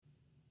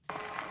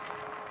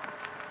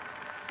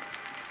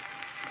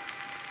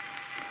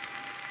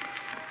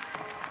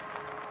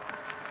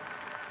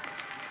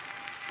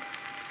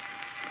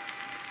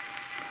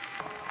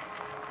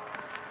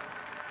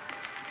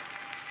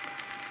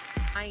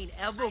I ain't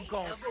ever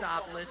gonna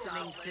stop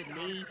listening to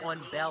Knee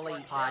on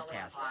Belly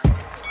podcast.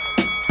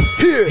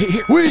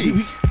 Here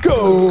we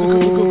go.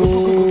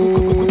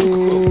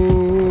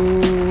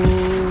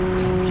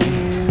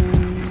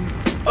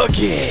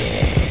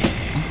 Again.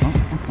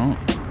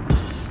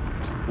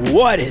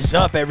 What is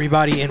up,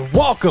 everybody, and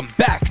welcome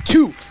back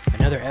to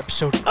another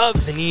episode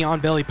of the Knee on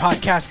Belly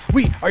podcast.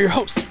 We are your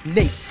hosts,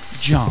 Nate,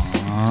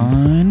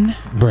 John,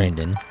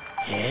 Brandon,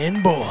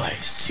 and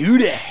boys.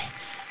 Today,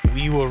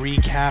 we will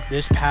recap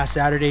this past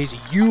Saturday's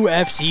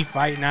UFC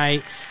fight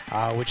night,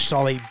 which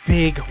saw a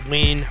big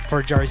win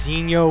for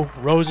Jairzinho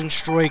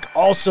Rozenstruik.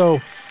 Also,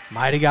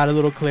 might have got a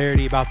little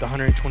clarity about the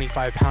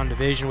 125-pound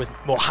division with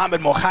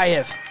Muhammad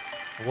Mokaev.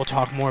 We'll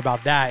talk more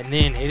about that. And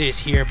then it is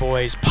here,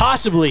 boys,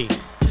 possibly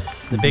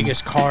the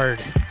biggest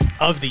card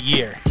of the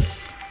year.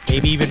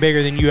 Maybe even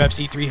bigger than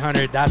UFC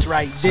 300. That's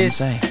right.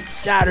 This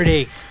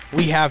Saturday,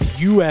 we have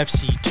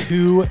UFC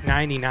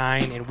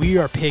 299, and we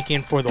are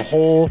picking for the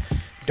whole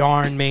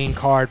darn main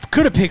card.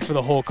 Could have picked for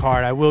the whole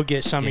card. I will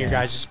get some of your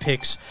guys'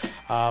 picks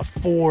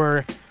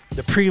for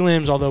the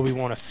prelims, although we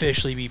won't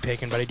officially be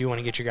picking, but I do want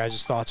to get your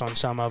guys' thoughts on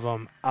some of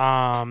them.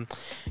 And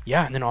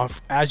then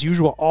as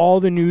usual, all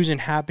the news and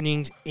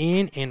happenings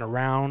in and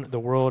around the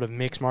world of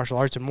mixed martial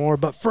arts and more.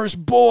 But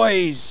first,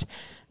 boys,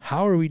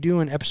 how are we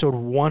doing? Episode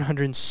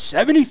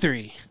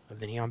 173 of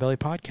the Knee on Belly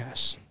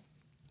podcast.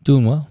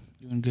 doing well.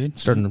 doing good.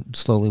 Starting to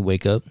slowly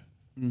wake up.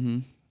 Mm-hmm.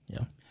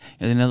 Yeah.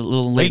 And then a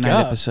little late Wake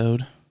night up.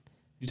 episode.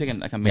 You taking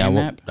like a Yeah, man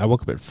nap? I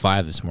woke up at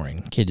 5 this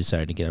morning. Kid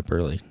decided to get up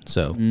early.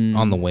 So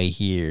on the way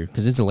here,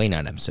 because it's a late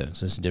night episode,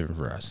 so this is different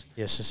for us.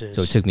 Yes, this is.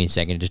 So it took me a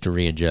second just to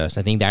readjust.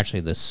 I think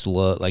actually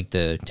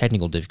the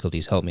technical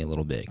difficulties helped me a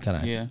little bit. Kind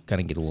of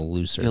get a little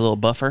looser. Get a little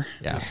buffer.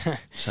 Yeah.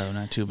 So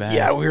not too bad.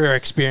 Yeah, we were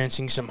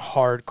experiencing some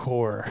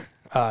hardcore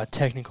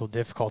technical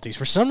difficulties.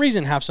 For some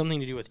reason, have something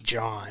to do with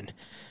John.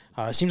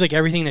 It seems like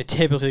everything that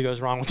typically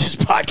goes wrong with this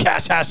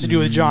podcast has to do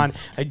with John.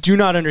 I do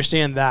not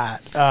understand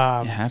that.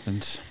 It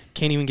happens.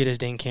 Can't even get his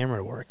dang camera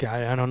to work.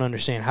 I don't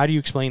understand. How do you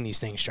explain these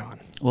things, John?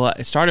 Well,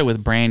 it started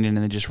with Brandon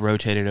and then just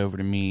rotated over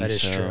to me. That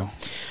is true.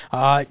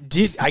 I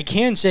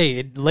can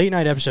say, late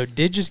night episode,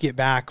 did just get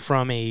back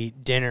from a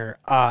dinner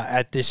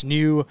at this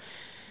new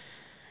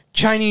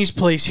Chinese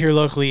place here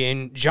locally,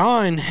 and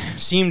John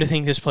seemed to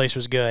think this place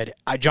was good.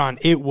 John,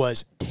 it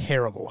was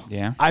terrible.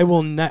 Yeah.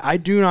 I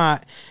do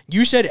not.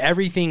 You said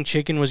everything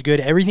chicken was good.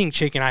 Everything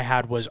chicken I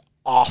had was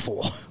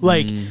awful.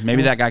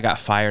 Maybe that guy got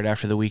fired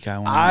after the week I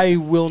went. I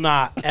will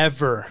not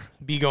ever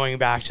be going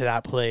back to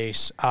that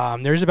place.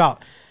 There's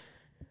about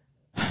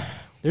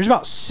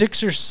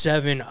 6 or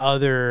 7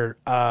 other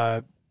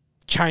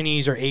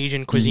Chinese or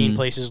Asian cuisine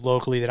places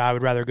locally that I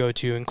would rather go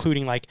to,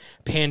 including like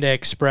Panda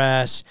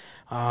Express,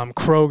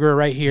 Kroger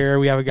right here.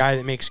 We have a guy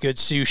that makes good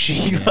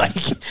sushi.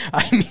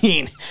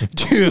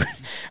 Dude,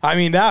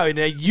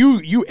 that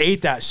you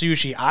ate that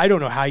sushi. I don't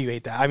know how you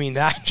ate that. I mean,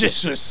 that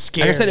just was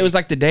scary. Like I said, it was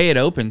like the day it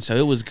opened, so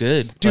it was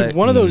good. Dude, but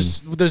one of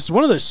those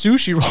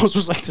sushi rolls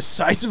was like the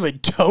size of a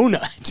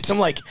donut. I'm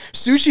like,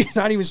 sushi is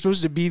not even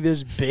supposed to be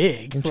this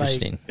big.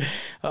 Interesting.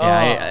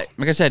 Like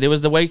I said, it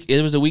was the week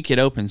it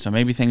opened, so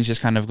maybe things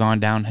just kind of gone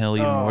downhill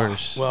even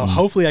worse. Well,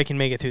 hopefully I can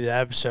make it through the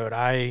episode.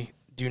 I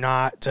do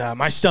not,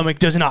 my stomach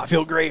does not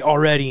feel great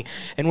already.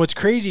 And what's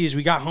crazy is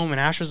we got home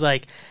and Ash was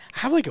like, I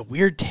have like a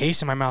weird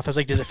taste in my mouth. I was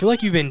like, does it feel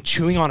like you've been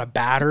chewing on a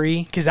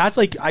battery? Because that's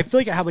like, I feel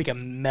like I have like a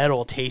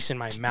metal taste in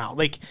my mouth.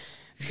 Like,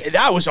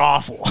 that was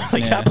awful.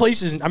 That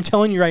place is, I'm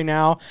telling you right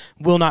now,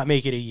 will not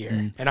make it a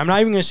year. And I'm not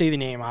even going to say the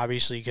name,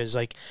 obviously, because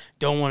like,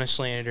 don't want to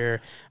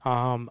slander.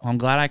 I'm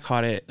glad I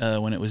caught it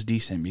when it was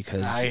decent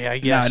because I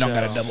guess now I don't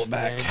got to double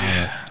back.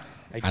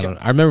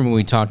 I remember when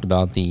we talked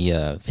about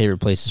the favorite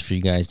places for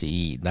you guys to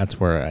eat. That's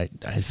where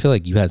I feel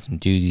like you had some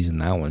doozies in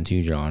that one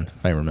too, John,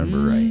 if I remember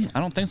right. I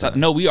don't think so.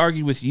 No, we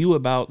argued with you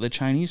about the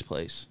Chinese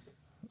place.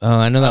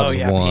 I know that was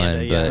one,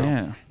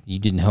 Panda, but you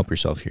didn't help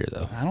yourself here,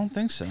 though. I don't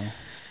think so.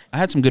 I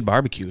had some good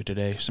barbecue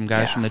today. Some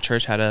guys from the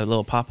church had a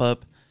little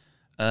pop-up.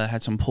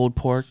 Had some pulled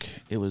pork.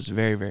 It was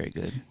very, very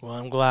good. Well,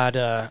 I'm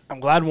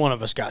glad one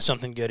of us got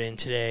something good in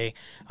today.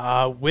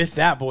 With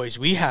that, boys,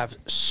 we have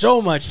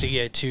so much to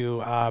get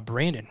to.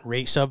 Brandon,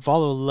 rate, sub,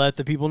 follow, let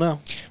the people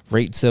know.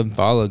 Rate, sub,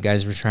 follow,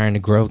 guys. We're trying to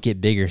grow,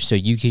 get bigger, so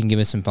you can give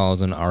us some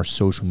follows on our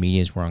social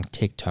medias. We're on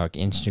TikTok,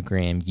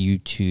 Instagram,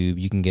 YouTube.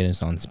 You can get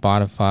us on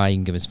Spotify. You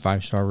can give us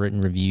 5-star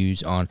written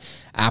reviews on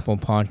Apple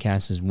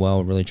Podcasts as well.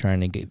 We're really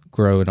trying to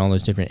grow in all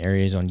those different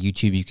areas. On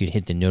YouTube, you could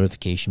hit the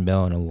notification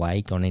bell and a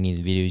like on any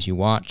of the videos you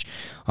watch.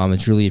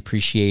 It's really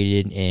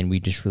appreciated, and we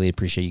just really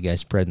appreciate you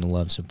guys spreading the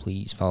love, so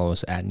please follow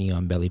us at Knee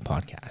on Belly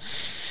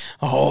Podcast.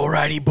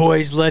 Alrighty,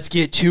 boys, let's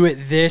get to it.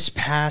 This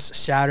past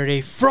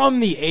Saturday from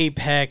the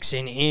Apex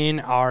and in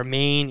our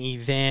main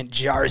event,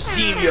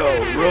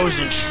 Jairzinho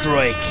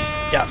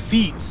Rozenstruik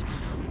defeats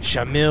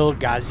Shamil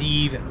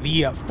Gaziev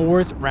via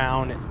 4th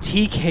round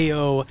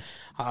TKO.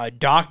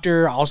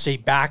 Doctor, I'll say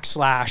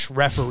 /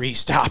 referee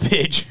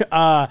stoppage.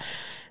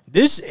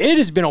 It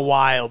has been a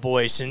while,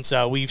 boys, since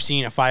we've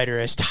seen a fighter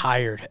as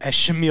tired as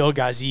Shamil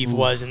Gaziev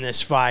was in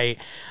this fight.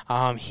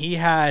 He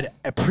had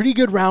a pretty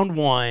good round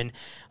one.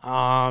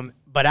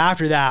 But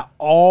after that,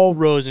 all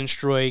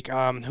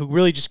Rosenstruik, who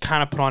really just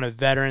kind of put on a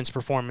veteran's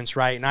performance,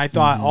 right? And I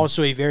thought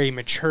also a very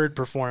matured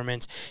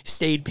performance,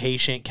 stayed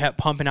patient, kept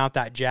pumping out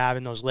that jab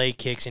and those leg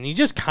kicks, and he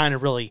just kind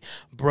of really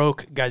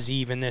broke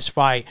Gaziev in this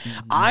fight.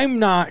 I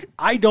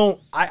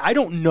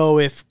don't know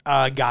if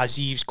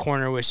Gaziev's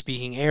corner was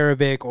speaking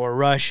Arabic or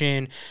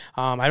Russian.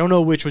 I don't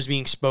know which was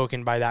being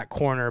spoken by that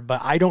corner, but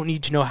I don't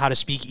need to know how to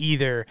speak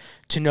either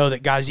to know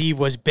that Gaziev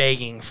was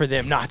begging for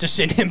them not to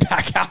send him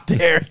back out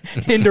there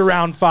into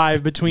round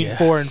 5 between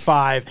 4 and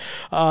 5.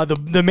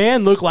 The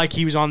man looked like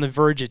he was on the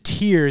verge of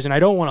tears, and I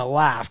don't want to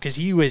laugh because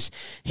he was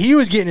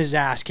getting his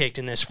ass kicked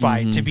in this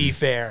fight, to be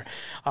fair.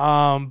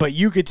 But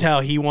you could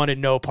tell he wanted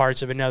no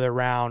parts of another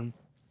round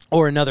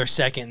or another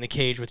second in the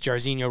cage with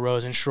Jairzinho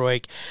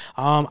Rozenstruik.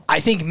 I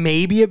think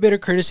maybe a bit of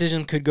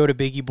criticism could go to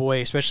Biggie Boy,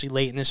 especially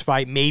late in this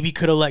fight. Maybe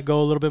could have let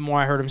go a little bit more.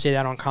 I heard him say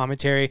that on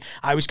commentary.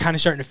 I was kind of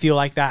starting to feel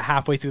like that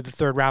halfway through the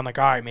third round. Like,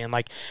 all right, man,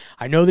 like,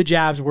 I know the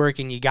jab's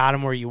working. You got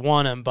him where you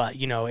want him. But,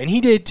 and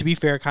he did, to be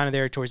fair, kind of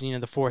there towards the end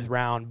of the fourth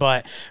round.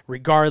 But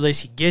regardless,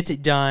 he gets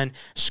it done,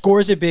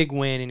 scores a big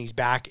win, and he's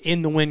back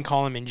in the win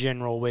column in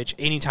general, which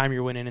anytime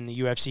you're winning in the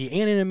UFC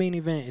and in a main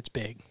event, it's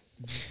big.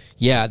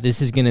 Yeah,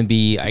 this is going to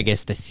be, I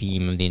guess, the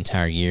theme of the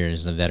entire year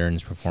is the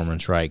veteran's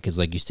performance, right? Because,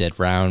 like you said,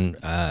 round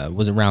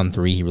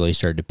 3 he really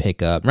started to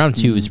pick up. Round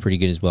 2 was pretty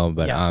good as well,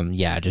 but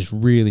just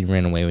really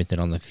ran away with it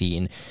on the feet.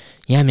 And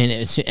yeah,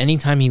 man,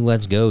 anytime he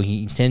lets go,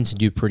 he tends to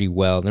do pretty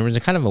well. There was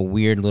a kind of a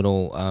weird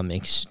little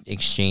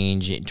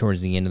exchange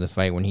towards the end of the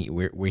fight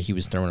where he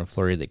was throwing a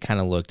flurry that kind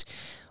of looked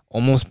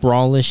almost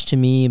brawlish to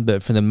me,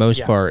 but for the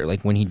most part,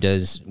 like when he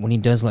does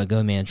let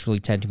go, man, it's really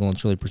technical and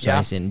it's really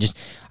precise, and just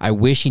I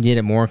wish he did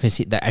it more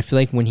because I feel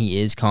like when he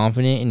is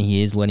confident and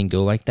he is letting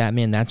go like that,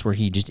 man, that's where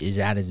he just is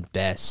at his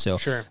best. So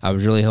I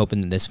was really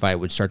hoping that this fight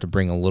would start to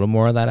bring a little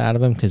more of that out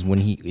of him, because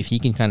if he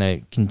can kind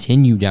of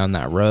continue down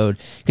that road,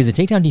 because the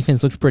takedown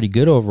defense looked pretty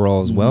good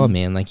overall as well,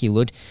 man. Like he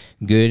looked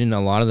good in a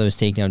lot of those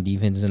takedown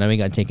defenses. I know he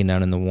got taken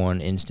down in the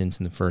one instance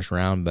in the first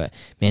round, but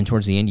man,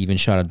 towards the end, he even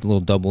shot a little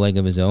double leg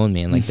of his own,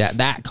 man. Like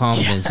that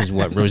confidence is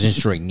what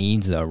Rozenstruik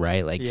needs, though,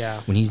 right? Like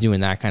when he's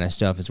doing that kind of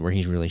stuff is where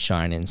he's really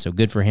shining. So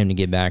good for him to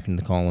get back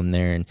into the column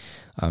there, and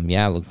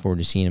I look forward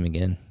to seeing him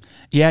again.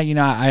 Yeah,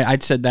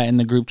 I'd said that in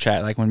the group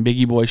chat, like when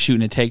Biggie Boy's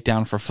shooting a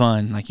takedown for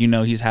fun, like,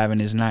 he's having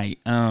his night.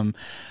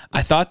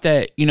 I thought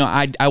that,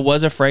 I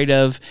was afraid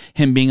of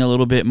him being a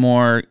little bit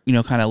more,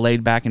 kind of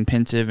laid back and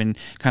pensive and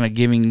kind of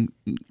giving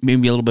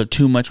maybe a little bit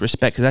too much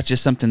respect, because that's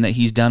just something that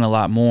he's done a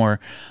lot more.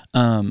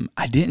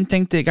 I didn't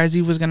think that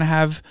Gaziev was going to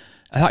have...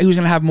 I thought he was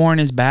going to have more in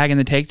his bag in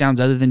the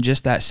takedowns other than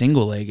just that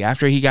single leg.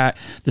 After he got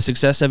the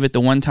success of it the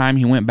one time,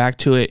 he went back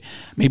to it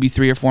maybe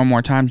 3 or 4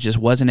 more times, just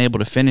wasn't able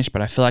to finish.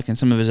 But I feel like in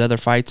some of his other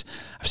fights,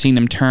 I've seen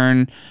him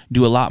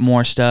do a lot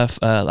more stuff,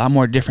 a lot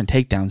more different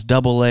takedowns,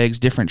 double legs,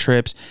 different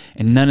trips,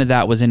 and none of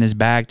that was in his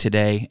bag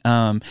today.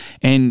 And,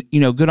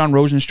 good on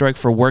Rozenstruik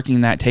for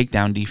working that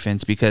takedown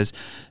defense, because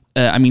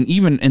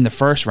even in the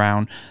first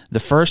round, the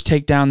first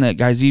takedown that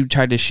Gaziev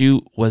tried to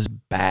shoot was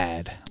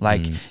bad.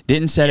 Like,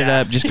 didn't set it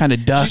up, just kind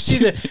of ducked.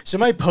 Did you see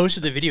somebody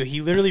posted the video?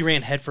 He literally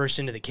ran headfirst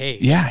into the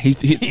cage. Yeah,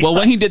 well,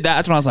 when he did that,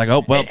 that's when I was like,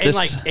 oh, well,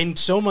 and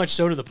so much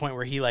so to the point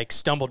where he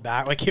stumbled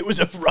back. Like, it was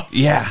a rough.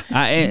 Yeah,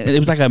 it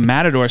was like a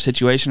Matador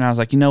situation. I was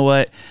like, you know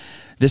what?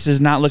 This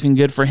is not looking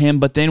good for him.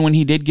 But then when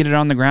he did get it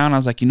on the ground, I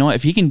was like, you know what?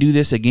 If he can do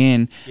this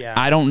again,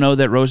 I don't know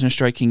that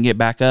Rozenstruik can get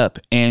back up.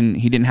 And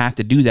he didn't have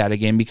to do that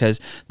again, because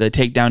the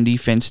takedown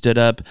defense stood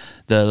up,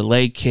 the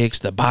leg kicks,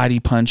 the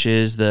body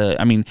punches,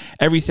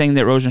 everything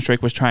that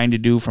Rozenstruik was trying to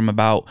do from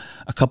about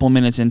a couple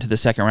minutes into the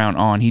second round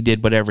on, he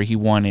did whatever he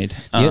wanted.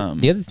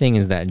 The other thing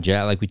is that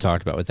jab, like we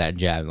talked about with that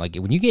jab, like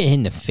when you get hit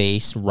in the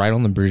face right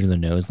on the bridge of the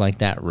nose like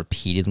that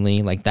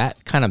repeatedly, like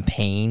that kind of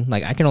pain,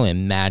 like I can only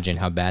imagine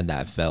how bad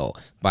that felt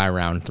by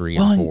round 3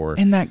 or 4.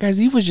 And that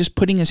Gaziev was just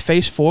putting his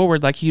face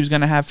forward like he was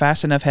going to have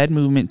fast enough head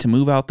movement to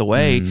move out the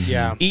way,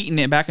 eating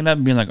it, backing up,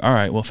 and being like, all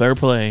right, well, fair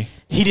play.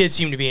 He did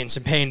seem to be in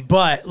some pain,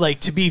 but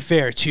to be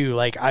fair too,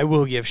 I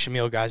will give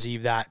Shamil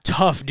Gaziev that.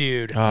 Tough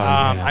dude.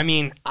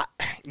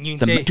 You can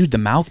say, dude, the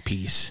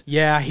mouthpiece.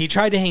 Yeah, he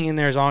tried to hang in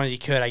there as long as he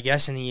could. I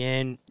guess in the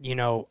end,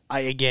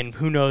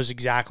 who knows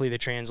exactly the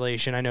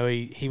translation? I know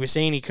he was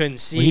saying he couldn't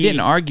see. Well, he didn't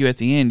argue at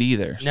the end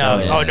either.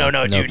 No,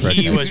 no, dude.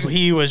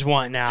 He was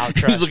wanting out.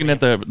 He was looking at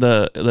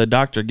the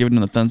doctor, giving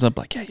him the thumbs up,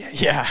 like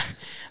yeah.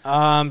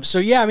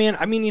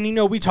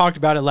 We talked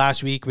about it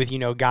last week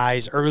with,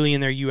 guys early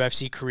in their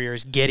UFC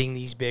careers getting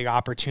these big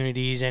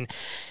opportunities. And,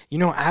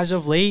 as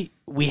of late,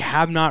 we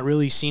have not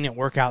really seen it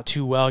work out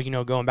too well,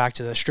 going back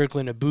to the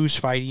Strickland Abuse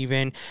fight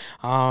even.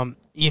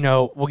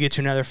 we'll get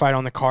to another fight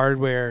on the card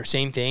where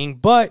same thing,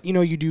 but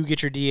you do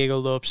get your Diego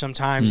Lopes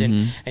sometimes,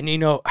 and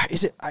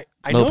is it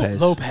I know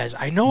Lopez.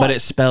 I know, but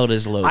it's spelled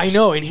as Lopes. I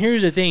know, and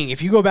here's the thing: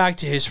 if you go back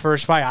to his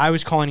first fight, I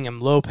was calling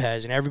him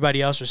Lopez, and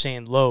everybody else was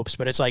saying Lopes.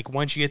 But it's like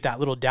once you get that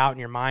little doubt in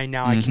your mind,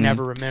 now I can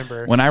never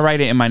remember. When I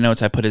write it in my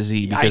notes, I put a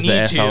Z because the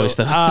S always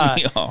throws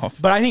me off.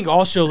 But I think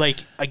also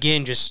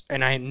again,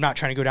 and I'm not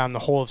trying to go down the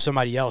hole of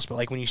somebody else,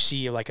 but when you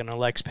see like an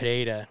Alex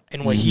Pereira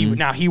and what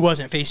he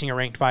wasn't facing a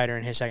ranked fighter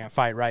in his second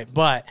fight, right?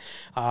 But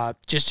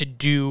just to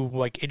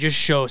do it just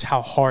shows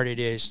how hard it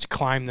is to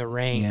climb the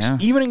ranks,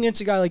 even against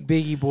a guy like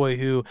Biggie Boy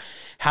who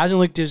hasn't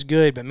looked as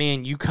good, but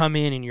man, you come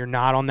in and you're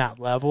not on that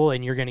level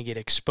and you're going to get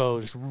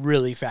exposed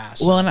really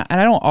fast. Well, and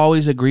I don't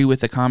always agree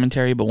with the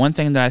commentary, but one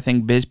thing that I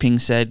think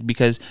Bisping said,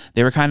 because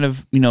they were kind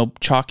of,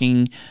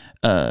 chalking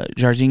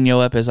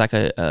Jairzinho up as like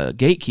a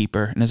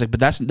gatekeeper, and it's like,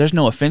 but there's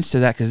no offense to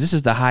that because this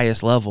is the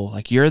highest level.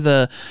 Like you're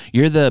the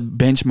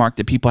benchmark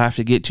that people have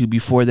to get to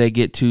before they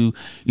get to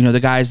the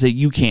guys that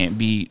you can't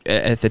beat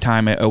at the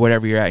time or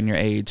whatever you're at in your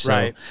age.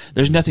 So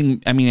there's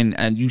nothing. I mean,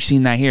 and you've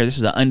seen that here. This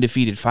is an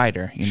undefeated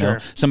fighter.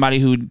 Somebody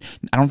who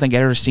I don't think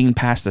I've ever seen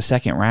past the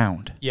second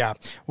round. Yeah,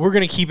 we're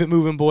gonna keep it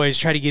moving, boys.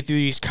 Try to get through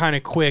these kind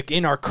of quick.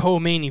 In our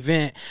co-main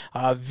event,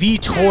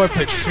 Vitor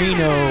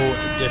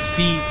Petrino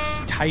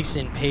defeats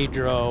Tyson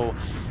Pedro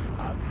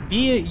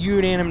via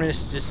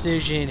unanimous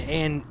decision.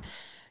 And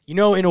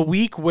in a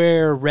week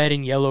where red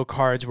and yellow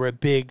cards were a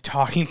big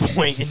talking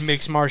point in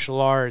mixed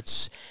martial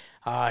arts,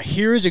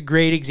 here is a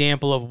great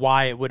example of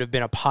why it would have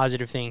been a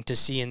positive thing to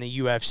see in the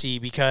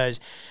UFC, because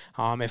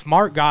if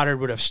Mark Goddard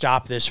would have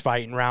stopped this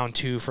fight in round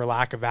 2 for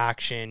lack of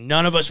action,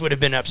 none of us would have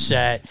been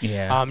upset.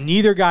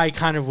 Neither guy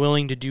kind of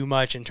willing to do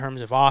much in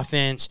terms of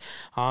offense.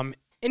 And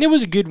it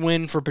was a good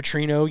win for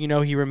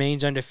Petrino. He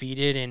remains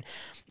undefeated, and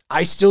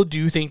I still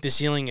do think the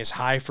ceiling is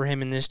high for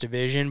him in this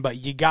division,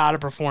 but you got to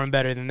perform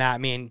better than that,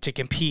 man, to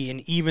compete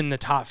in even the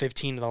top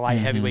 15 of the light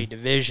heavyweight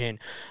division.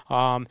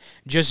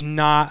 Just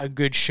not a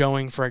good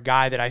showing for a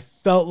guy that I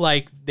felt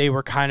like they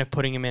were kind of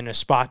putting him in a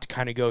spot to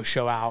kind of go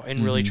show out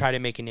and really try to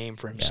make a name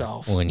for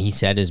himself. Well, and he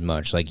said as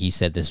much. Like, he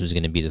said this was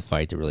going to be the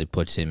fight that really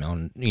puts him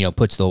on,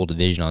 puts the whole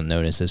division on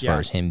notice as far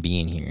as him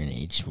being here, and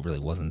it just really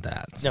wasn't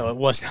that. So. No, it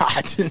was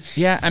not.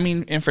 Yeah, I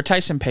mean, and for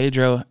Tyson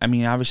Pedro, I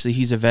mean, obviously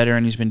he's a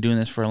veteran. He's been doing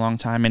this for a long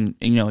time, and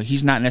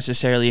he's not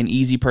necessarily an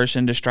easy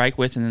person to strike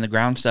with, and then the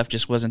ground stuff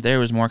just wasn't there. It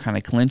was more kind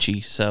of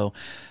clinchy, so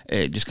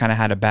it just kind of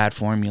had a bad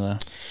formula.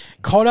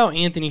 Called out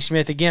Anthony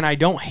Smith. Again, I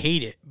don't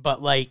hate it,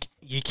 but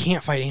you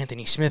can't fight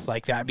Anthony Smith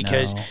like that,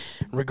 because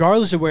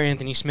regardless of where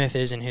Anthony Smith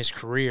is in his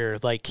career,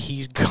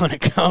 he's going to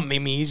come. I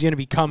mean, he's going to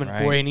be coming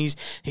for you, and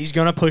he's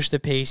going to push the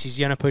pace. He's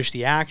going to push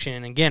the action.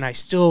 And again, I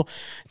still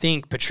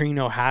think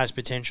Petrino has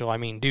potential. I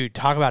mean, dude,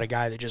 talk about a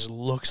guy that just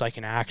looks like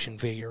an action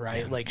figure,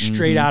 right?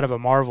 Straight out of a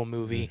Marvel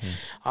movie,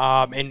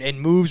 and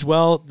moves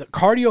well. The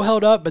cardio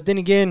held up, but then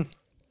again,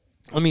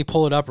 let me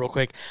pull it up real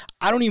quick.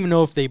 I don't even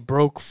know if they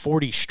broke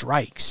 40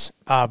 strikes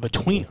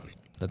between them.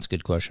 That's a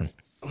good question.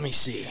 Let me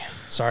see.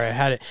 Sorry, I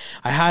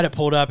had it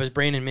pulled up. As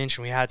Brandon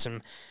mentioned, we had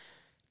some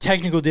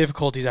technical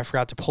difficulties. I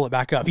forgot to pull it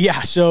back up.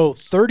 Yeah, so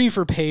 30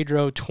 for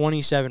Pedro,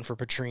 27 for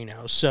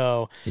Petrino.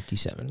 So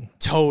 57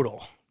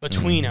 total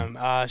between them.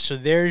 So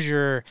there's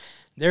your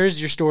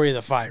story of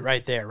the fight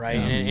right there, right?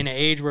 In an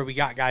age where we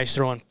got guys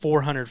throwing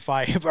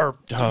 405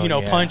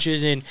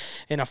 punches in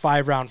a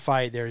 5-round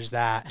fight, there's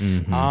that.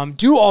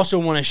 Do also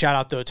want to shout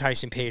out though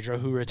Tyson Pedro,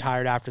 who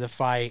retired after the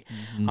fight.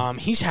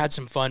 He's had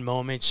some fun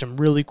moments, some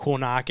really cool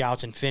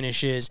knockouts and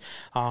finishes.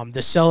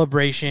 The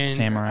celebration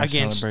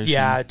against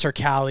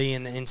Turcali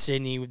and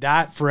Sydney,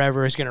 that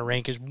forever is going to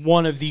rank as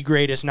one of the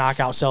greatest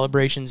knockout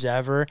celebrations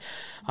ever.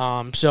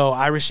 So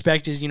I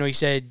respect his, he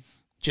said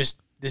just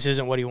this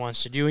isn't what he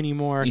wants to do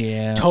anymore.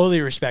 Yeah.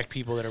 Totally respect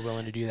people that are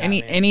willing to do that.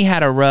 And he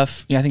had a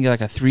rough, I think like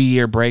a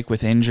 3-year break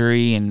with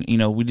injury. And,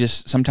 we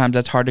just, sometimes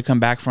that's hard to come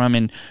back from,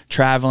 and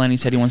traveling. He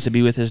said he wants to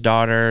be with his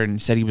daughter, and he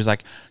said he was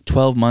like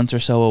 12 months or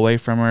so away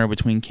from her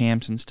between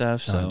camps and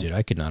stuff. So, dude,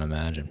 I could not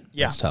imagine.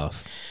 Yeah. That's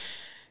tough.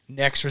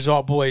 Next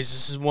result, boys.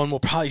 This is one we'll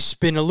probably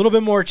spend a little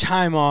bit more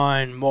time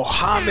on.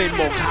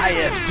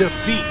 Mokaev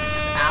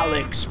defeats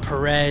Alex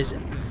Perez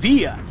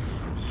via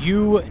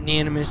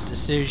unanimous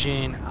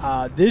decision.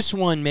 This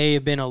one may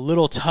have been a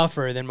little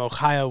tougher than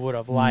Mokaev would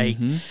have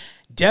liked.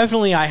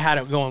 Definitely, I had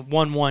it going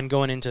 1-1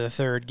 going into the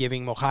third,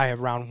 giving Mokaev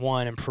round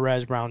 1 and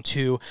Perez round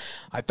 2.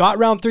 I thought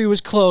round 3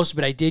 was close,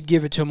 but I did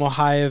give it to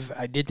Mokaev.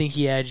 I did think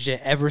he edged it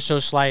ever so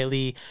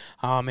slightly.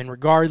 And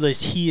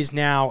regardless, he is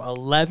now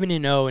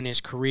 11-0 in his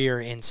career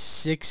and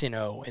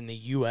 6-0 in the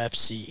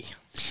UFC.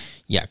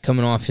 Yeah,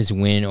 coming off his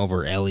win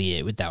over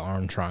Elliott with that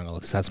arm triangle,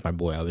 because that's my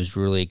boy. I was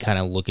really kind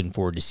of looking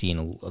forward to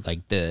seeing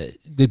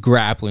the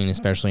grappling,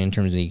 especially in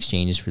terms of the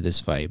exchanges for this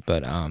fight.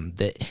 But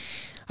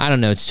I don't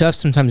know. It's tough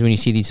sometimes when you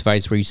see these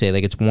fights where you say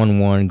like it's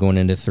 1-1 going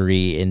into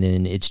 3, and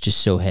then it's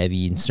just so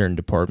heavy in certain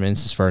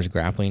departments as far as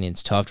grappling.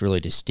 It's tough to really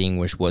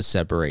distinguish what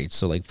separates.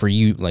 So like for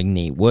you, like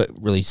Nate, what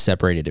really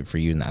separated it for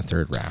you in that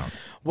third round?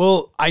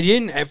 Well,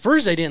 at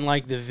first I didn't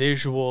like the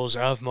visuals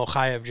of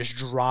Mokaev just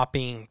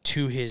dropping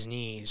to his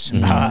knees.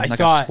 I like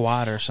thought a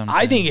squat or something.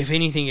 I think if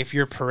anything, if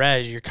you're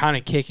Perez, you're kind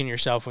of kicking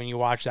yourself when you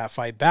watch that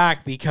fight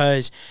back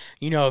because,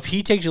 if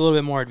he takes a little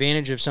bit more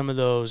advantage of some of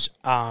those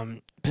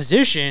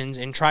positions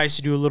and tries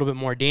to do a little bit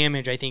more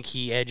damage, I think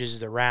he edges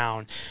the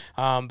round.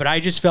 But I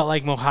just felt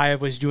like Mokaev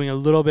was doing a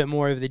little bit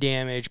more of the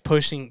damage,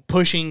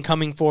 pushing,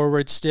 coming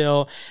forward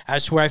still,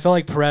 as to where I felt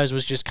like Perez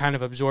was just kind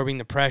of absorbing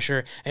the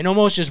pressure and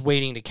almost just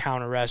waiting to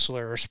counter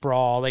wrestler or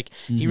sprawl. Like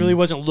he really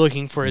wasn't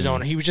looking for his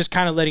own. He was just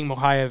kind of letting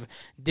Mokaev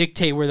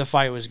dictate where the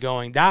fight was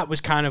going. That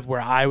was kind of where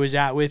I was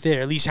at with it,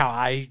 or at least how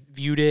I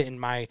viewed it in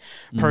my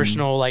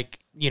personal,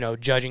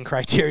 judging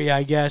criteria,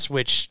 I guess,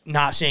 which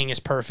not saying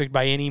is perfect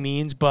by any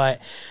means, but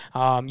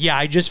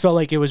I just felt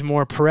like it was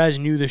more Perez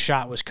knew the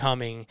shot was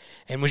coming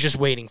and was just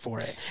waiting for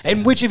it.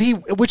 And which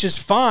is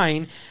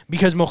fine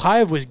because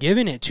Mokaev was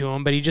giving it to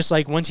him, but he just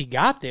once he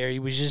got there, he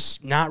was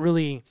just not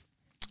really.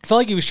 I felt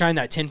like he was trying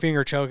that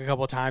 10-finger choke a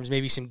couple of times,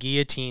 maybe some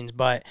guillotines,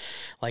 but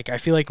I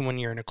feel like when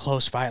you're in a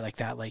close fight like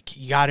that,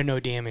 you got to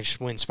know damage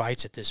wins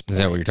fights at this point. Is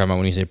that what you're talking about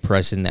when you say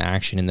press in the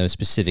action in those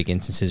specific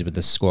instances with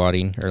the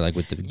squatting or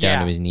with the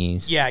down to his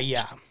knees?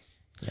 Yeah.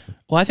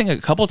 Well, I think a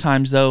couple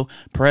times, though,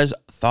 Perez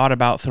thought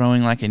about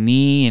throwing a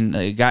knee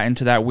and got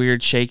into that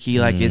weird shaky,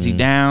 is he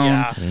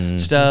down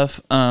stuff.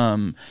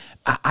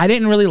 I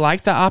didn't really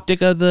like the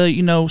optic of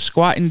the,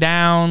 squatting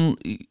down,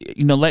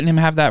 letting him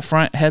have that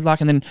front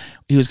headlock, and then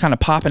he was kind of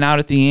popping out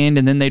at the end,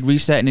 and then they'd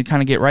reset and he'd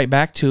kind of get right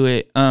back to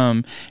it.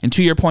 And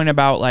to your point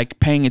about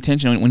paying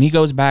attention, when he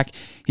goes back,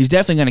 he's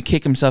definitely going to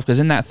kick himself because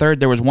in that third,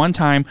 there was one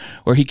time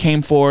where he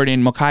came forward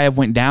and Mokaev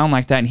went down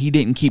like that, and he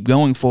didn't keep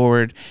going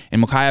forward,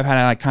 and Mokaev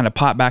had to kind of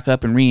pop back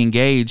up and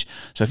re-engage.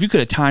 So if you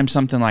could have timed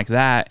something like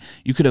that,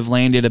 you could have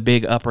landed a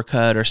big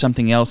uppercut or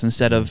something else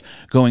instead of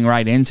going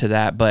right into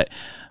that. But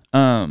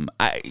I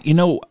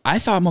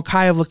thought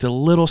Mokaev looked a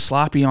little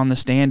sloppy on the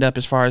stand-up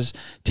as far as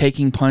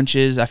taking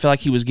punches. I feel like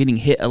he was getting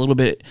hit a little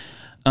bit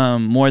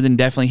more than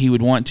definitely he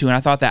would want to. And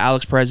I thought that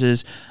Alex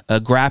Perez's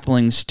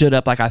grappling stood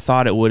up like I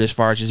thought it would as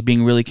far as just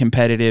being really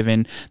competitive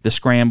in the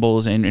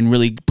scrambles and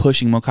really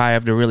pushing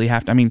Mokaev to really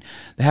have to. I mean,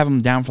 they have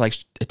him down for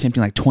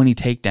attempting 20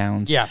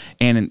 takedowns. Yeah.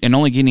 And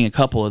only getting a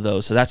couple of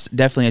those. So that's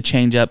definitely a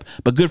change up.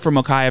 But good for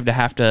Mokaev to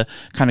have to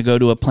kind of go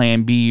to a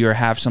plan B or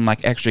have some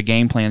extra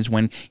game plans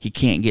when he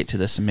can't get to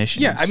the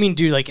submissions. Yeah, I mean,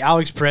 dude,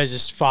 Alex Perez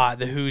has fought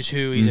the who's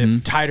who. He's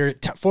a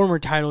former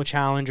title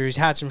challenger. He's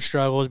had some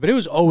struggles, but it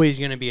was always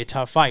going to be a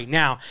tough fight.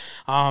 Now,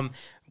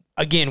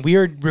 again, we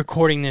are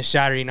recording this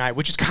Saturday night,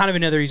 which is kind of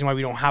another reason why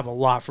we don't have a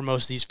lot for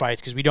most of these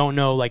fights because we don't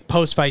know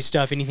post-fight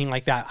stuff, anything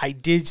like that. I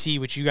did see,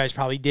 which you guys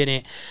probably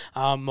didn't,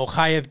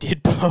 Mokaev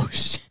did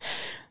post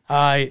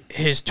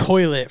his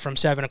toilet from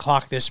 7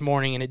 o'clock this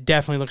morning, and it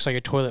definitely looks like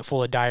a toilet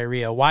full of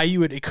diarrhea.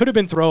 It could have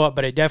been throw up,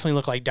 but it definitely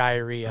looked like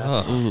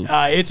diarrhea.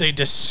 It's a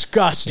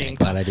disgusting.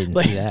 Glad I didn't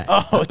see that.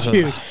 Oh,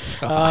 dude.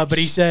 But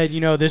he said,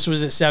 this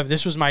was at 7.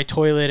 This was my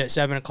toilet at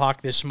 7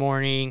 o'clock this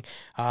morning.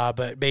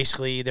 But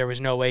basically, there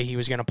was no way he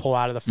was going to pull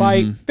out of the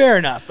fight. Fair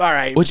enough. All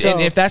right.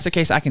 And if that's the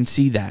case, I can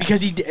see that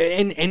because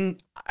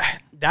and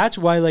that's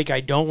why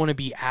I don't want to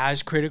be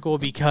as critical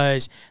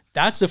because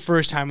that's the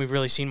first time we've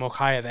really seen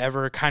Mokaev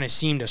ever kind of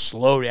seem to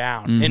slow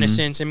down in a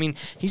sense. I mean,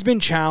 he's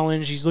been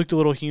challenged. He's looked a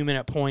little human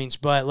at points,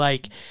 but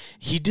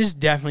he just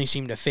definitely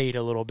seemed to fade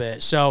a little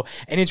bit. So,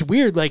 and it's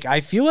weird.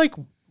 I feel like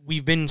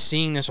we've been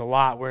seeing this a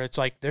lot where it's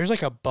there's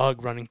a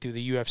bug running through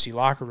the UFC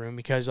locker room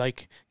because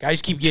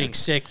guys keep getting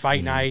sick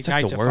fight nights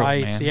of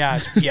fights. Man.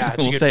 Yeah,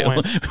 it's a good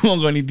point. We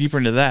won't go any deeper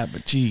into that,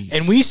 but geez.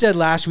 And we said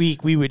last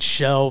week we would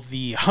shelve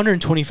the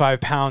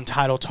 125-pound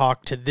title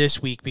talk to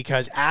this week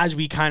because as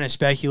we kind of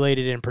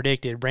speculated and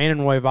predicted,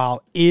 Brandon Royval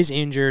is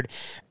injured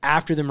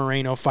after the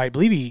Moreno fight. I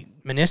believe he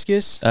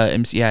meniscus?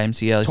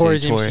 MCL. Tore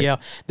his MCL.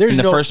 There's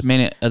in the first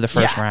minute of the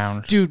first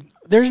round. Dude,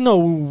 there's no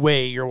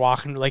way you're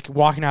walking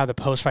out of the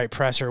post-fight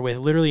presser with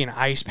literally an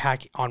ice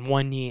pack on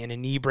one knee and a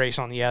knee brace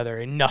on the other,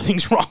 and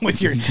nothing's wrong with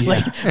your.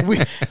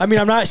 I'm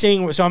not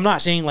saying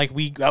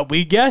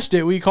we guessed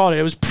it, we called it.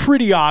 It was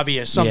pretty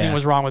obvious something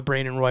was wrong with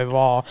Brandon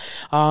Royval.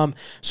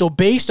 So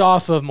based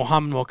off of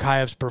Muhammad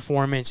Mokaev's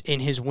performance in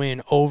his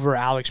win over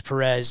Alex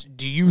Perez,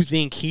 do you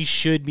think he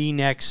should be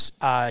next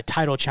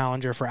title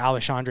challenger for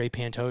Alexandre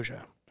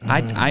Pantoja?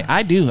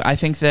 I do. I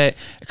think that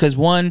because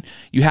one,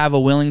 you have a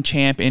willing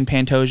champ in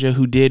Pantoja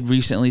who did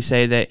recently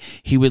say that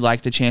he would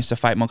like the chance to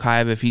fight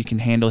Mokaev if he can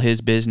handle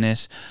his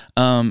business.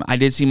 I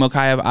did see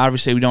Mokaev,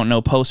 obviously we don't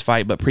know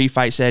post-fight, but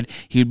pre-fight said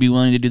he would be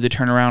willing to do the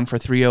turnaround for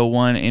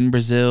 301 in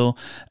Brazil.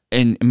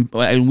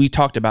 and we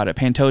talked about it.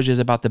 Pantoja is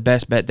about the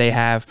best bet they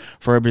have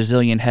for a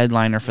Brazilian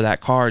headliner for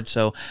that card.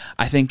 So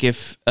I think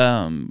if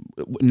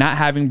not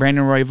having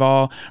Brandon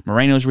Royval,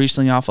 Moreno's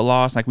recently off a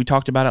loss, like we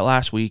talked about it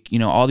last week.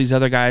 All these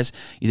other guys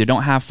either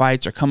don't have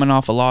fights or coming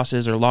off of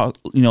losses or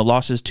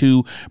losses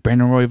to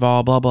Brandon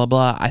Royval, blah blah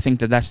blah. I think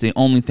that's the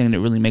only thing that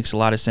really makes a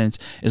lot of sense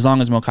as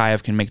long as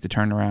Mokaev can make the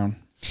turnaround.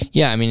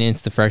 Yeah, I mean,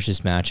 it's the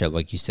freshest matchup,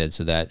 like you said,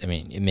 so that, I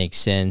mean, it makes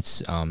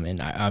sense. And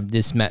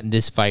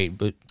this fight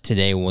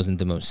today wasn't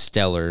the most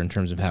stellar in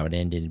terms of how it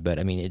ended, but,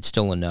 I mean, it's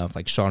still enough.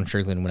 Like, Sean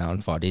Strickland went out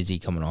and fought Izzy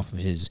coming off of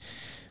his,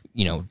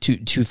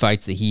 two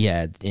fights that he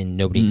had, and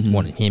nobody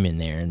wanted him in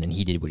there, and then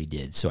he did what he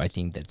did. So I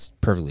think that's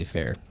perfectly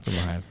fair for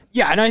Mokaev.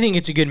 Yeah, and I think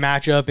it's a good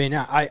matchup, and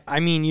I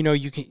mean,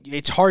 you can.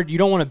 It's hard. You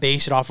don't want to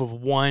base it off of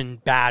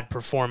one bad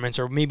performance,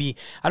 or maybe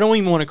I don't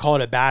even want to call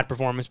it a bad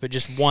performance, but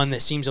just one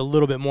that seems a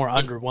little bit more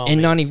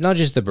underwhelming. And not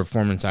just the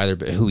performance either,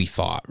 but who he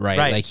fought,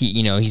 right? Like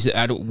he's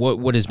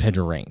what is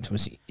Pedro ranked?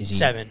 Is he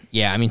 7?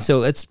 Yeah, I mean,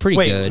 so that's pretty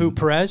good. Wait, who,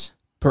 Perez?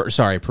 Perez.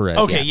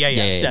 Okay,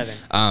 yeah,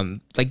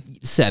 7. Like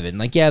 7.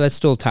 Like, yeah, that's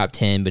still top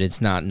 10, but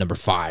it's not number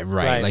 5,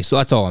 right? Like, so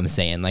that's all I'm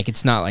saying. Like,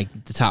 it's not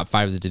like the top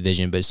 5 of the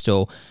division, but it's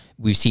still,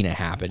 we've seen it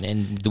happen.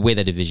 And the way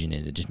that division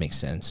is, it just makes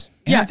sense.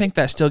 And I think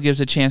that still gives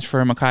a chance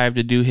for Mokaev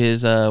to do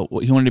his. He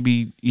wanted to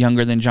be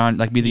younger than John,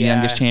 like be the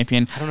youngest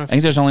champion. I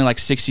think there's only like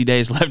 60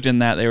 days left in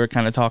that they were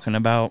kind of talking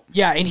about.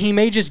 Yeah, and he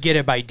may just get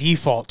it by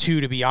default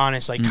too, to be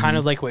honest. Like kind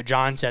of like what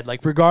John said,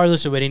 like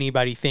regardless of what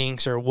anybody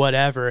thinks or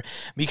whatever.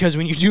 Because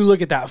when you do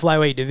look at that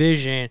flyweight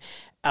division,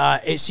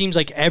 it seems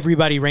like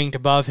everybody ranked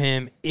above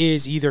him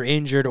is either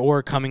injured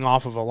or coming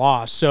off of a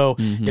loss. So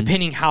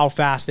depending how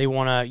fast they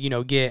want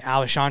to, get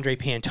Alexandre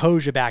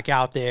Pantoja back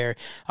out there,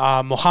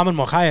 Muhammad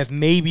Mokaev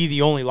may be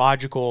the only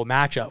logical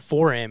matchup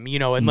for him,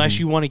 unless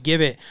you want to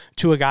give it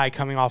to a guy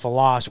coming off a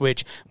loss,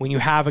 which when you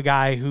have a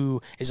guy who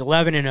is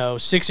 11-0,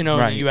 6-0 in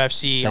the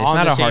UFC so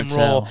on the same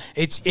role,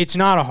 it's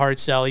not a hard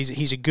sell.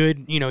 He's a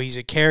good, he's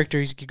a character.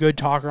 He's a good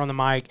talker on the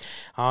mic.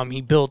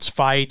 He builds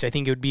fights. I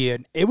think it would be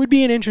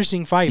an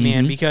interesting fight,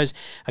 man. Because,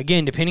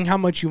 again, depending how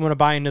much you want to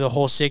buy into the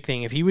whole sick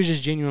thing, if he was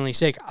just genuinely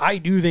sick, I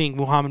do think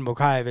Muhammad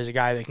Mokaev is a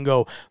guy that can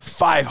go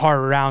 5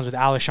 hard rounds with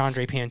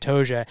Alexandre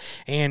Pantoja.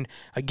 And,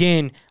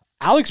 again,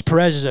 Alex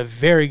Perez is a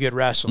very good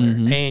wrestler,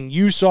 and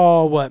you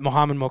saw what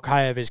Muhammad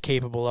Mokaev is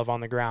capable of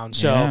on the ground.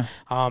 So,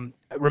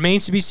 it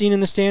remains to be seen in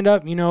the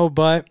stand-up,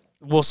 but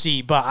we'll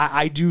see. But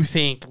I do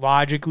think,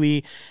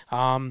 logically,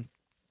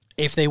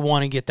 if they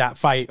want to get that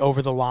fight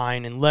over the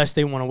line, unless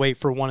they want to wait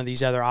for one of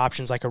these other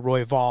options like a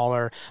Royval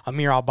or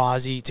Amir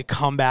Albazi to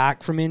come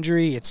back from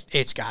injury,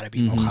 it's got to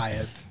be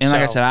Mokaev. And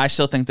like I said, I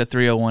still think the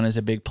 301 is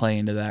a big play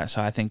into that,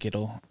 so I think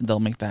they'll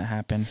make that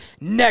happen.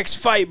 Next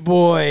fight,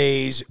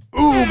 boys.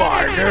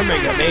 Umar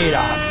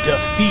Nurmagomedov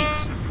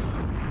defeats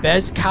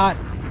Bezkat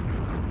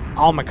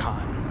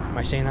Almakhan. Am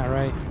I saying that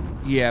right?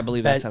 Yeah, I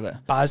believe that's how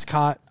that.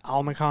 Bezkat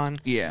Almakhan.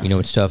 Yeah. You know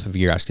what's tough if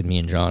you're asking me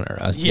and John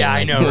or us. Yeah,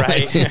 I know,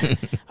 right?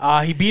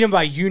 He beat him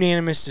by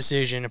unanimous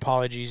decision.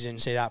 Apologies,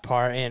 didn't say that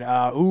part. And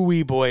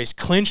ooh-wee, boys,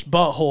 clinched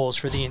buttholes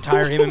for the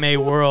entire MMA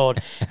world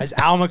as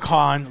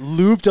Almakhan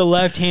looped a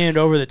left hand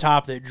over the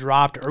top that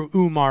dropped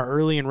Umar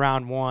early in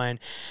round 1.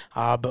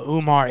 But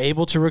Umar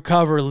able to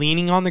recover,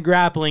 leaning on the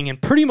grappling,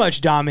 and pretty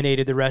much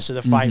dominated the rest of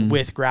the fight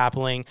with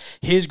grappling.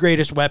 His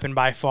greatest weapon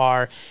by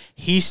far.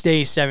 He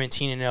stays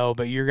 17-0.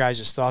 But your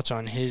guys' thoughts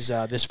on his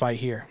this fight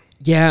here?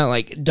 Yeah,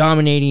 like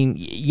dominating.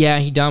 Yeah,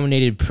 he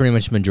dominated pretty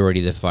much the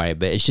majority of the fight.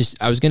 But it's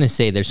just, I was gonna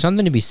say, there's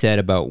something to be said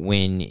about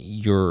when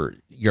your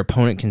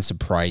opponent can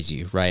surprise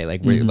you, right?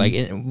 Like,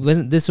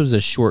 this was a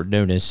short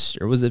notice,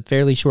 or was it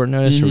fairly short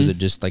notice, or was it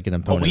just like an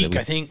opponent? A week,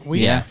 I think.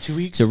 2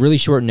 weeks. So really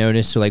short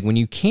notice. So like when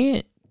you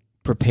can't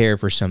prepare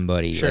for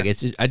somebody, like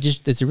it's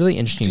a really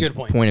interesting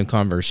point of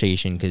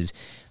conversation because.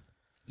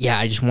 Yeah,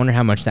 I just wonder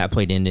how much that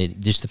played into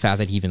just the fact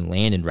that he even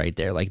landed right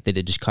there. Like, that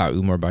it just caught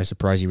Umar by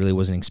surprise. He really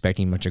wasn't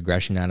expecting much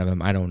aggression out of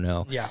him. I don't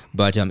know. Yeah.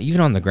 But even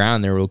on the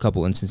ground, there were a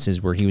couple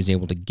instances where he was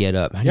able to get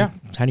up. How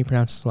do you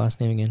pronounce his last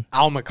name again?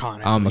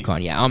 Almakhan.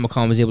 Almakhan, yeah.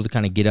 Almakhan was able to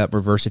kind of get up,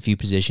 reverse a few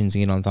positions,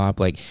 and get on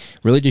top. Like,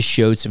 really just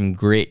showed some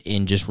grit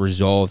and just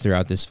resolve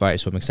throughout this fight.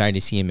 So I'm excited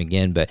to see him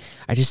again. But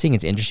I just think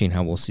it's interesting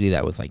how we'll see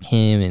that with, like,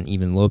 him and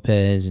even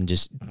Lopez. And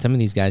just some of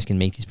these guys can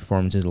make these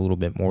performances a little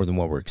bit more than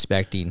what we're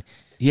expecting.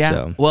 Yeah,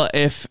 so. Well,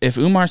 if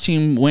Umar's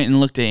team went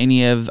and looked at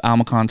any of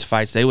Almakhan's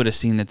fights, they would have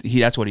seen that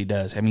that's what he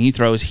does. I mean, he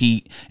throws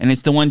heat, and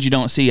it's the ones you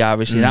don't see,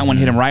 obviously. That one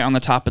hit him right on the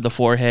top of the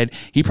forehead.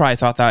 He probably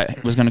thought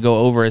that was going to go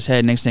over his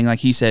head. Next thing, like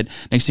he said,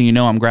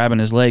 I'm grabbing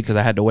his leg because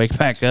I had to wake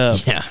back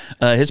up. Yeah.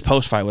 His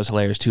post-fight was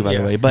hilarious, too, by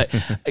the way. But,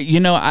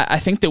 I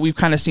think that we've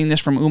kind of seen this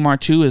from Umar,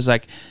 too, is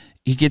like,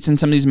 he gets in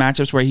some of these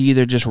matchups where he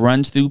either just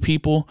runs through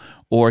people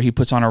or he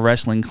puts on a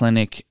wrestling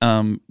clinic,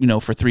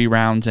 for 3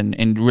 rounds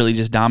and really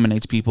just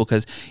dominates people.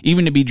 Because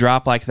even to be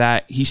dropped like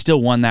that, he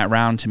still won that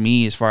round to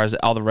me as far as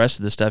all the rest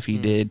of the stuff he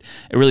did.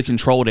 It really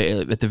controlled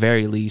it at the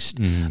very least.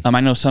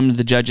 I know some of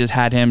the judges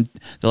had him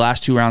the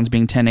last 2 rounds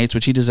being 10-8s,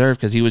 which he deserved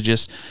because he was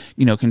just,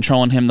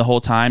 controlling him the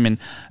whole time. And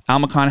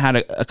Almakhan had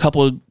a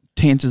couple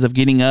chances of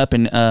getting up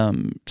and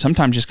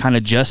sometimes just kind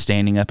of just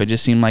standing up. It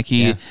just seemed like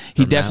he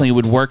definitely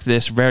would work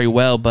this very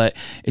well, but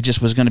it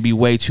just was going to be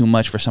way too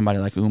much for somebody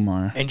like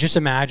Umar. And just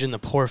imagine the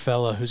poor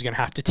fella who's going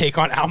to have to take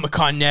on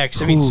Almakhan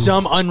next. I mean,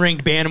 some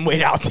unranked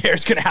bantamweight out there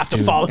is going to have to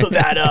follow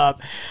that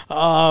up.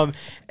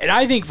 And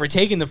I think for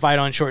taking the fight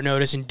on short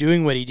notice and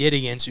doing what he did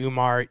against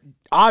Umar,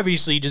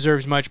 obviously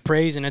deserves much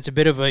praise, and it's a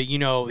bit of a,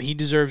 he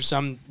deserves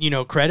some,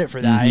 credit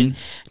for that. And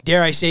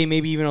dare I say,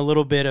 maybe even a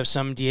little bit of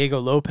some Diego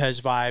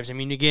Lopez vibes. I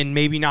mean, again,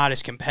 maybe not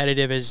as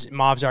competitive as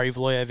Movsar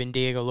Evloev and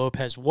Diego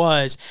Lopez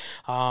was.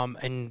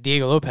 And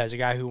Diego Lopez, a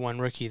guy who won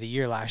Rookie of the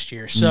Year last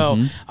year. So,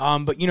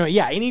 but,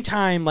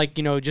 anytime,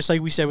 just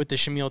like we said with the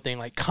Shamil thing,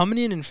 like coming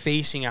in and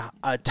facing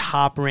a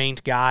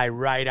top-ranked guy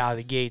right out of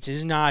the gates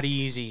is not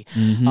easy.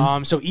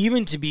 So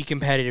even to be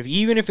competitive,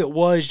 even if it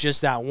was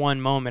just that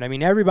one moment, I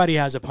mean, everybody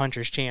has a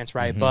puncher's chance,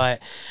 right?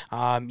 But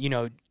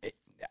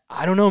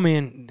I don't know,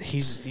 man.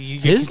 You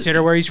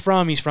consider where he's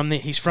from. He's from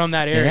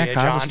that area,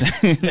 John.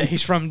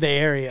 He's from the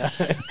area.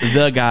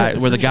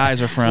 Where the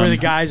guys are from. Where the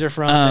guys are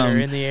from that are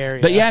in the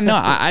area. But yeah, no,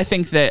 I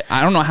think that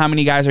I don't know how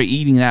many guys are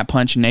eating that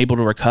punch and able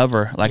to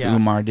recover like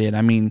Umar did.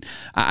 I mean,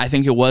 I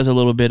think it was a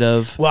little bit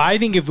of. Well, I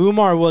think if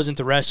Umar wasn't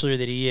the wrestler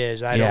that he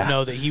is, I don't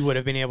know that he would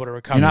have been able to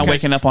recover. You're not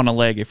waking up on a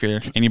leg if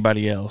you're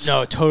anybody else.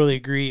 No, totally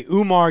agree.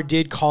 Umar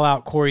did call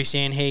out Corey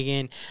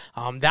Sandhagen.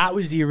 That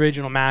was the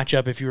original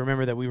matchup, if you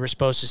remember, that we were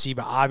supposed to see,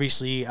 but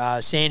obviously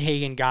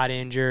Sandhagen got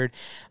injured,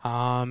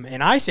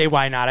 and I say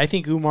why not? I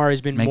think Umar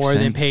has been more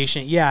than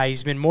patient. Yeah,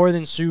 he's been more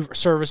than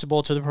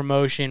serviceable to the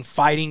promotion,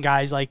 fighting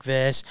guys like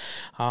this.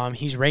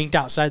 He's ranked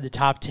outside the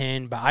top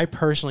 10, but I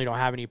personally don't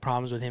have any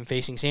problems with him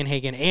facing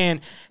Sandhagen,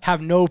 and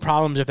have no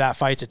problems if that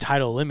fight's a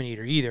title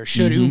eliminator either.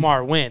 Should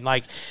Umar win,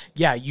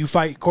 you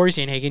fight Corey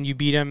Sandhagen, you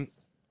beat him,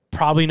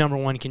 probably number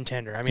one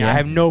contender. I mean, I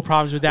have no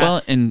problems with that.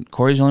 Well, and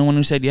Corey's the only one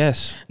who said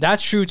yes.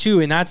 That's true,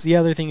 too, and that's the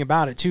other thing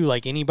about it, too.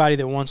 Like, anybody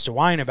that wants to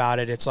whine about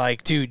it, it's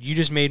like, dude, you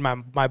just made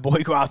my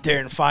boy go out there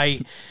and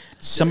fight.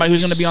 Somebody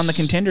who's going to be on the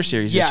Contender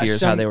Series this year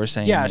is how they were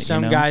saying it,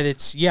 some guy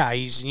that's,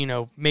 he's,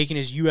 making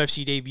his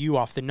UFC debut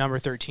off the number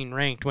 13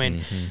 ranked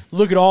when,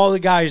 look at all the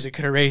guys that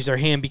could have raised their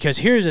hand, because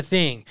here's the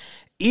thing.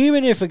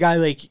 Even if a guy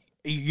like,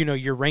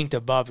 you're ranked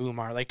above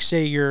Umar. Like,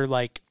 say you're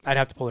like, I'd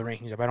have to pull the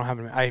rankings up. I don't have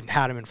him. I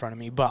had him in front of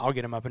me, but I'll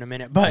get him up in a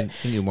minute. But I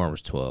think Umar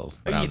was 12.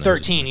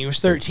 13. He was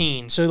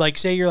 13. So, like,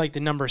 say you're like the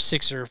number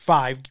 6 or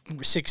 5,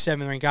 6,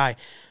 7 ranked guy.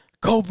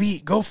 Go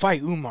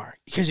fight Umar.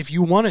 Because if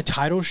you want a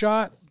title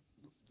shot,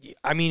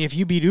 I mean, if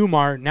you beat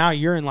Umar, now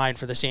you're in line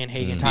for the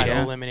Sandhagen title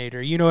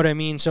eliminator. You know what I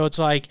mean? So it's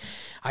like,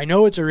 I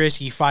know it's a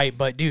risky fight,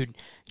 but dude,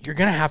 you're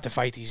going to have to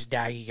fight these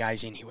daggy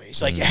guys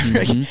anyways. Like,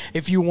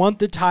 if you want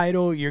the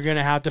title, you're going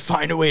to have to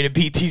find a way to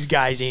beat these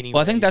guys anyways.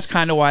 Well, I think that's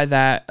kind of why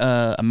that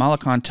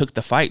Malakhan took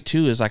the fight,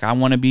 too, is like, I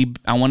want to be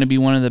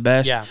one of the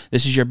best. Yeah.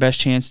 This is your best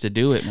chance to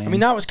do it, man. I mean,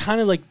 that was kind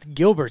of like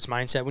Gilbert's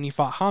mindset when he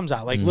fought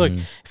Hamzat. Like, look,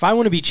 if I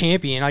want to be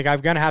champion, like,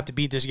 I'm going to have to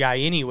beat this guy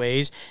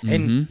anyways,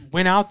 and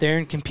went out there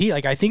and compete.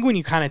 Like, I think when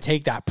you kind of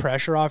take that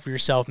pressure off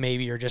yourself,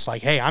 maybe you're just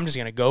like, hey, I'm just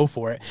going to go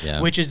for it,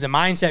 which is the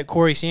mindset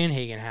Corey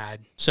Sandhagen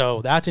had.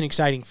 So that's an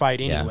exciting fight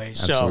anyway.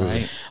 So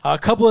a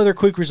couple other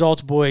quick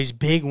results, boys.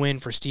 Big win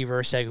for Steve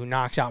Erceg, who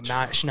knocks out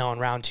Matt Schnell in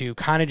round 2.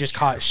 Kind of just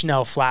caught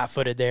Schnell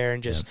flat-footed there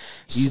and just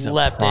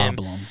slept him.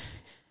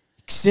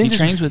 He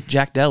trains with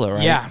Jack Della,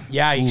 right?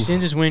 Yeah. He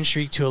extends his win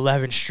streak to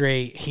 11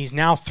 straight. He's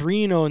now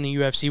 3-0 in the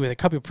UFC with a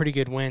couple of pretty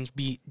good wins.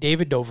 Beat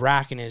David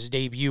Dovrak in his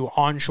debut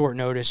on short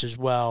notice as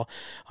well.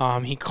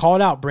 He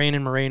called out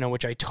Brandon Moreno,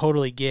 which I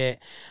totally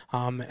get.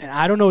 And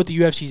I don't know what the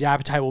UFC's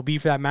appetite will be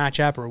for that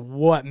matchup or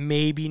what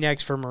may be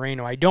next for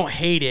Moreno. I don't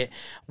hate it.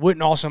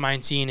 Wouldn't also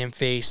mind seeing him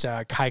face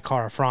Kai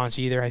Kara France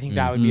either. I think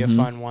that would be a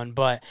fun one.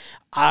 But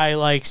I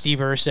like Steve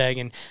Erceg,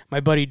 and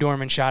my buddy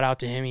Dorman, shout out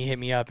to him. He hit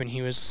me up, and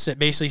he was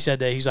basically said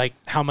that he's like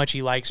how much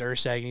he likes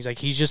Erceg. And he's like,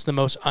 he's just the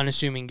most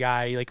unassuming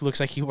guy. He like looks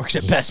like he works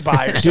at Best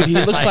Buy or something. Dude,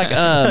 he looks like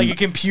a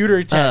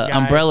computer tech guy.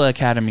 Umbrella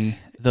Academy,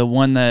 the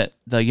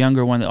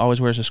younger one that always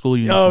wears a school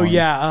uniform. Oh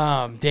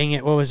yeah, dang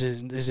it, what was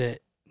it? Is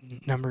it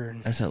number?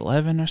 Is it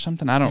 11 or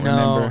something? I don't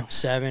remember.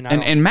 7.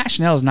 And Matt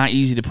Schnell is not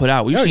easy to put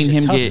out. We've seen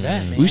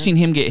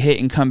him get hit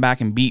and come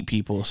back and beat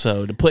people.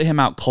 So to put him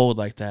out cold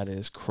like that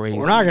is crazy.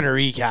 We're not going to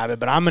recap it,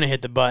 but I'm going to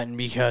hit the button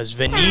because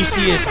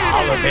Vinicius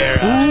Oliveira.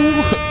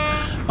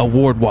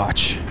 Award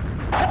watch.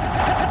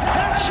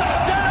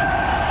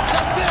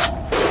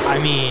 I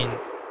mean,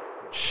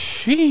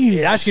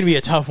 that's going to be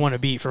a tough one to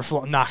beat for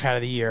knockout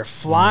of the year.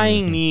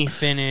 Flying knee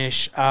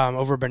finish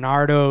over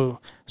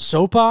Bernardo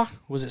Sopa.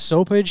 Was it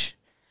Sopage?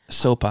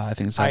 Sopa, I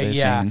think is how they're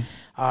saying.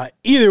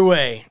 Either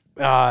way,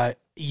 that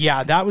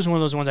was one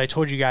of those ones I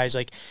told you guys,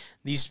 like,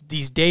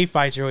 these day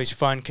fights are always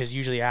fun because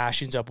usually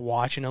Ash ends up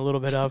watching a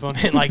little bit of them.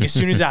 And, like, as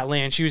soon as that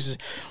lands, she was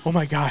just, oh,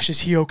 my gosh, is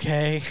he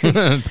okay?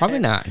 Probably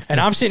not. And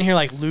I'm sitting here,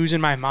 like,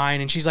 losing my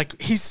mind. And she's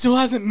like, he still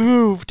hasn't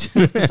moved.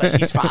 It's like,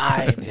 he's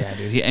fine. Yeah,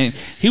 dude.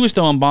 He was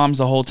throwing bombs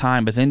the whole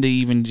time, but then to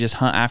even just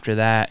hunt after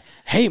that.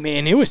 Hey,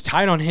 man, it was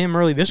tight on him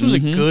early. This was a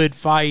good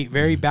fight,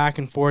 very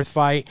back-and-forth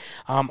fight.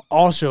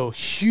 Also,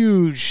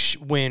 huge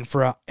win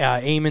for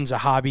Ayman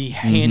Zahabi,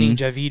 handing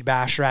Javid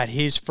Basharat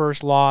his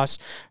first loss.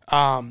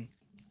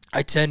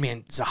 I said,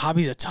 man,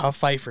 Zahabi's a tough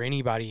fight for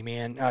anybody,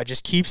 man.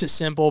 Just keeps it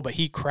simple, but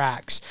he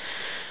cracks.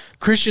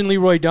 Christian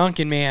Leroy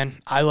Duncan, man,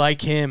 I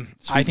like him.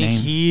 Sweet I think name.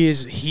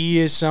 he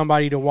is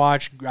somebody to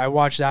watch. I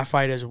watched that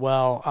fight as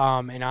well,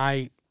 and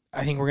I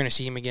think we're going to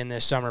see him again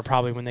this summer,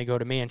 probably when they go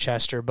to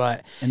Manchester.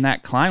 But And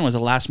that Klein was a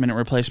last-minute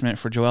replacement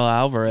for Joel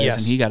Alvarez, Yes.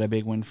 and he got a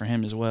big win for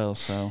him as well.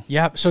 So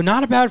yeah, so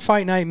not a bad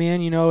fight night,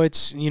 man.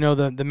 It's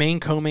the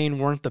main co-main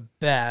weren't the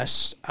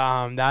best.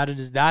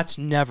 That's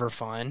never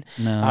fun.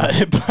 No.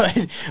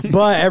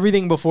 But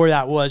everything before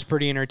that was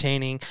pretty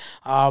entertaining.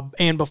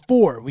 And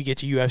before we get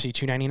to UFC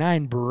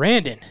 299,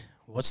 Brandon,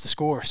 what's the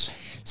scores?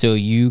 So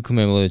you come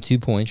in with 2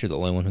 points. You're the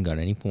only one who got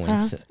any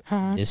points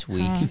this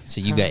week. So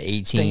you got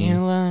 18. Staying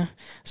alive.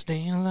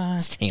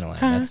 Staying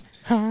alive.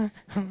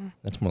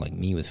 That's more like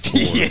me with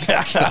 4.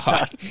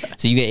 God.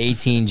 So you got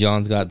 18.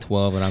 John's got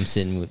 12, and I'm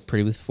sitting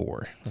with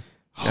 4.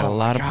 got a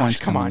lot of points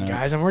Come on, coming up.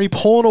 guys. I'm already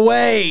pulling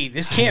away.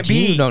 This can't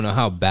be. You don't know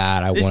how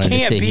bad I This wanted to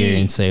can't sit here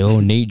be. and say, "Oh,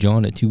 Nate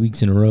John at 2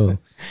 weeks in a row,"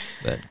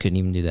 but couldn't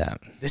even do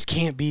that. This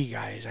can't be,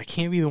 guys. I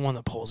can't be the one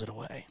that pulls it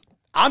away.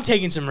 I'm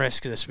taking some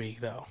risks this week,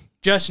 though.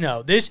 Just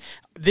know this.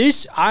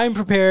 I'm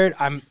prepared.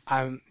 I'm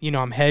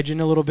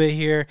hedging a little bit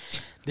here.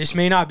 This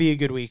may not be a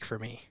good week for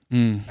me,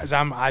 as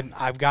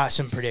I've got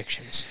some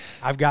predictions.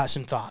 I've got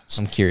some thoughts.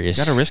 I'm curious.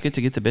 Got to risk it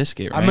to get the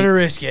biscuit, right? I'm gonna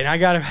risk it.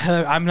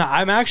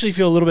 I'm actually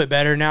feel a little bit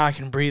better now. I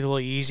can breathe a little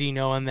easy,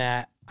 knowing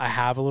that I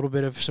have a little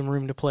bit of some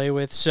room to play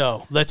with.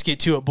 So let's get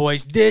to it,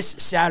 boys. This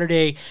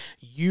Saturday,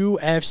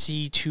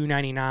 UFC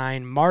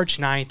 299, March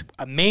 9th,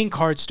 a main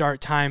card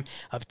start time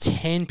of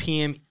 10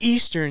 p.m.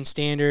 Eastern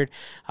Standard,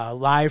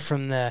 live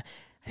from the,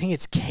 I think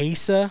it's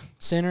Casa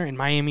Center in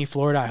Miami,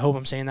 Florida. I hope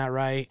I'm saying that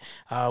right.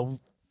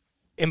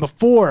 And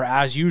before,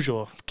 as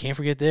usual, can't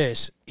forget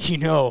this,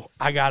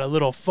 I got a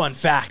little fun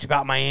fact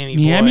about Miami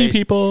boys.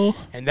 People.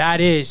 And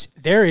that is,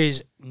 there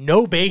is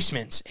no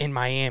basements in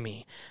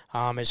Miami,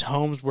 as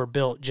homes were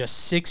built just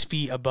 6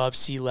 feet above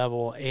sea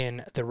level,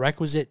 and the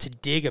requisite to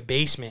dig a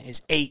basement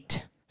is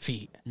 8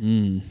 feet.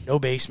 No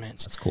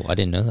basements. That's cool. I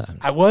didn't know that.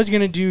 I was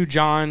going to do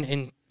John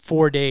in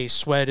 4 days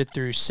sweated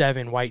through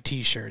 7 white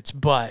T-shirts,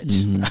 but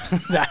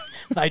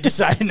I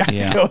decided not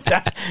to go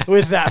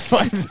with that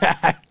fun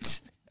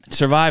fact.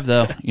 Survived,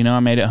 though. I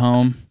made it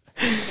home.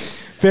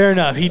 Fair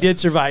enough. He did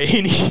survive,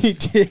 and he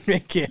did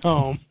make it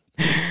home.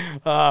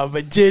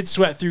 But did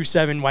sweat through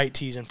 7 white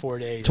tees in 4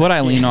 days. It's what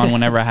I lean on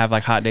whenever I have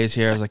like hot days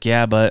here. I was like,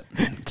 yeah, but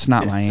it's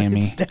not Miami.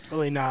 It's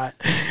definitely not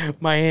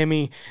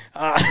Miami.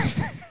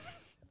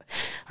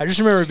 I just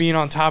remember being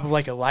on top of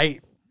like a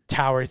light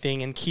tower thing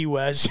in Key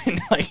West,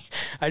 and like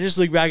I just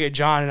look back at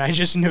John, and I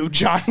just knew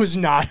John was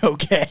not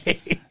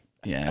okay.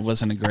 Yeah, it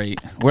wasn't a great.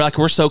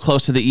 We're so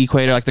close to the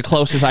equator, like the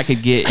closest I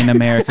could get in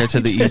America to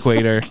the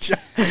equator.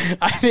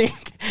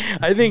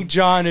 I think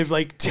John, if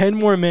like 10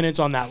 more minutes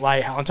on that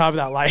lighthouse, on top of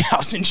that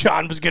lighthouse, and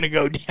John was gonna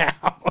go down.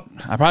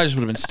 I probably just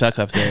would have been stuck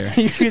up there.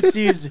 You could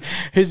see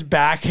his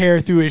back hair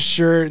through his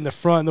shirt and the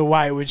front and the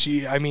white, which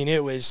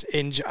it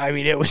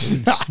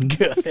was not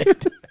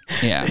good.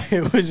 Yeah.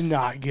 It was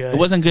not good. It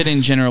wasn't good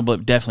in general,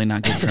 but definitely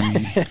not good for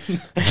me.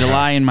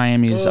 July in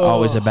Miami is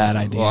always a bad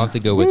idea. Well, I'll have to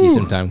go with you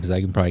sometime because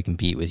I can probably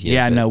compete with you.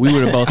 Yeah, no, we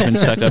would have both been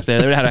stuck up there.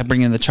 They would have had to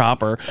bring in the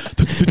chopper.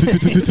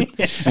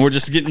 And we're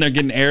just getting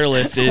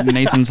airlifted, and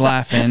Nathan's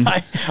laughing.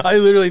 I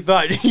literally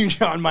thought you,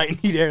 John,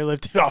 might need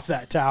airlifted off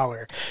that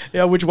tower.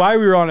 Yeah, which why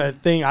we were on a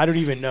thing, I don't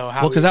even know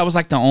how. Well, because that was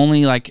like the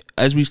only, like,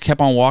 as we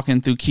kept on walking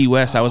through Key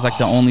West, that was like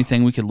the only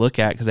thing we could look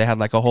at because they had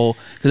like a whole,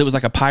 because it was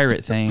like a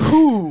pirate thing.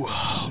 Ooh,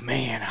 oh,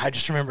 man. I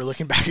just remember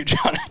looking back at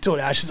John. I told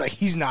Ash, like,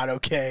 he's not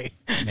okay.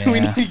 Yeah. We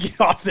need to get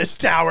off this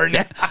tower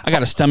now. I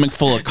got a stomach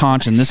full of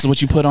conch, and this is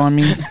what you put on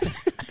me?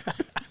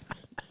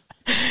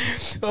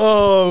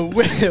 Oh,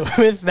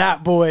 with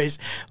that, boys,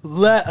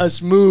 let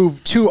us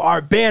move to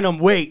our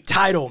bantamweight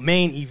title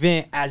main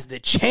event as the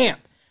champ,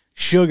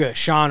 Sugar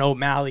Sean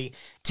O'Malley,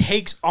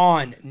 takes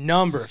on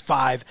number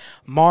 5,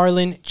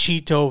 Marlon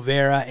Chito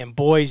Vera. And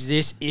boys,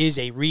 this is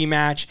a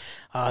rematch.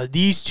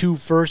 These two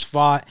first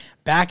fought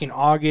back in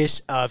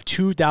August of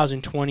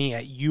 2020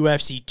 at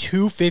UFC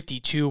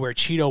 252, where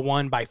Chito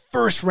won by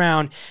first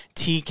round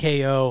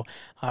TKO.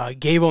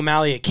 Gave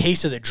O'Malley a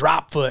case of the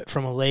drop foot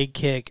from a leg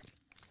kick.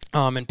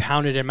 and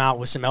pounded him out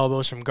with some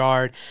elbows from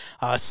guard.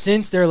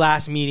 Since their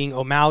last meeting,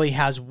 O'Malley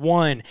has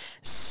won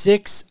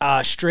 6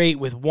 straight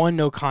with 1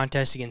 no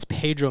contest against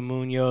Pedro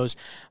Munoz,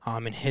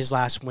 and his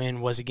last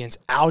win was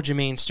against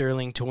Aljamain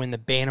Sterling to win the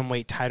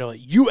bantamweight title at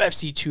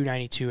UFC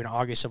 292 in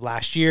August of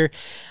last year.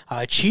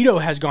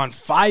 Cheeto has gone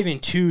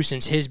 5-2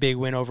 since his big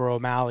win over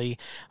O'Malley.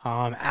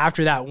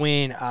 After that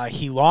win,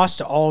 he lost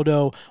to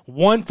Aldo,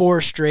 won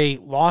 4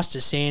 straight, lost to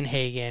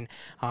Sandhagen,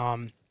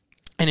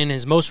 and in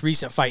his most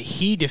recent fight,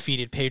 he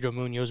defeated Pedro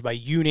Munoz by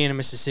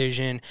unanimous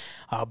decision.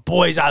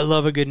 Boys, I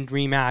love a good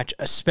rematch,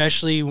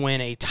 especially when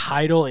a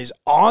title is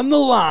on the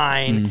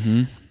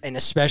line, and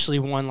especially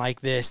one like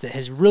this that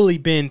has really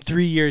been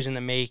 3 years in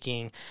the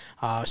making.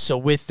 So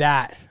with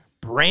that,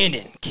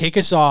 Brandon, kick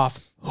us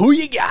off. Who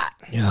you got?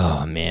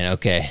 Oh, man.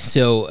 Okay.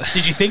 So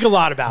did you think a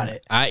lot about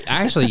it? I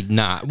actually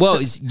not.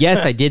 Well,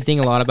 yes, I did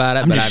think a lot about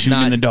it, but I've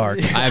not in the dark.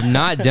 I've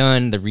not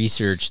done the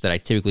research that I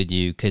typically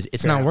do because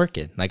it's not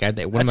working. Like, what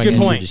am I going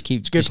to do? Just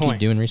keep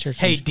doing research.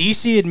 Hey,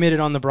 DC admitted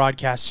on the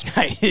broadcast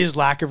tonight his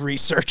lack of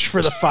research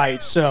for the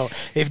fight. So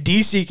if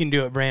DC can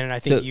do it, Brandon, I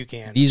think you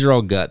can. These are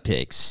all gut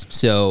picks.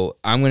 So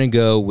I'm going to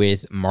go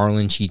with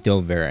Marlon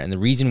Chito Vera, and the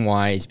reason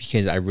why is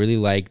because I really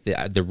like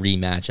the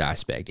rematch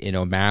aspect. And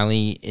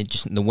O'Malley,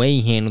 the way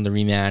he handled the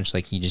rematch,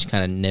 like he just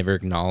kind of never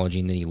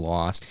acknowledging that he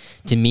lost.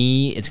 To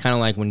me, it's kind of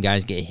like when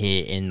guys get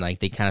hit and like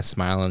they kind of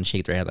smile and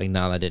shake their head like,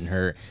 no, that didn't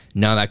hurt.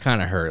 No, that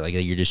kind of hurt. Like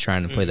you're just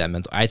trying to play that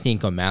mental. I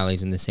think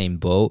O'Malley's in the same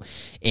boat,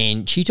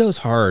 and Cheeto's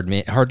hard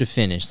to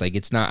finish. Like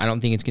it's not. I don't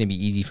think it's going to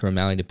be easy for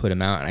O'Malley to put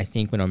him out. And I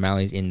think when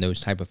O'Malley's in those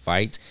type of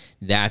fights,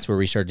 that's where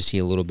we start to see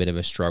a little bit of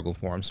a struggle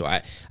for him. So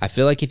I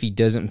feel like if he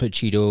doesn't put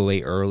Cheeto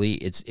away early,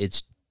 it's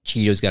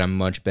Cheeto's got a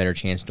much better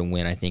chance to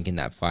win, I think, in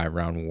that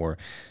 5-round war.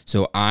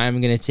 So I'm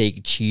going to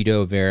take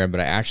Chito Vera, but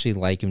I actually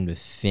like him to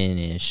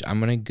finish. I'm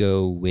going to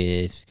go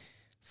with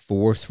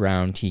 4th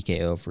round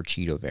TKO for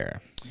Chito Vera.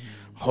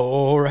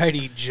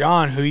 Alrighty,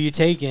 John, who you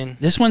taking?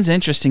 This one's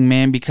interesting,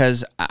 man,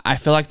 because I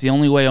feel like the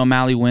only way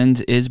O'Malley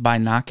wins is by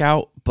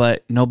knockout,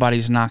 but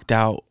nobody's knocked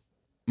out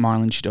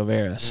Marlon Chito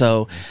Vera.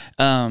 So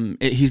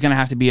he's going to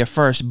have to be a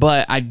first,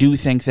 but I do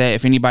think that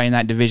if anybody in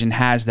that division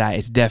has that,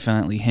 it's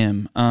definitely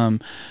him.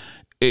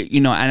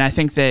 And I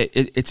think that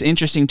it's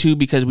interesting too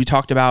because we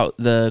talked about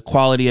the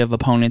quality of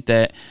opponent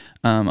that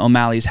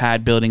O'Malley's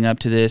had building up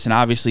to this, and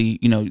obviously,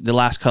 the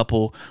last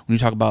couple when you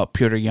talk about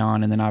Petr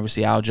Yan and then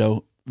obviously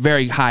Aljo,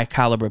 very high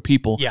caliber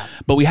people. Yeah.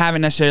 But we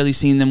haven't necessarily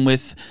seen them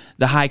with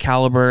the high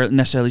caliber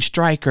necessarily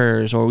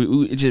strikers, or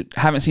we just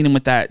haven't seen them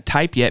with that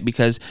type yet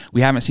because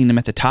we haven't seen them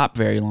at the top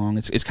very long.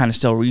 It's kind of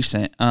still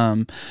recent.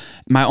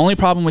 My only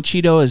problem with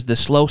Chito is the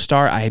slow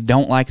start. I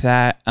don't like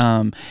that.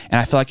 And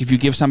I feel like if you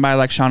give somebody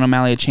like Sean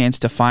O'Malley a chance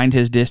to find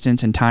his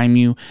distance and time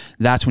you,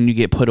 that's when you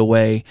get put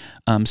away.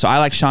 So I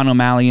like Sean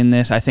O'Malley in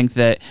this. I think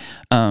that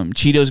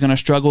Chito's going to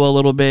struggle a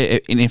little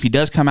bit. And if he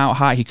does come out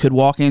hot, he could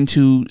walk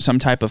into some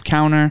type of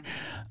counter.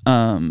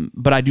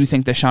 But I do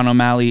think that Sean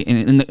O'Malley,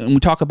 and we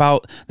talk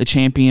about the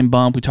champion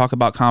bump, we talk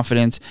about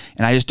confidence,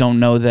 and I just don't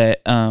know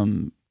that,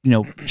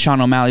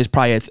 Sean O'Malley is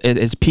probably at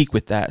his peak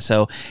with that.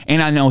 So,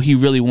 and I know he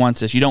really wants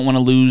this. You don't want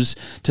to lose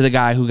to the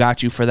guy who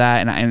got you for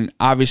that. And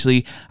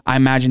obviously, I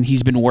imagine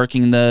he's been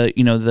working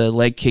the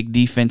leg kick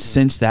defense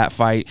since that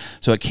fight.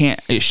 So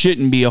it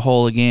shouldn't be a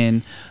hole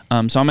again.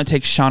 So I'm going to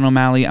take Sean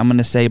O'Malley. I'm going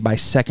to say by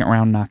 2nd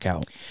round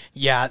knockout.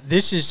 Yeah,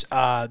 this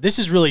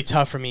is really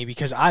tough for me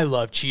because I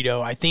love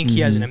Chito. I think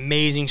he has an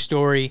amazing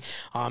story,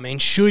 and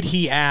should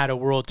he add a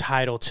world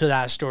title to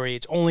that story,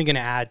 it's only going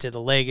to add to the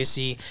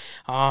legacy.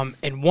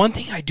 And one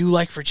thing I do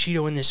like for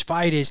Chito in this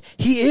fight is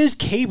he is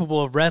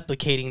capable of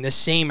replicating the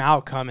same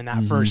outcome in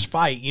that first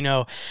fight.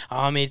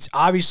 It's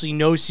obviously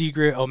no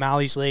secret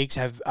O'Malley's legs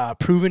have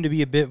proven to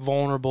be a bit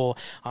vulnerable,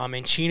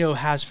 and Chito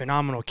has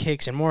phenomenal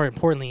kicks, and more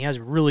importantly, he has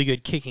really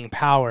good kicking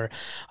power.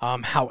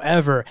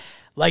 However,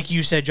 like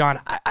you said, John,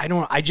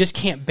 I just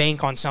can't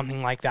bank on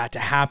something like that to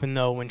happen,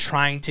 though, when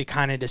trying to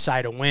kind of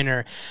decide a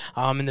winner.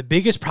 And the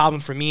biggest problem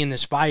for me in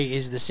this fight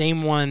is the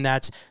same one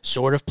that's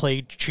sort of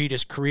plagued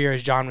Chito's career,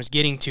 as John was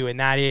getting to, and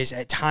that is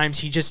at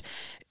times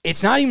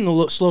it's not even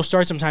the slow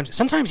start sometimes.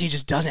 Sometimes he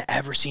just doesn't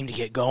ever seem to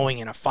get going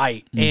in a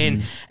fight.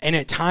 And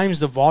at times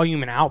the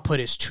volume and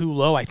output is too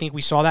low. I think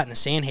we saw that in the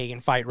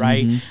Sandhagen fight,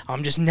 right?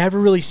 Just never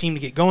really seemed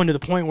to get going to the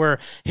point where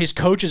his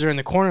coaches are in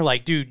the corner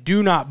like, dude,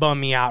 do not bum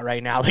me out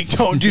right now. Like,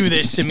 don't do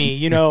this to me,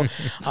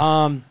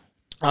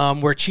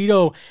 where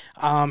Chito,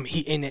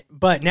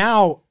 but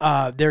now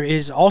there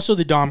is also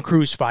the Dom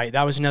Cruz fight.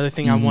 That was another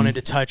thing I wanted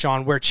to touch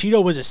on, where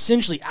Chito was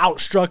essentially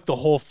outstruck the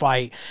whole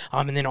fight,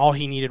 and then all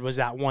he needed was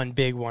that one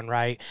big one,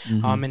 right?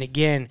 And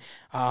again,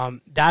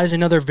 that is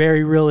another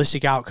very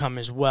realistic outcome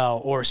as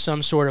well, or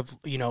some sort of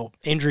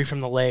injury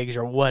from the legs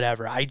or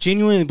whatever. I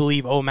genuinely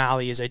believe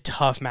O'Malley is a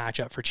tough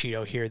matchup for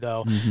Chito here,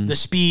 though. The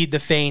speed, the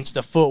feints,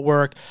 the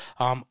footwork,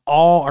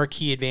 all are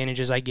key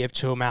advantages I give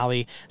to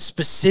O'Malley,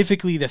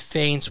 specifically the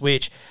feints,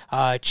 which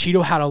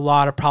Chito had a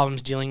lot of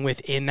problems dealing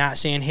with in that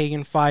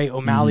Sandhagen fight.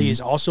 O'Malley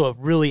is also a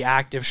really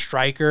active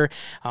striker.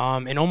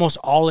 In almost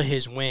all of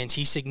his wins,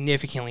 he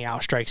significantly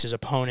outstrikes his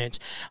opponents.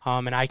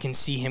 And I can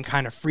see him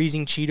kind of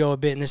freezing Cheeto a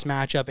bit in this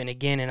matchup. And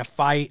again, in a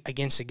fight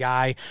against a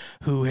guy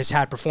who has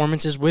had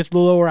performances with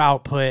lower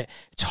output,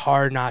 it's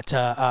hard not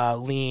to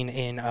lean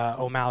in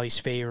O'Malley's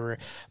favor.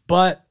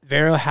 But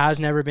Vera has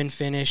never been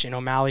finished, and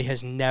O'Malley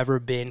has never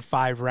been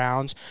 5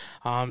 rounds.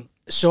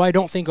 So I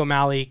don't think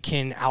O'Malley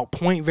can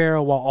outpoint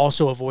Vera while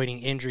also avoiding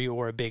injury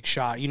or a big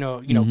shot.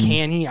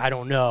 Can he? I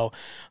don't know.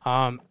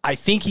 I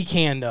think he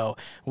can, though.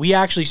 We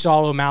actually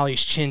saw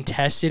O'Malley's chin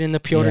tested in the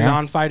Piotr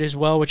Jan fight as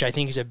well, which I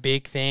think is a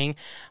big thing.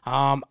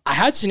 I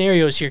had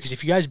scenarios here because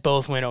if you guys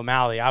both went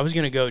O'Malley, I was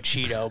going to go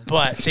Cheeto.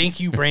 But thank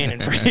you, Brandon,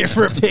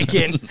 for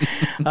picking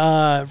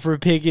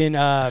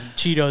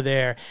Cheeto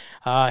there.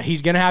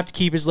 He's going to have to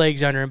keep his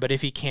legs under him, but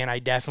if he can, I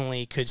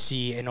definitely could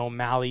see an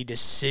O'Malley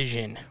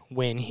decision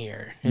win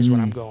here is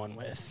what I'm going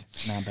with.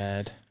 Not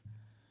bad.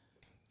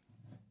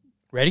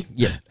 Ready?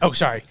 Yeah. Oh,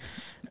 sorry.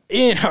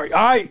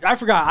 I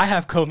forgot. I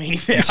have co-main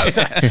event. I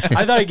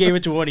thought I gave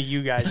it to one of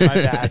you guys. My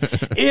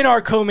bad. In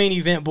our co-main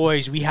event,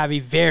 boys, we have a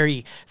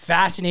very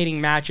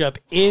fascinating matchup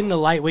in the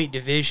lightweight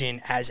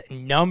division as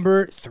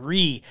number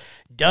 3,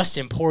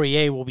 Dustin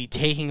Poirier, will be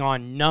taking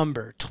on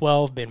number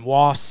 12,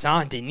 Benoit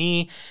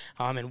Saint-Denis.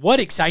 And what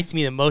excites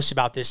me the most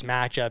about this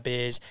matchup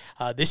is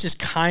this is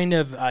kind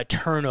of a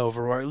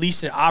turnover, or at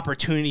least an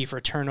opportunity for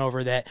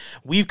turnover that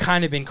we've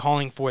kind of been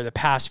calling for the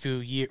past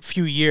few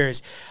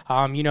years.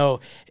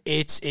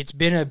 It's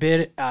been a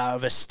bit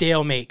of a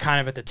stalemate kind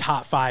of at the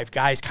top 5,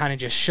 guys kind of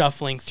just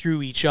shuffling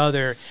through each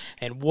other.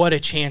 And what a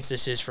chance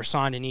this is for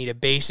Saint-Denis to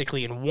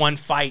basically in one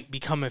fight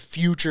become a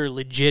future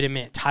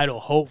legitimate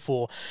title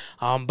hopeful.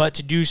 But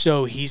to do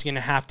so, he's going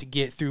to have to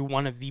get through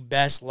one of the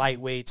best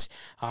lightweights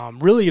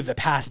really of the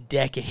past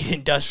decade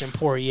in Dustin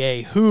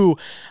Poirier, who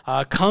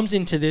comes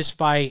into this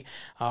fight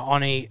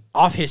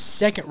off his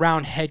second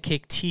round head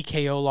kick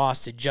TKO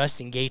loss to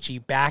Justin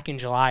Gaethje back in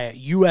July at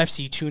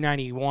UFC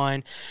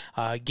 291.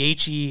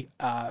 Gaethje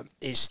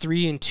is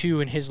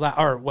 3-2 in his not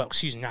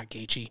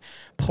Gaethje.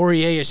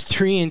 Poirier is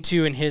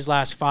 3-2 in his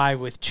last 5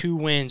 with 2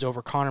 wins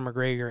over Conor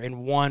McGregor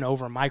and 1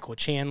 over Michael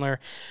Chandler.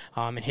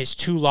 And his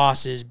 2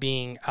 losses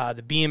being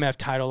the BMF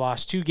title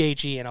loss to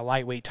Gaethje and a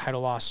lightweight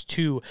title loss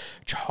to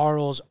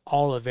Charles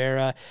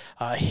Oliveira.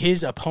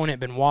 His opponent,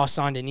 Benoit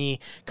Saint-Denis,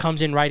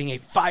 comes in riding a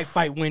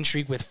 5-fight win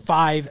streak with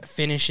 5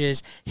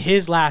 finishes.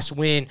 His last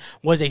win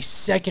was a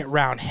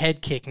second-round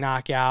head kick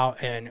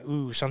knockout, and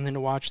something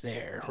to watch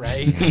there,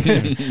 right?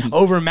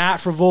 Over Matt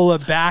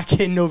Frevola back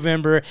in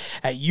November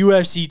at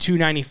UFC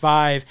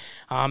 295.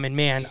 And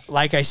man,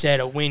 like I said,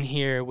 a win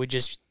here would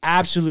just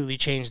absolutely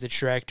change the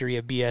trajectory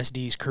of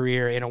BSD's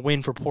career, and a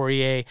win for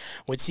Poirier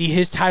would see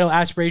his title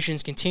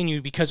aspirations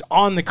continue because,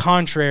 on the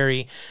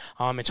contrary,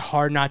 it's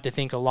hard not to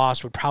think a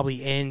loss would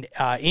probably end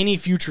any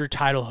future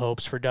title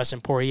hopes for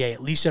Dustin Poirier,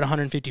 at least at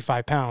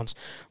 155 pounds.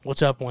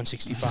 What's up,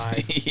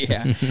 165?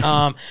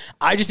 Yeah.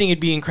 I just think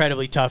it'd be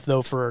incredibly tough,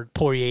 though, for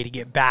Poirier to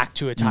get back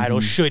to a title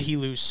should he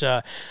lose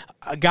a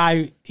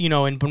guy,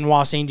 in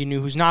Benoit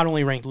Saint-Denis, who's not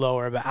only ranked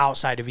lower, but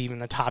outside of even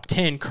the top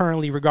 10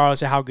 currently,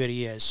 regardless of how good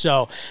he is.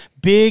 So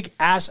not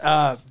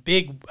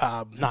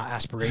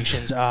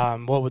aspirations.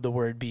 What would the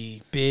word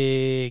be?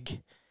 Big,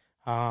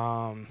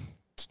 help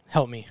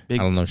me. Big,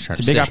 I don't know. It's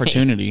a big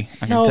opportunity.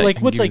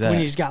 When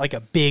he's got like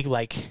a big,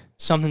 like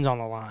something's on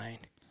the line.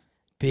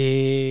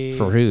 Big.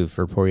 For who?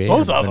 For Poirier?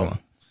 Both of them.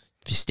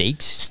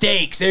 Stakes?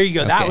 There you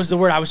go. Okay. That was the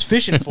word. I was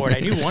fishing for it.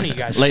 I knew one of you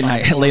guys would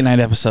late night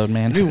episode,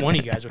 man. I knew one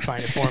of you guys would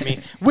find it for me.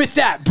 With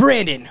that,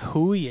 Brandon,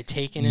 who are you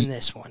taking in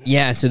this one?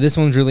 Yeah, so this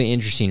one's really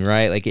interesting,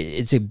 right? Like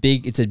it's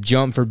a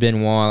jump for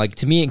Benoit. Like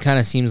to me, it kind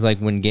of seems like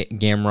when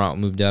Gamrot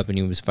moved up and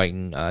he was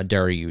fighting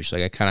Dariush.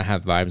 Like I kind of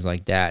have vibes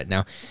like that.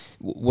 Now,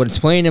 what's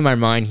playing in my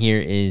mind here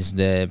is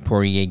the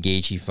Poirier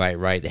Gaethje fight,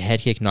 right? The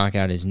head kick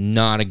knockout is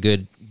not a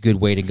good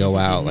way to go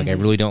out. Like I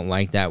really don't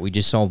like that. We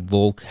just saw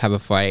Volk have a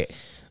fight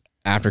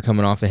after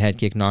coming off a head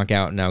kick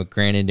knockout. Now,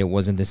 granted, it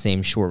wasn't the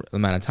same short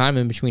amount of time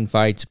in between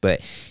fights, but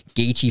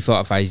Gaethje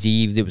fought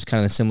Fiziev. It was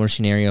kind of a similar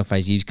scenario.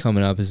 Fiziev's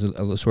coming up as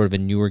a sort of a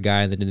newer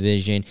guy in the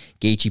division.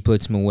 Gaethje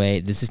puts him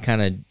away. This is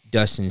kind of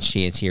Dustin's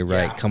chance here,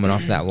 right? Yeah. Coming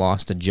off that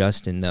loss to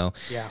Justin, though.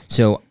 Yeah.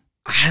 So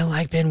I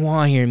like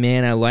Benoit here,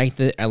 man. I like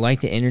the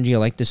energy. I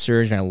like the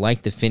surge, and I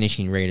like the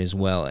finishing rate as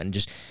well. And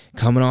just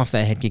coming off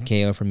that head kick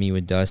KO for me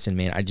with Dustin,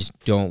 man, I just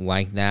don't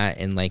like that.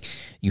 And like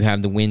you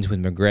have the wins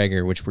with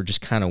McGregor, which were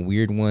just kind of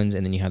weird ones,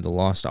 and then you have the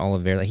loss to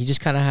Oliveira. Like he just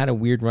kind of had a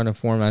weird run of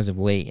form as of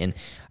late, and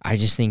I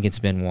just think it's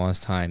Benoit's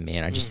time,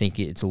 man. I just think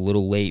it's a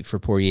little late for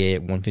Poirier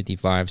at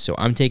 155, so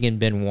I'm taking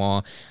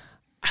Benoit.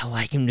 I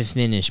like him to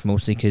finish,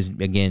 mostly because,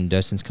 again,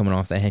 Dustin's coming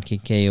off that head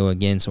kick KO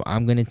again, so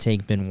I'm going to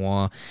take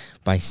Benoit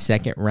by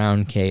second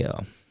round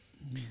KO.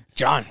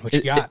 John, what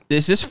you got?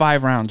 Is this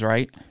 5 rounds,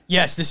 right?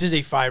 Yes, this is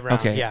a 5 round.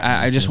 Okay, yes.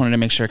 I just wanted to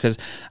make sure because,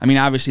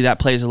 obviously that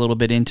plays a little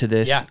bit into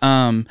this.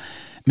 Yeah.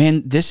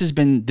 Man, this has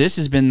been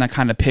the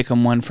kind of pick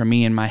 'em one for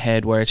me in my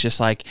head where it's just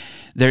like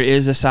there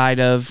is a side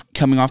of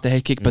coming off the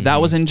head kick, but that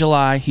was in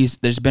July.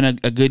 There's been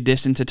a good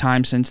distance of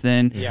time since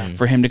then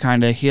for him to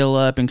kind of heal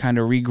up and kind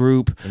of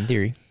regroup.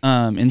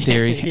 In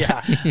theory.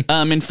 Yeah.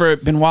 And for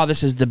Benoit,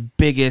 this is the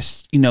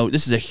biggest,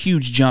 this is a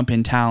huge jump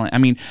in talent. I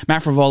mean,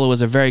 Matt Frevola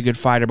was a very good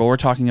fighter, but we're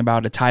talking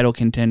about a title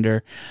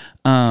contender.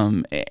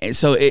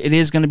 So it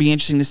is going to be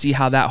interesting to see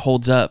how that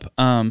holds up.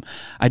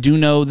 I do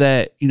know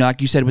that,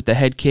 like you said, with the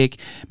head kick,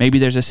 maybe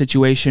there's a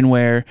situation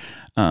where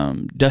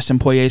Dustin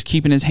Poirier is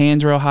keeping his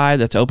hands real high.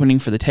 That's opening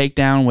for the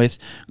takedown with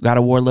God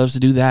of War loves to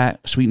do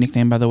that. Sweet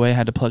nickname, by the way. I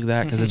had to plug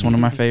that because it's one of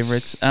my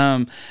favorites.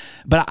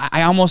 But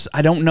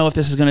I don't know if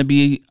this is going to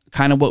be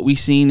kind of what we've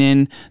seen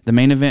in the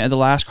main event of the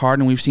last card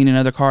and we've seen in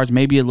other cards,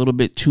 maybe a little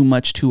bit too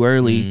much too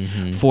early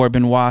for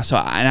Benoit. So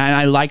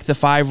I like the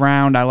 5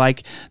 round. I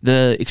like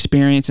the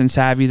experience and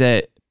savvy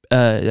that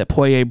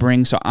Poirier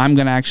brings. So I'm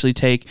going to actually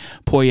take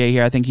Poirier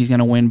here. I think he's going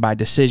to win by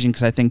decision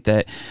because I think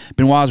that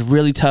Benoit is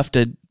really tough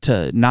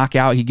to knock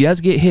out. He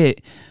does get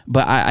hit,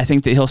 but I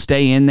think that he'll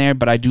stay in there.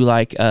 But I do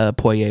like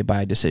Poirier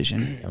by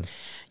decision.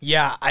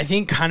 Yeah, I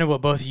think kind of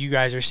what both of you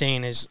guys are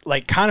saying is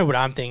like kind of what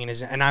I'm thinking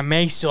is, and I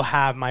may still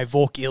have my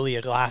Volk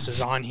Ilya glasses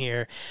on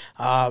here,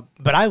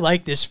 but I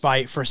like this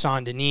fight for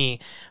Saint-Denis.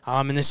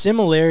 And the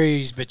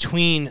similarities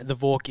between the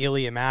Volk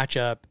Ilya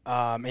matchup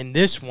and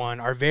this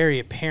one are very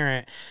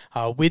apparent,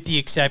 with the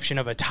exception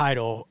of a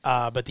title.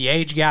 But the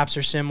age gaps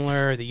are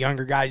similar. The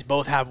younger guys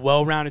both have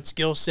well-rounded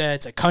skill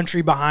sets, a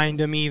country behind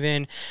them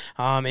even.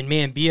 And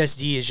man,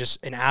 BSD is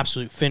just an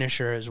absolute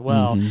finisher as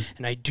well.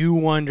 And I do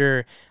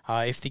wonder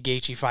if the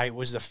Gaethje fight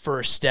was the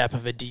first step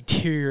of a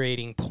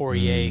deteriorating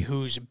Poirier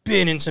who's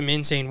been in some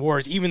insane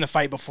wars. Even the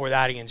fight before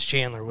that against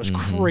Chandler was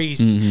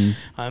crazy.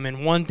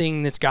 And one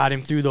thing that's got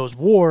him through those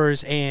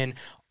wars and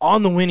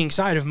on the winning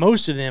side of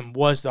most of them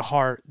was the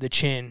heart, the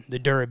chin, the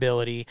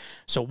durability.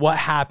 So what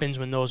happens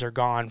when those are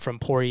gone from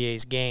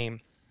Poirier's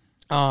game?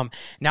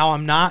 Now,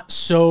 I'm not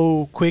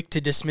so quick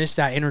to dismiss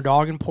that inner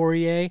dog in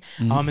Poirier,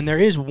 and there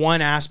is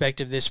one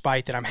aspect of this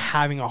fight that I'm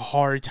having a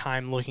hard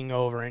time looking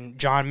over, and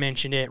John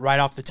mentioned it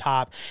right off the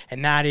top,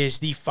 and that is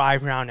the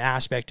 5-round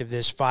aspect of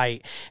this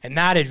fight, and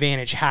that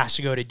advantage has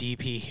to go to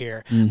DP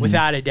here,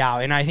 without a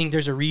doubt, and I think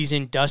there's a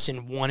reason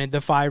Dustin wanted the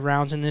 5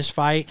 rounds in this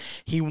fight.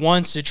 He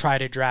wants to try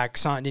to drag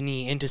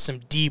Saint-Denis into some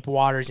deep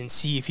waters and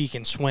see if he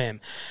can swim,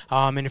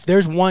 and if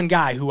there's one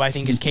guy who I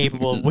think is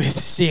capable of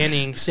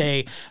withstanding,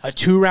 say, a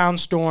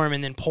 2-round storm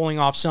and then pulling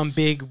off some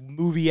big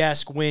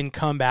movie-esque win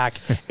comeback,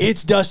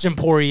 it's Dustin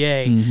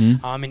Poirier.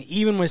 And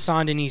even with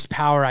Saint-Denis'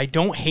 power, I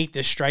don't hate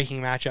this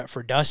striking matchup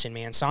for Dustin,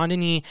 man.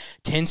 Saint-Denis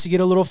tends to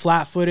get a little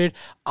flat-footed,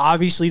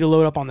 obviously to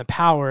load up on the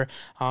power,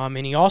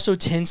 and he also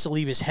tends to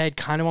leave his head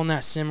kind of on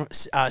that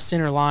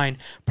center line,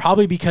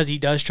 probably because he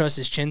does trust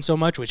his chin so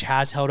much, which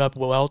has held up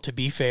well, to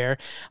be fair.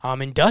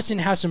 And Dustin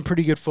has some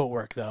pretty good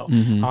footwork, though.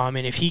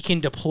 And if he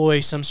can deploy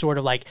some sort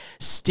of like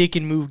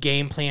stick-and-move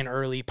game plan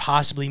early,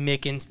 possibly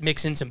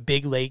mix in some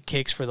big leg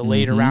kicks for the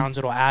later rounds,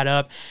 it'll add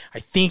up. I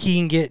think he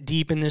can get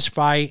deep in this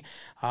fight.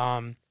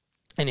 And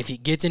if he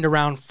gets into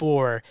round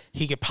 4,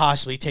 he could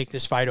possibly take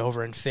this fight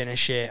over and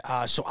finish it.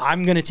 So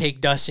I'm going to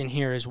take Dustin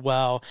here as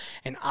well,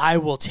 and I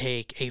will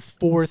take a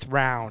 4th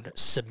round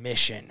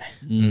submission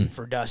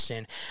for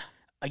Dustin.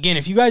 Again,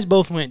 if you guys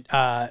both went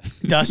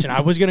Dustin,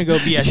 I was going to go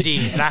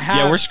BSD. And I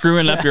have, we're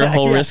screwing up your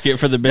whole risk it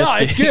for the biscuit.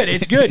 No, it's good.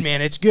 It's good,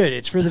 man. It's good.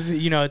 It's for the,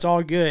 it's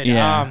all good.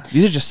 Yeah.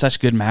 These are just such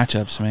good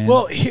matchups, man.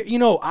 Well,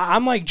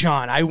 I'm like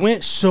John. I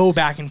went so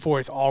back and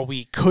forth all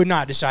week. Could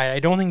not decide. I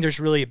don't think there's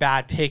really a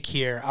bad pick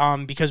here,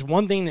 because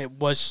one thing that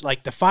was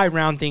like the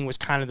 5-round thing was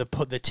kind of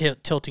the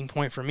tilting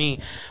point for me.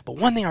 But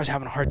one thing I was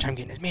having a hard time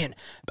getting is, man,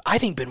 I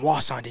think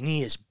Benoit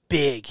Saint-Denis is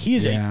big. He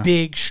is a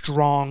big,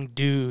 strong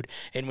dude.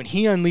 And when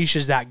he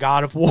unleashes that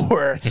God of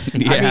War, I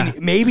mean,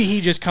 maybe he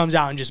just comes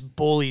out and just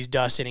bullies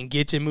Dustin and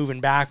gets him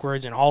moving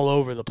backwards and all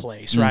over the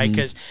place, right?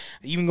 Because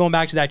even going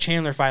back to that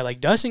Chandler fight, like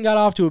Dustin got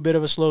off to a bit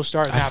of a slow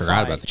start in that fight. I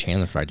forgot about the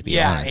Chandler fight, to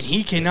be honest. And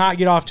he cannot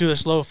get off to a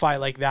slow fight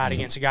like that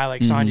against a guy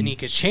like Saint-Denis,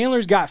 because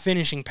Chandler's got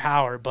finishing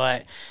power,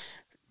 but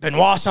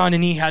Benoit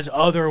Saint-Denis has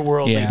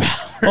otherworldly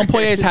power. Well,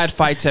 Poirier's had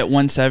fights at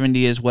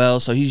 170 as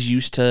well, so he's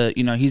used to,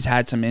 he's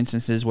had some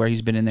instances where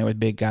he's been in there with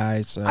big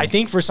guys. So. I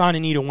think for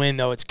Saint-Denis to win,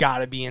 though, it's got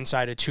to be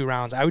inside of 2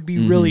 rounds. I would be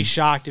really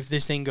shocked if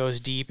this thing goes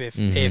deep,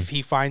 if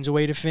he finds a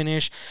way to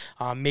finish.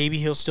 Maybe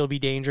he'll still be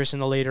dangerous in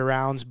the later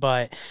rounds,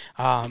 but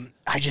I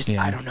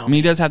don't know. I mean,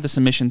 he does have the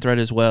submission threat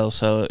as well,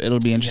 so it'll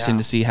be interesting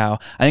to see how.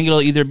 I think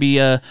it'll either be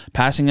a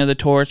passing of the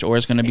torch or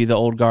it's going to be the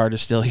old guard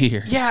is still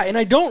here. Yeah, and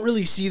I don't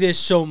really see this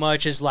so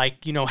much as like,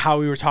 how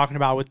we were talking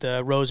about with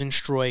the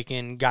Rosenstruik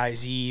and Guy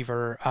Zeev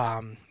or,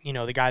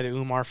 the guy that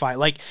Umar fight.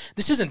 Like,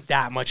 this isn't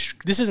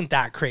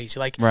that crazy.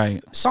 Like,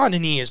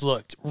 Saint-Denis has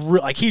looked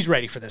like he's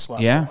ready for this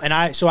level. Yeah. And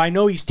I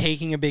know he's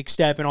taking a big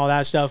step and all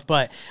that stuff,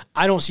 but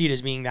I don't see it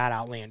as being that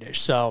outlandish.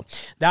 So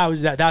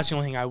that's the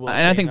only thing I will say.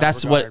 And I think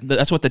that's what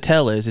the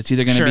tell is. It's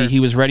either going to be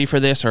he was ready for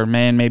this, or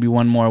man, maybe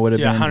one more would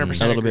have been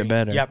 100% a little bit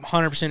better. Yep,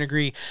 100%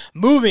 agree.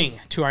 Moving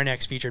to our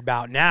next featured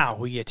bout. Now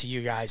we get to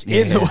you guys.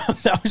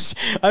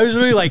 I was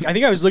really like, I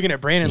think I was looking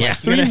at Brandon like,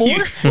 3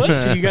 more? What?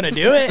 Are you going to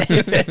do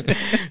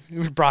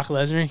it? Brock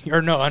Lesnar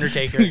or no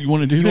Undertaker. You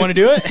want to do You want to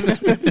do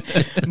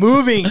it?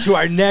 Moving to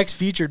our next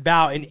featured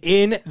bout, and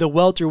in the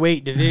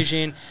welterweight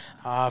division,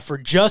 for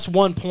just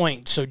 1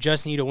 point, so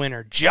just need a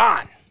winner.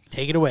 John,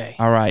 take it away.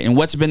 All right, and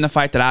what's been the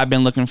fight that I've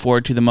been looking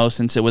forward to the most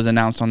since it was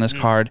announced on this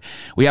card?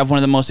 We have one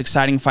of the most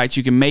exciting fights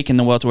you can make in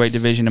the welterweight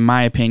division, in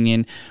my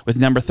opinion, with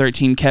number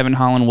 13, Kevin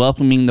Holland,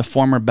 welcoming the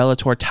former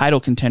Bellator title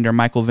contender,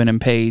 Michael Venom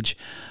Page.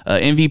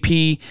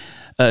 MVP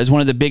is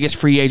one of the biggest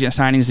free agent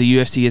signings the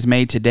UFC has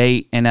made to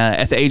date, and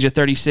at the age of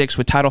 36,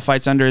 with title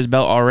fights under his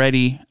belt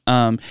already,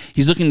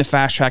 he's looking to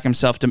fast track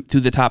himself to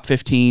the top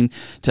 15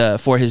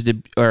 for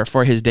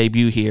his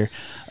debut here.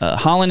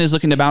 Holland is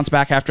looking to bounce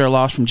back after a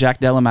loss from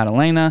Jack Della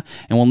Maddalena,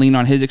 and will lean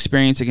on his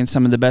experience against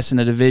some of the best in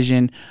the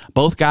division.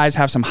 Both guys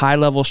have some high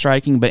level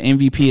striking, but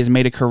MVP has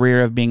made a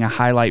career of being a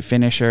highlight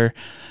finisher.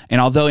 And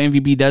although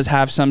MVP does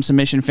have some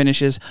submission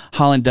finishes,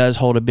 Holland does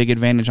hold a big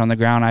advantage on the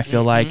ground, I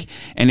feel like,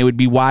 and it would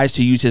be wise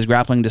to use his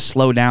grappling to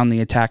slow down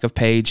the attack of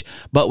Page.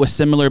 But with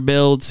similar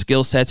builds,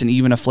 skill sets, and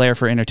even a flair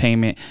for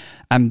entertainment,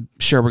 I'm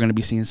sure we're going to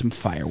be seeing some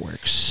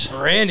fireworks.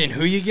 Brandon,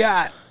 who you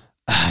got?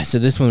 So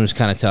this one was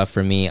kind of tough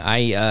for me.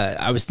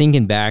 I was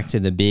thinking back to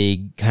the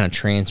big kind of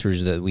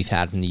transfers that we've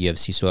had from the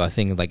UFC. So I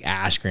think of like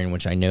Askren,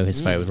 which I know his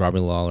fight with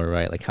Robert Lawler,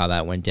 right? Like how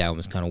that went down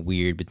was kind of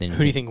weird. But then Who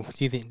do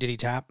you think? Did he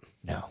tap?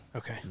 No.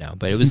 Okay. No,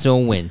 but it was still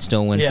a win.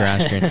 Still a win for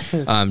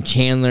Askren.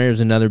 Chandler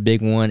was another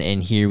big one,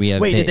 and here we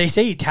have. Wait, did they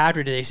say he tapped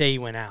or did they say he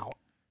went out?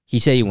 He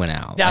said he went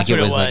out. That's what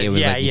it was. Like, it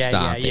was yeah, like he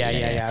stopped it.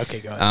 Yeah.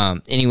 Okay, go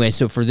ahead. Anyway,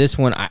 so for this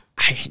one,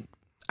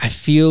 I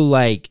feel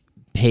like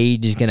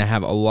Page is going to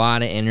have a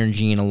lot of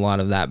energy and a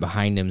lot of that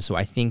behind him. So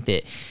I think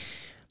that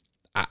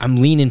I'm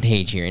leaning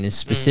Page here, and it's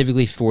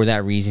specifically for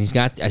that reason. He's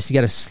got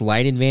a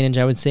slight advantage,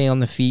 I would say, on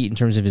the feet in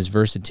terms of his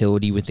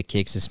versatility with the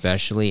kicks,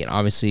 especially. And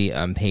obviously,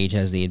 Page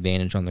has the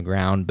advantage on the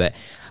ground, but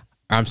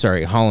I'm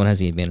sorry, Holland has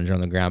the advantage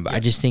on the ground. But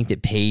I just think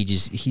that Page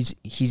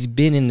he's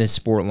been in this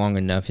sport long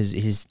enough.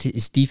 His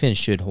defense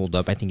should hold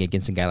up, I think,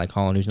 against a guy like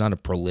Holland, who's not a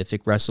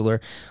prolific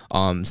wrestler.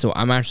 So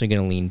I'm actually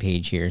going to lean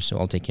Page here. So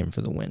I'll take him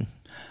for the win.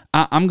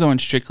 I'm going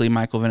strictly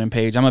Michael Venom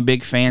Page. I'm a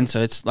big fan,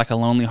 so it's like a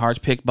lonely hearts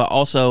pick, but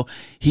also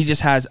he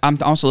just has, I'm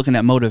also looking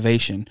at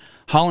motivation.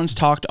 Holland's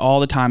talked all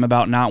the time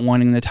about not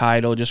wanting the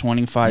title, just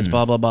wanting fights,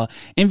 blah, blah, blah.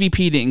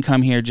 MVP didn't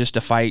come here just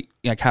to fight,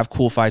 like have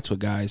cool fights with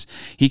guys.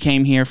 He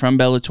came here from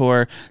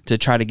Bellator to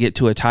try to get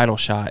to a title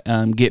shot,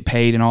 get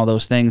paid and all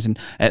those things. And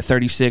at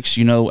 36,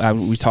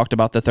 we talked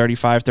about the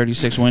 35,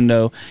 36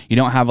 window. You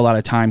don't have a lot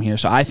of time here.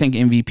 So I think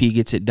MVP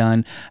gets it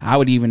done. I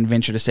would even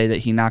venture to say that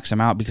he knocks him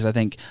out because I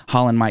think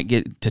Holland might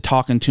get to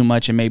talking too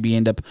much and maybe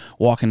end up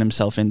walking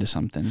himself into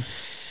something.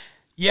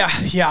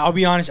 Yeah, I'll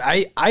be honest.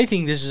 I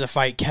think this is a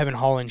fight Kevin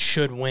Holland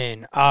should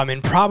win,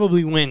 and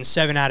probably win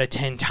 7 out of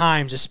 10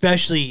 times,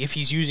 especially if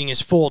he's using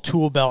his full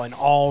tool belt and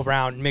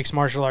all-around mixed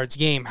martial arts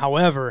game.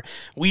 However,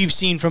 we've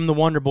seen from the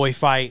Wonderboy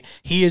fight,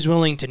 he is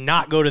willing to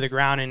not go to the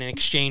ground in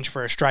exchange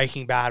for a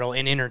striking battle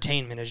and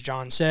entertainment, as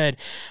John said.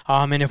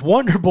 And if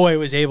Wonderboy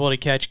was able to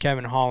catch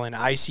Kevin Holland,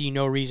 I see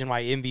no reason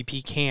why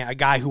MVP can't. A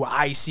guy who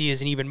I see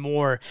as an even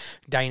more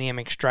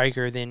dynamic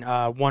striker than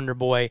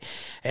Wonderboy.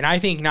 And I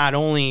think not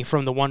only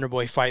from the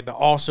Wonderboy fight, but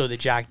also the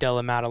Jack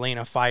Della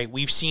Maddalena fight,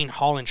 we've seen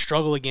Holland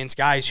struggle against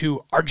guys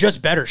who are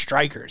just better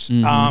strikers,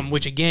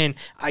 which again,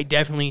 I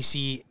definitely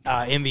see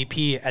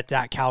MVP at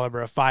that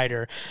caliber of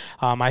fighter.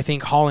 I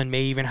think Holland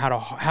may even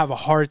have a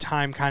hard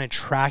time kind of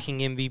tracking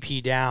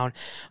MVP down.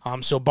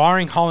 So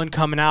barring Holland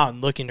coming out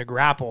and looking to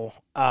grapple,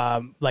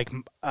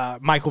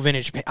 Michael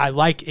Vintage, I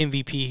like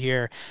MVP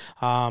here.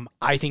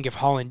 I think if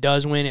Holland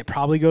does win, it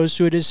probably goes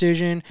to a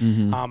decision.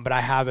 But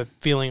I have a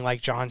feeling,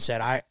 like John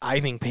said, I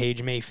think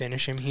Page may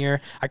finish him here.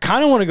 I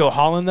kind of want to go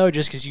Holland though,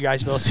 just because you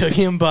guys both took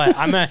him. But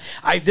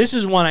this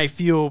is one I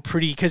feel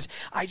pretty, because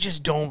I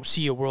just don't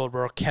see a world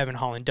where Kevin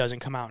Holland doesn't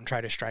come out and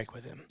try to strike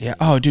with him. Yeah.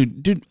 Oh,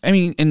 dude. I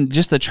mean, and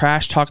just the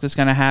trash talk that's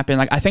going to happen.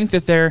 Like, I think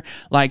that they're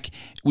like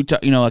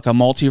like a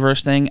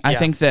multiverse thing. I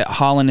think that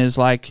Holland is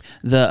like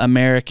the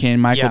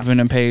American Michael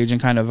Venom Page and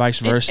kind of vice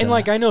versa. And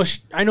like I know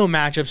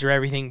matchups are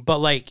everything, but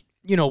like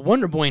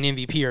Wonderboy and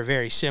MVP are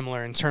very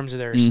similar in terms of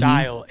their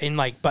style, and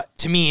but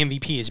to me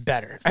MVP is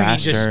better. Faster, I mean,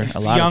 just a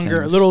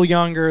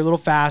little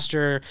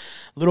faster,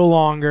 a little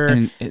longer,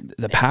 and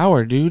the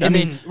power, dude.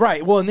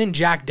 Then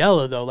Jack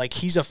Della though, like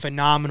he's a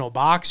phenomenal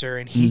boxer,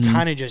 and he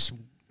kind of just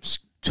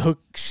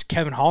took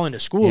Kevin Holland to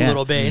school a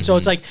little bit. And so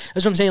it's like,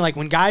 that's what I'm saying, like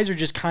when guys are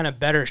just kind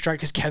of better strike,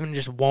 because Kevin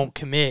just won't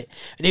commit.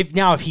 And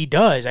if he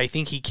does, I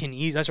think he can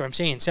ease. That's what I'm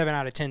saying, 7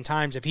 out of 10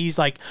 times, if he's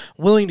like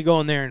willing to go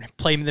in there and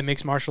play the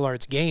mixed martial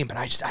arts game. But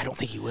I don't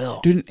think he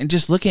will. Dude, and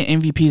just look at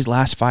MVP's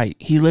last fight.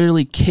 He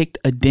literally kicked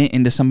a dent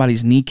into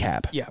somebody's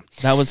kneecap. Yeah.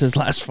 That was his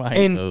last fight.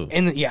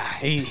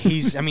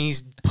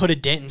 He's put a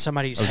dent in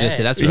somebody's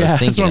head. That's what I was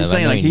thinking. That's what I'm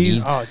saying. Like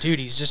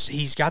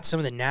he's got some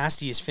of the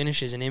nastiest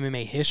finishes in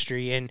MMA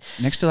history. And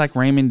next to like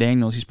Raymond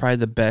Daniels, he's probably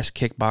the best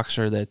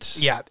kickboxer that's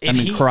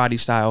karate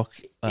style.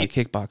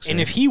 kickboxer.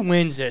 And if he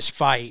wins this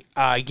fight,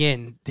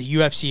 again, the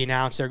UFC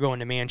announced they're going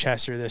to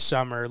Manchester this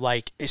summer.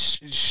 Like,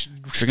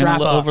 you're going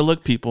to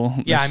overlook people.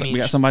 Yeah, I mean, we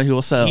got somebody who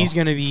will sell. He's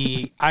going to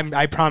be.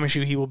 I promise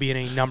you, he will be in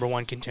a number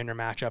one contender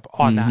matchup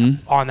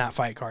on that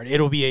fight card.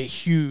 It'll be a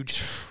huge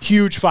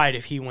fight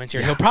if he wins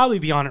here. Yeah. He'll probably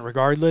be on it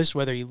regardless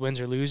whether he wins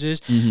or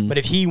loses. But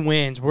if he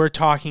wins, we're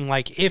talking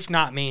like, if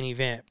not main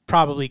event,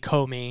 probably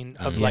co-main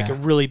of like a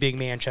really big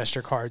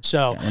Manchester card.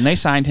 So when they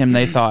signed him,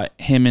 they thought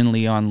him and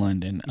Leon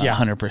London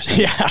 100%.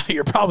 Yeah,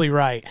 you're probably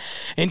right.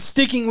 And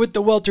sticking with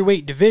the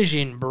welterweight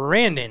division,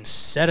 Brandon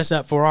set us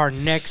up for our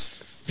next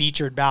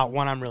featured bout,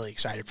 one I'm really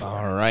excited for.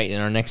 All right,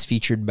 in our next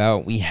featured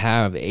bout, we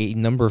have a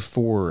number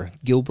 4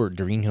 Gilbert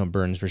Durinho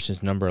Burns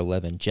versus number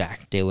 11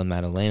 Jack Della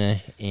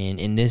Maddalena. And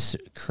in this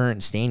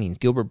current standings,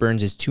 Gilbert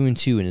Burns is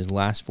 2-2 in his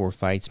last 4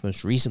 fights,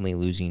 most recently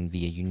losing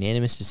via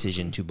unanimous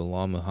decision to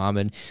Bilal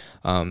Muhammad,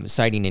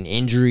 citing an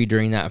injury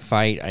during that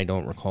fight. I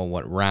don't recall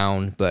what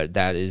round, but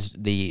that is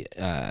the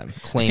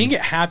claim. I think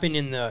it happened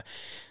in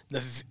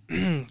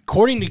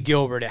according to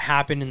Gilbert, it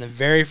happened in the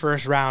very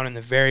first round.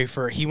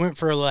 He went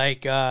for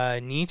like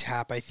knee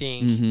tap, I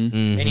think,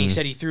 and he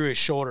said he threw his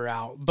shoulder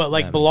out. But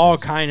like Bilal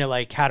kind of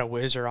like had a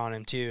whizzer on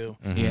him too.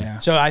 Yeah.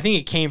 So I think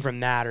it came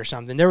from that or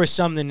something. There was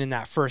something in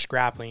that first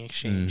grappling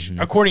exchange,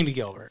 according to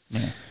Gilbert.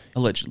 Yeah.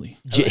 Allegedly.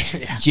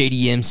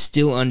 JDM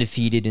still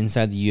undefeated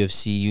inside the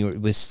UFC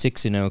with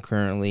 6-0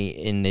 currently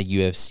in the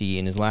UFC,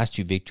 and his last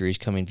 2 victories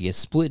coming via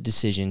split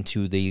decision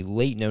to the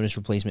late notice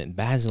replacement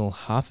Basil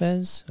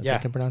Hafez, I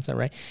think I pronounced that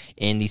right,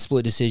 and the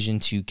split decision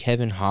to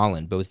Kevin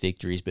Holland, both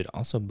victories, but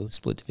also both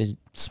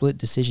split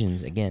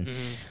decisions again.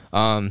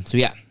 So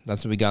yeah,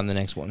 that's what we got in the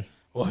next one.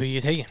 Well, who are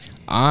you taking?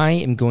 I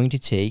am going to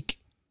take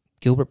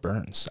Gilbert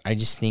Burns. I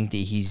just think that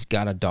he's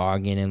got a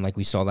dog in him, like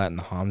we saw that in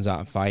the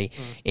Hamzat fight.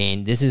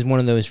 And this is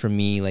one of those for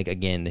me, like,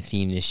 again, the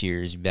theme this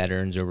year is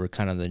veterans over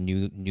kind of the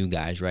new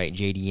guys, right?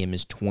 JDM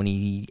is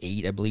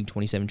 28, I believe,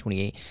 27,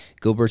 28.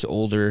 Gilbert's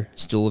older,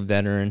 still a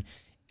veteran.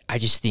 I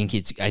think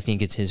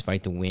it's his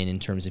fight to win in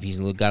terms of he's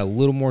got a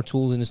little more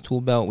tools in his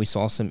tool belt. We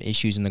saw some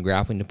issues in the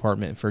grappling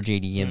department for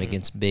JDM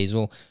against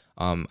Basil.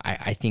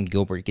 I think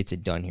Gilbert gets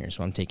it done here,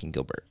 so I'm taking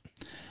Gilbert.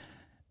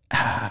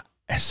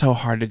 It's so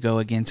hard to go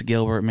against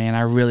Gilbert, man.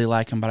 I really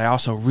like him, but I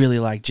also really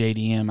like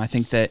JDM. I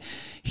think that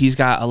he's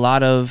got a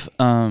lot of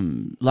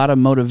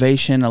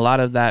motivation. A lot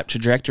of that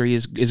trajectory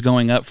is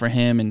going up for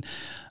him,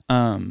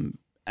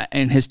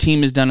 and his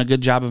team has done a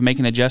good job of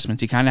making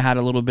adjustments. He kind of had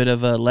a little bit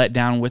of a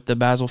letdown with the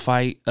Basel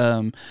fight.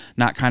 Probably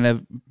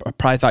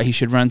thought he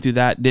should run through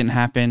that. Didn't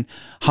happen.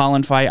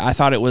 Holland fight, I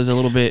thought it was a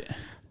little bit.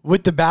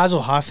 With the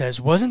Basil Hafez,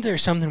 wasn't there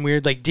something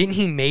weird? Like, didn't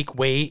he make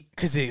weight?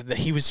 Because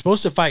he was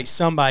supposed to fight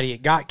somebody.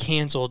 It got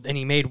canceled, and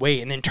he made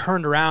weight, and then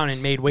turned around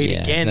and made weight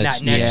again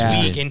that next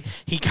week. And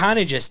he kind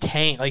of just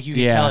tanked. Like, you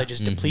could tell it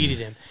just depleted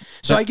him.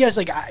 So I guess,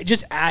 like,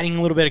 just adding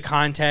a little bit of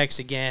context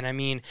again, I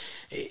mean,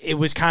 it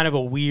was kind of a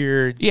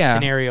weird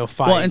scenario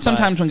fight. Well, and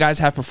sometimes when guys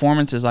have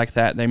performances like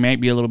that, they might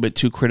be a little bit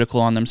too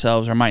critical on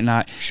themselves or might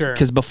not. Sure.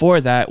 Because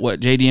before that, what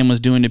JDM was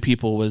doing to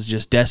people was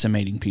just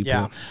decimating people.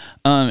 Yeah.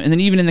 And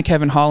then even in the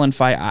Kevin Holland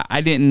fight,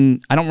 I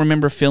don't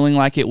remember feeling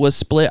like it was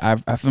split. I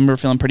remember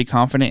feeling pretty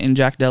confident in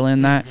Jack Della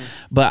in that.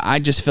 But I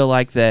just feel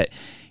like that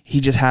he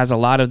just has a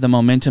lot of the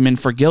momentum. And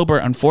for Gilbert,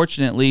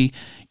 unfortunately,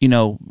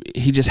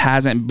 he just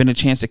hasn't been a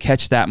chance to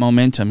catch that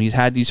momentum. He's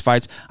had these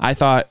fights. I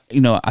thought the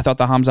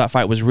Hamzat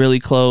fight was really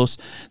close.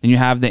 Then you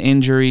have the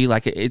injury.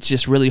 Like, it's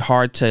just really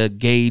hard to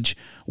gauge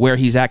where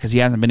he's at because he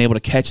hasn't been able to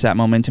catch that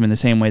momentum in the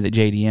same way that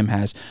JDM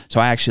has. So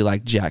I actually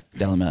like Jack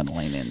Della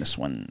Maddalena in this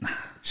one.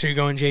 So you're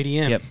going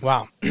JDM? Yep.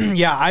 Wow.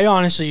 Yeah, I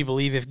honestly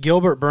believe if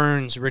Gilbert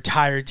Burns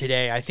retired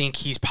today, I think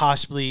he's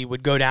possibly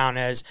would go down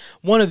as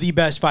one of the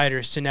best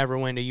fighters to never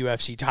win a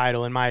UFC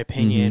title, in my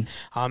opinion.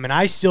 And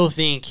I still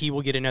think he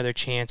will get another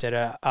chance at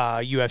a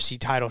UFC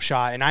title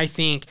shot. And I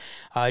think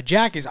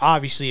Jack is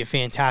obviously a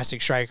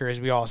fantastic striker,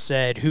 as we all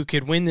said, who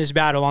could win this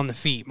battle on the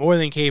feet, more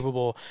than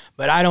capable.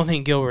 But I don't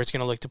think Gilbert's going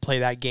to look to play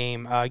that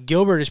game.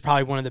 Gilbert is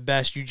probably one of the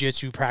best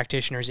jiu-jitsu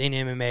practitioners in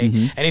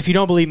MMA. And if you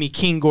don't believe me,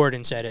 King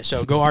Gordon said it,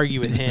 so go argue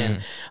with him.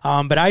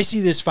 But I see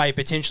this fight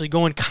potentially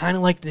going kind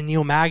of like the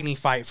Neil Magny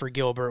fight for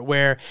Gilbert,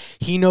 where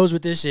he knows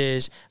what this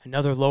is,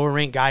 another lower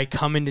ranked guy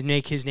coming to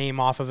make his name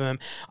off of him.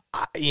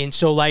 And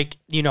so, like,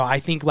 I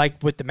think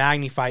like with the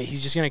Magny fight,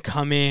 he's just going to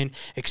come in,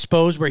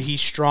 expose where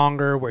he's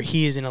stronger, where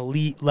he is an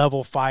elite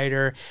level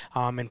fighter,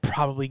 and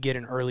probably get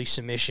an early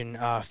submission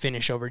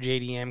finish over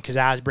JDM. Because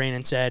as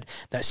Brandon said,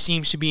 that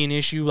seems to be an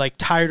issue, like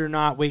tired or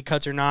not, weight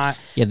cuts or not.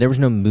 Yeah, there was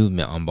no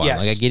movement on bottom.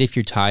 Yes. Like, I get if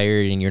you're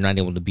tired and you're not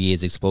able to be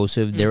as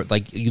explosive. There,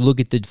 like, you look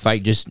at the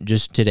fight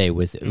just today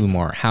with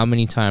Umar. How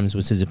many times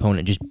was his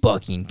opponent just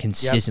bucking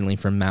consistently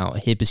from mount,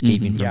 hip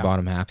escaping from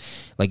bottom half?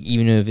 Like,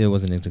 even if it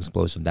wasn't as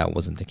explosive, that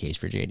wasn't the case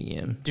for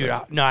JDM. Dude,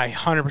 I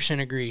 100%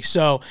 agree.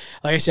 So,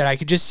 like I said, I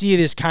could just see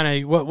this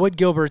kind of what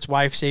Gilbert's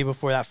wife say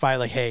before that fight,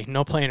 like, hey,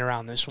 no playing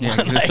around this one. Yeah,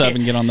 get us up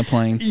and get on the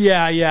plane.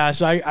 Yeah.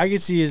 So I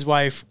could see his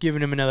wife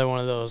giving him another one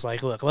of those,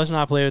 like, look, let's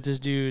not play with this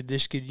dude.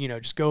 This could,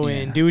 just go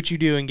in, do what you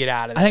do, and get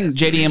out of there. I think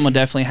JDM will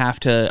definitely have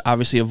to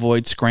obviously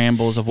avoid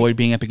scrambles, avoid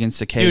being up against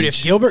the cage. Dude,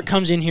 if Gilbert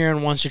comes in here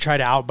and wants to try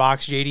to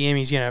outbox JDM,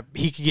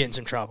 he could get in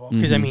some trouble.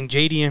 Because,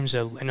 JDM's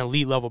an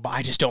elite level, but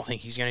I just don't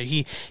think he's going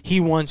to.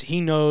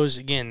 He knows,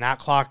 again,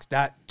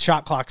 that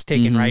shot clock's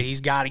ticking, right?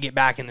 He's got to get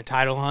back in the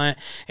title hunt,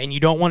 and you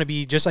don't want to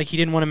be, just like he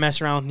didn't want to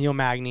mess around with Neil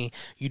Magny,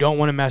 you don't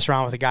want to mess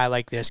around with a guy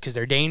like this because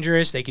they're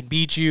dangerous, they can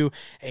beat you,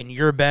 and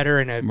you're better,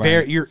 and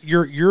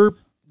you're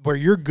where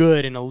you're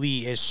good and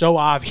elite is so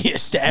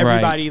obvious to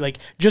everybody. Like,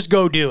 just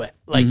go do it.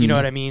 Like, you know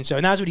what I mean? So,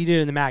 and that's what he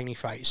did in the Magny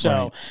fight.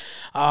 So,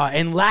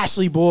 and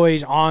lastly,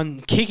 boys, on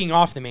kicking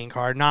off the main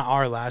card, not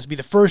our last, be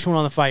the first one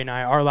on the fight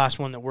night, our last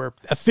one that we're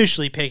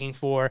officially picking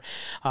for.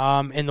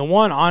 And the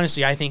one,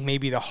 honestly, I think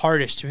maybe the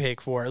hardest to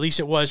pick for, at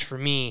least it was for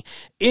me,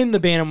 in the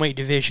bantamweight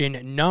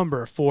division,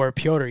 number 4,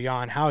 Petr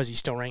Yan. How is he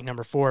still ranked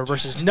number 4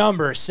 versus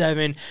number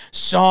 7,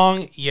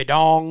 Song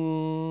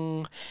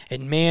Yadong?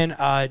 And man,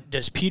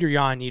 does Petr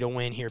Yan need a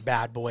win here,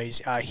 bad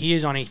boys. He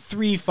is on a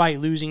 3-fight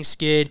losing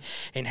skid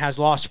and has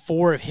lost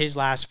 4 of his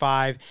last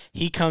 5.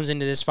 He comes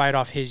into this fight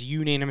off his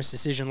unanimous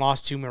decision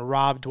loss to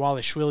Merab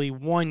Dvalishvili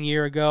 1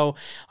 year ago.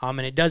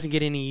 And it doesn't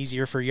get any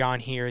easier for Yan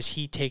here as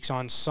he takes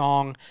on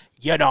Song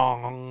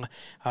Yadong,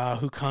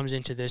 who comes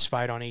into this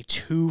fight on a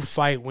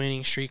 2-fight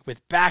winning streak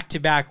with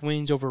back-to-back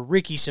wins over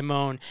Ricky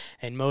Simon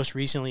and most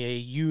recently a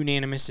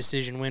unanimous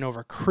decision win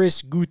over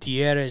Chris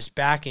Gutierrez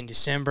back in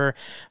December.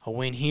 A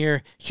win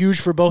here, huge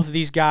for both of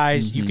these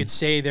guys. You could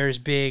say there's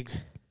big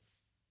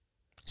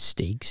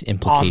stakes,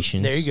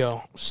 implications. There you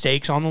go.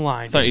 Stakes on the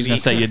line. I thought you were going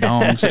to say your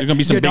dongs. There's going to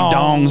be some big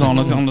dongs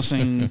on the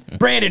scene.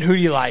 Brandon, who do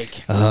you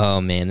like? Oh,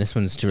 man, this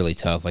one's really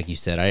tough. Like you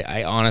said,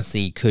 I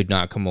honestly could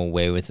not come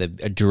away with a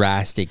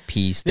drastic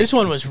piece. This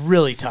one was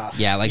really tough.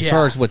 Yeah, as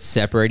far as what's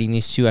separating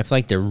these two, I feel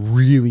like they're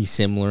really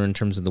similar in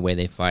terms of the way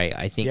they fight.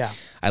 I think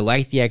I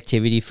like the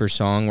activity for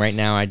Song right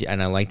now,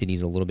 and I like that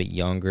he's a little bit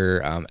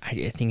younger.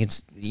 I think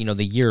it's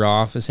the year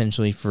off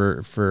essentially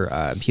for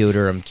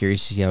Petr. I'm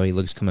curious to see how he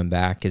looks coming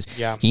back because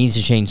he needs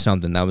to change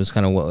something. That was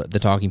kind of what the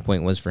talking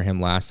point was for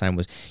him last time.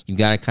 Was you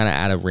got to kind of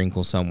add a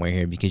wrinkle somewhere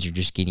here because you're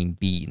just getting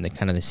beat in the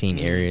kind of the same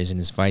areas in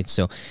his fights.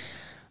 So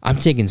I'm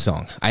taking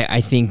Song.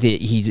 I think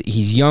that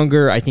he's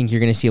younger. I think you're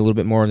going to see a little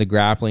bit more of the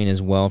grappling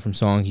as well from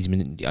Song. He's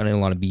been on a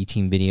lot of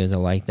B-team videos. I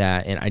like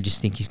that. And I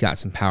just think he's got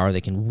some power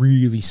that can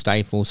really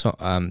stifle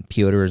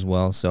Petr as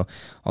well. So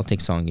I'll take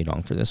Song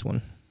Yadong for this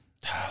one.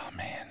 Oh,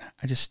 man.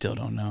 I just still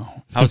don't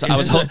know. I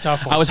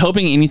was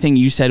hoping anything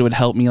you said would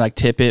help me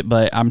tip it,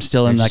 but I'm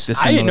still in this.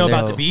 I didn't know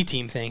about the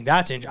B-team thing.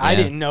 I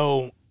didn't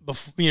know.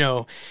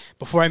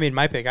 Before I made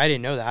my pick, I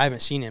didn't know that. I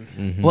haven't seen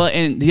him. Well,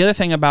 and the other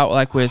thing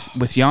about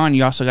with Yan,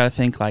 you also got to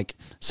think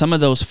some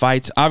of those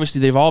fights. Obviously,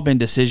 they've all been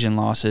decision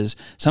losses.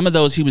 Some of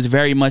those he was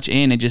very much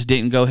in and just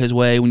didn't go his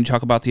way. When you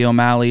talk about the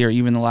O'Malley or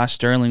even the last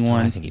Sterling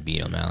one, I think he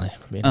beat O'Malley.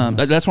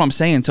 That's what I'm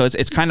saying. So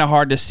it's kind of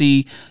hard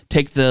to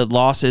take the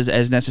losses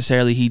as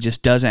necessarily he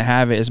just doesn't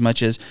have it as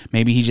much as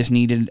maybe he just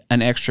needed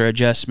an extra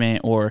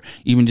adjustment or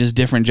even just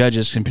different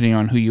judges depending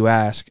on who you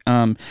ask.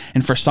 And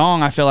for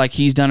Song, I feel like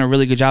he's done a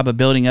really good job of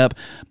building up,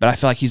 but I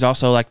feel like he's also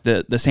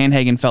the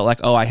Sandhagen felt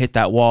like, I hit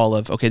that wall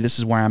of, okay, this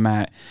is where I'm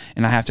at,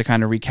 and I have to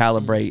kind of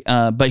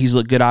recalibrate. But he's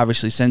looked good,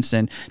 obviously, since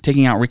then.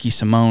 Taking out Ricky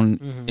Simon,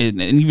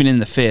 and even in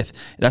the 5th,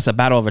 that's a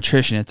battle of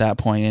attrition at that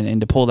point,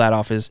 and to pull that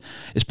off is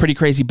pretty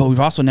crazy. But we've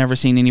also never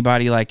seen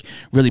anybody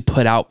really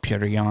put out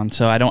Petr Yan,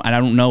 so I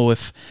don't know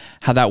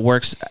how that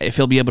works. If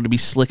he'll be able to be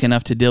slick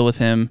enough to deal with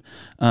him,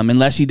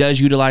 unless he does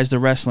utilize the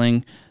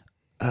wrestling.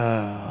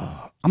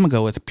 I'm going to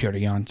go with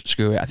Petr Yan.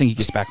 Screw it. I think he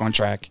gets back on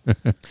track.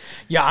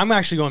 Yeah, I'm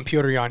actually going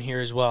Petr Yan here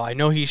as well. I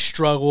know he's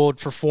struggled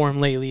for form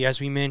lately, as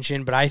we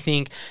mentioned, but I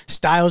think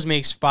styles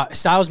make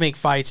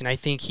fights, and I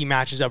think he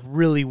matches up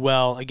really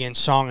well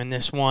against Song in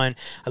this one.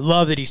 I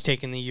love that he's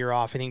taken the year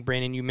off. I think,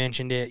 Brandon, you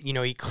mentioned it.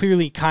 He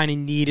clearly kind of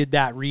needed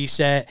that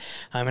reset,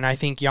 and I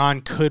think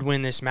Yan could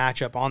win this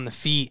matchup on the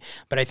feet,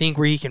 but I think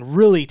where he can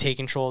really take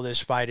control of this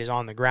fight is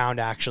on the ground,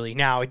 actually.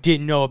 Now, I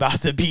didn't know about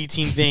the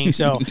B-team thing,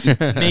 so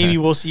maybe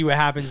we'll see what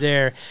happens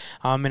there.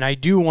 And I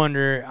do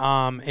wonder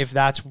if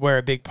that's where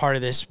a big part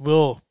of this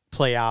will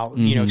play out,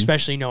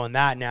 especially knowing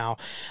that now.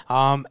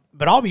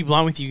 But I'll be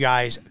blunt with you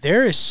guys.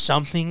 There is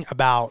something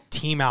about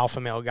Team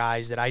Alpha Male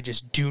guys that I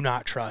just do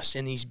not trust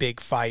in these big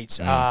fights.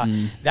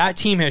 That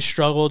team has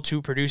struggled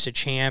to produce a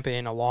champ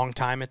in a long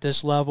time at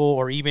this level,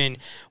 or even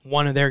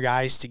one of their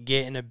guys to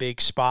get in a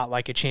big spot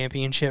like a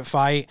championship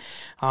fight.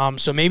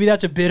 So maybe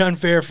that's a bit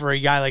unfair for a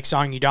guy like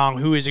Song Yadong,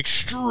 who is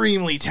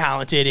extremely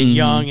talented and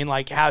young and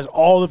has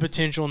all the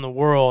potential in the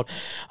world.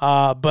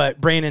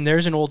 But Brandon,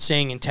 there's an old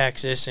saying in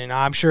Texas, and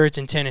I'm sure it's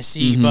in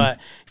Tennessee,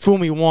 but fool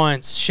me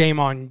once, shame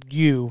on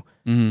you.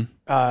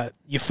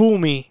 You fool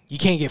me, you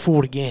can't get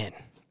fooled again.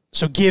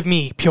 So give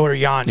me Piotr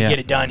Jan to get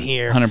it done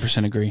here.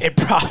 100% agree. And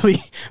probably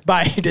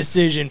by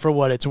decision for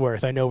what it's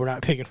worth. I know we're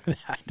not picking for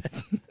that.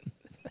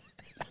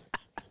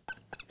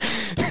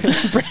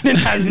 Brandon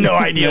has no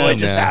idea what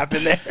just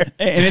happened there.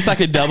 And it's like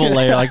a double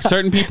layer. Like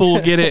certain people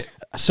will get it,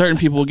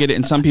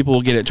 and some people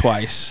will get it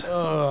twice.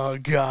 Oh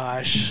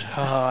gosh.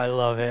 Oh, I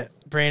love it.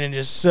 Brandon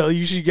Brandon's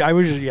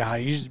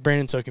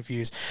so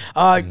confused.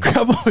 I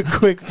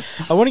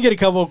want to get a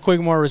couple of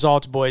quick more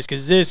results, boys,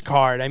 because this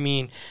card, I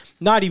mean,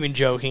 not even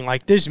joking,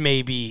 like this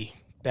may be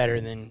better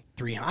than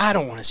 300. I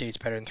don't want to say it's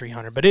better than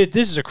 300, but this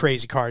is a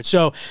crazy card.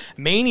 So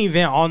main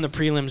event on the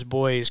prelims,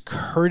 boys,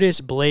 Curtis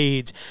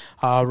Blades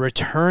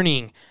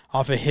returning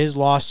off of his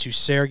loss to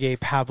Sergey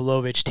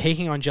Pavlovich,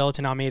 taking on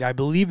Gelatin Almeida. I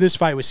believe this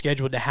fight was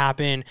scheduled to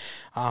happen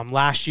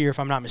last year, if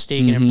I'm not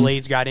mistaken, and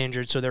Blades got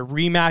injured. So they're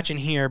rematching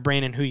here.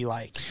 Brandon, who you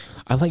like?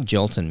 I like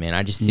Gelatin, man.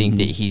 I just think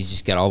that he's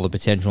just got all the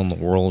potential in the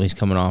world. He's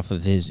coming off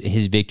of his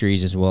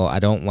victories as well. I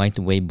don't like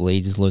the way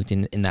Blades has looked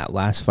in that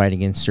last fight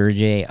against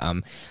Sergey.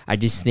 I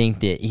just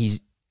think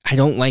that I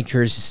don't like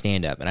Curtis'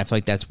 stand-up, and I feel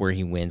like that's where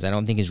he wins. I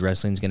don't think his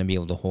wrestling's going to be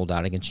able to hold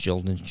out against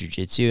Gelatin's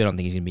jiu-jitsu. I don't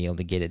think he's going to be able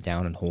to get it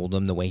down and hold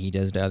him the way he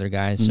does to other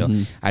guys. So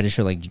I just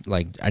really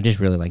like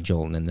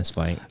Gelatin in this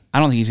fight. I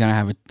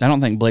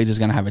don't think Blades is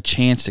gonna have a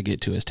chance to get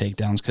to his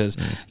takedowns because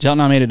Gelatin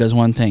Almeida does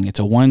one thing.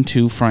 It's a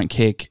 1-2 front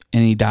kick,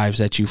 and he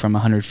dives at you from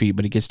 100 feet,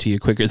 but it gets to you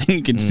quicker than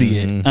you can see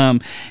it.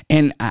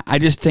 And I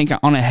just think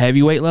on a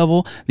heavyweight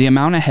level, the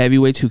amount of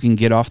heavyweights who can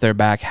get off their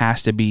back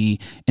has to be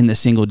in the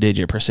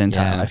single-digit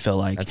percentile. I feel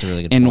like that's a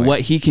really good and point.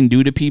 what he can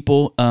do to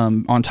people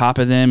on top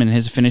of them and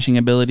his finishing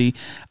ability,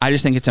 I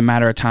just think it's a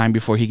matter of time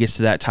before he gets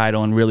to that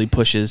title and really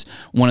pushes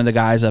one of the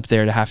guys up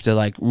there to have to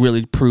like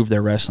really prove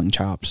their wrestling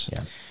chops.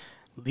 Yeah.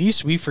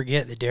 Least we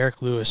forget the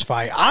Derek Lewis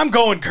fight. I'm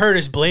going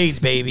Curtis Blades,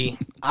 baby.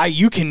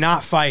 You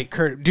cannot fight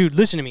Dude,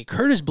 listen to me.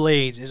 Curtis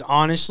Blades is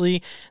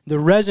honestly, the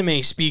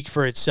resume speaks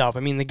for itself. I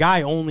mean, the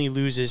guy only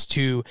loses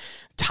to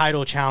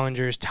title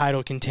challengers,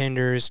 title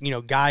contenders,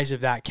 guys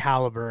of that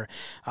caliber.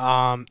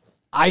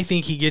 I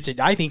think he gets it.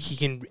 I think he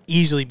can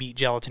easily beat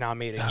Gelatin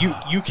Almeida.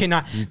 You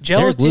cannot.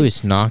 Derek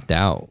Lewis knocked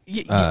out.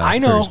 I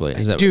know,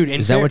 is that, dude.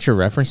 Is that what you're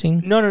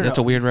referencing? No. That's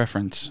a weird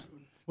reference.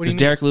 Because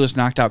Derek Lewis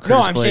knocked out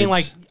Curtis Blades. Saying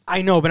like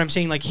I know, but I'm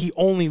saying like he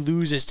only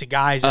loses to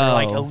guys that are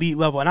like elite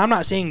level, and I'm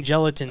not saying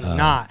Gelatin's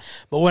not.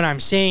 But what I'm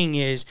saying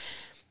is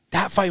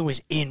that fight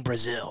was in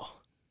Brazil,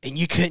 and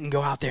you couldn't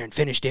go out there and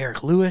finish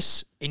Derek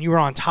Lewis, and you were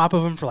on top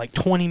of him for like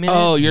 20 minutes.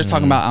 Oh, you're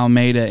talking about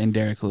Almeida and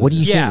Derek Lewis. What do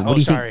you think?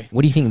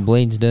 What do you think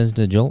Blades does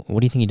to Joel? What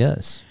do you think he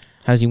does?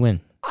 How does he win?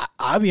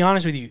 I'll be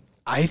honest with you.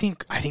 I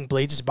think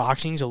Blades'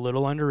 boxing is a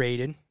little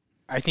underrated.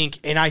 I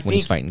think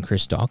he's fighting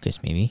Chris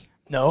Dawkins, maybe.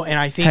 No, and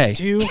I think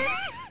too.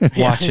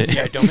 Watch it.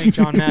 Yeah, don't make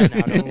John mad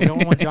now. We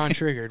don't want John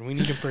triggered. We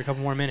need him for a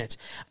couple more minutes.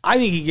 I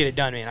think he can get it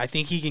done, man. I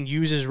think he can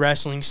use his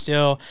wrestling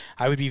still.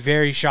 I would be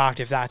very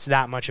shocked if that's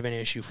that much of an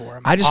issue for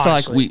him. I just feel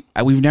like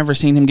we've never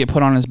seen him get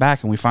put on his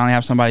back, and we finally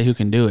have somebody who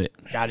can do it.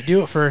 Got to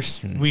do it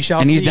first. We shall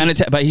see. And he's done it,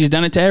 but he's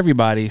done it to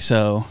everybody.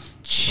 So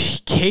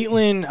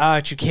Caitlin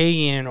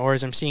Chukagian, or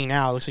as I'm seeing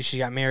now, it looks like she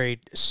got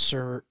married.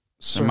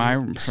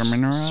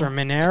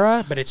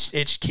 Serminera, but it's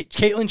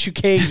Caitlin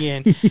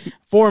Chukagian,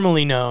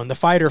 the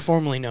fighter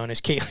formerly known as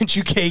Caitlin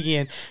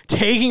Chukagian,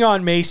 taking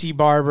on Macy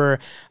Barber.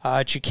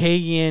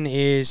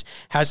 Chukagian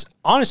has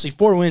honestly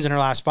 4 wins in her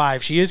last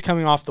 5. She is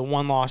coming off the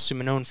 1 loss to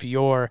Manon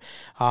Fior,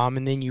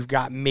 and then you've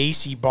got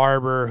Macy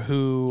Barber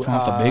who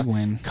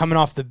coming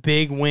off the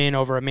big win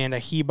over Amanda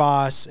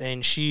Hebos,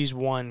 and she's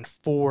won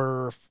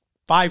 5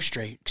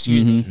 straight.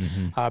 Excuse me,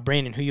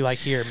 Brandon, who you like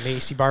here,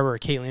 Macy Barber or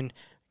Caitlin?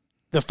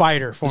 The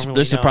fighter, formerly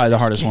this is probably the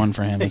hardest one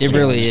for him. It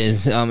really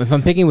is. If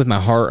I'm picking with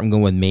my heart, I'm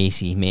going with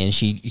Macy. Man,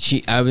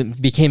 I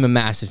became a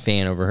massive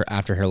fan over her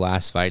after her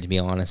last fight, to be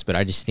honest. But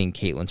I just think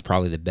Caitlin's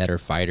probably the better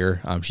fighter.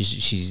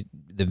 She's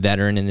the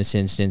veteran in this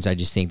instance. I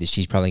just think that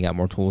she's probably got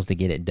more tools to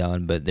get it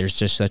done. But there's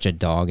just such a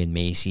dog in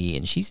Macy,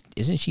 and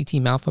isn't she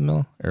Team Alpha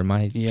Male, or am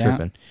I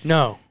tripping?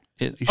 No.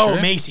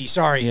 Macy.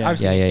 Sorry.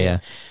 Yeah.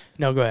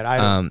 No, go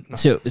ahead.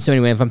 So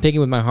anyway, if I'm picking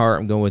with my heart,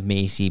 I'm going with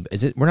Macy.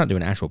 We're not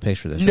doing actual picks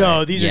for this? No,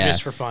 right? These are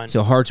just for fun.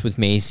 So hearts with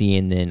Macy,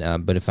 and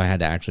then but if I had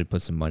to actually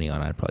put some money on,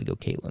 I'd probably go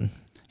Caitlin.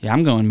 Yeah,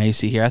 I'm going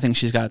Macy here. I think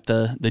she's got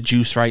the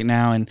juice right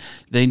now, and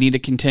they need a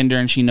contender,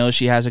 and she knows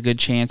she has a good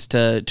chance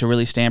to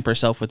really stamp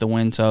herself with a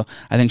win. So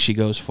I think she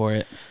goes for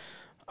it.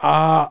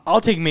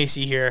 I'll take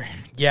Macy here.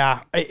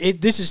 Yeah,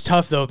 this is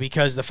tough though,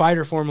 because the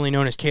fighter formerly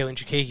known as Caitlin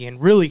Chukagian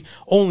really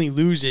only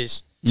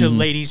loses to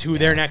ladies who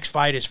their next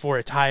fight is for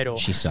a title.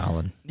 She's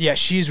solid. Yeah,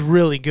 she's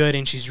really good,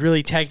 and she's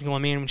really technical. I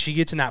mean, when she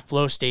gets in that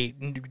flow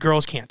state,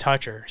 girls can't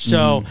touch her.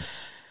 So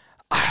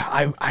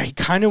I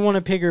kind of want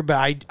to pick her,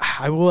 but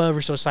I will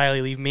ever so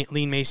slightly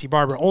lean Macy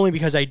Barber, only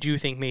because I do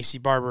think Macy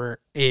Barber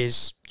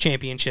is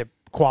championship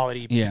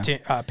quality potentially.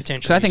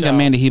 Because I think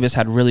Amanda Hebus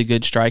had really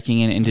good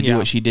striking, and to do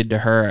what she did to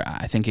her,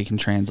 I think it can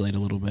translate a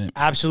little bit.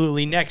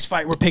 Absolutely. Next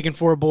fight we're picking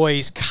for,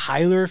 boys.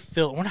 Kyler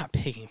Phillips. We're not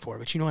picking for,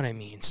 but you know what I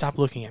mean. Stop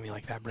looking at me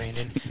like that,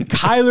 Brandon.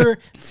 Kyler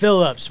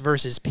Phillips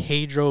versus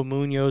Pedro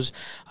Munoz.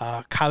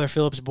 Kyler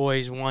Phillips,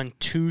 boys, won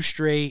 2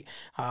 straight.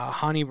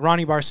 Ronnie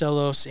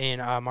Barcelos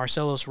and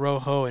Marcelos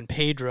Rojo and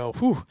Pedro.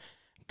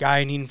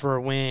 Guy needing for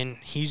a win.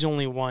 He's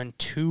only won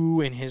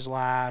 2 in his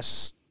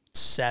last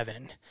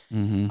 7.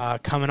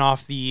 Coming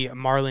off the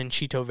Marlon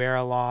Chito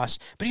Vera loss,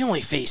 but he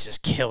only faces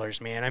killers,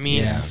 man. I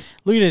mean,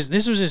 look at this.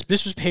 This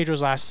was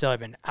Pedro's last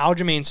 7.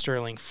 Aljamain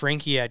Sterling,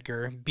 Frankie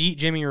Edgar, beat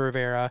Jimmy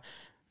Rivera,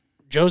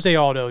 Jose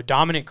Aldo,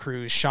 Dominic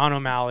Cruz, Sean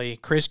O'Malley,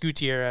 Chris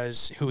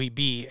Gutierrez, who he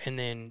beat, and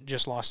then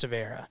just lost to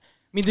Vera.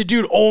 I mean, the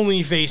dude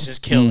only faces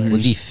killers.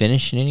 Was he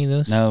finished in any of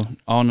those? No,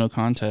 all no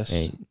contest.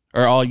 Hey.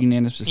 Or all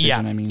unanimous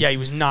decision, Yeah, he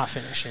was not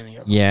finished in any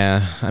of them.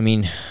 Yeah, I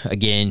mean,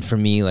 again, for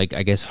me, like,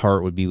 I guess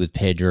heart would be with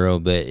Pedro,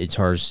 but it's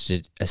hard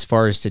as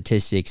far as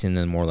statistics and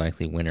the more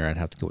likely winner, I'd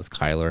have to go with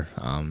Kyler.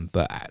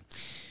 But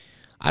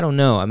I don't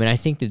know. I mean, I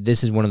think that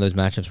this is one of those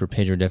matchups where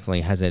Pedro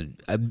definitely has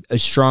a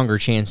stronger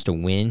chance to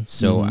win.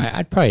 So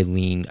I'd probably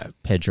lean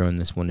Pedro in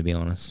this one, to be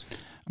honest.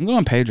 I'm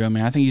going Pedro,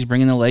 man. I think he's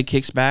bringing the leg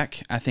kicks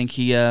back. I think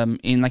he,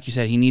 like you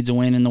said, he needs a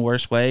win in the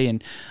worst way.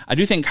 And I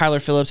do think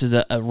Kyler Phillips is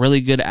a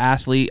really good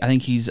athlete. I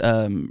think he's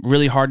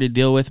really hard to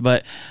deal with,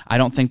 but I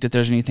don't think that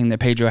there's anything that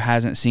Pedro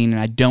hasn't seen.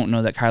 And I don't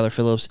know that Kyler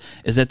Phillips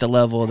is at the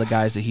level of the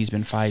guys that he's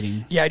been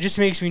fighting. Yeah, it just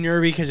makes me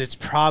nervy because it's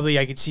probably,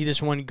 I could see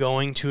this one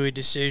going to a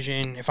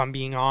decision, if I'm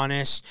being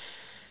honest.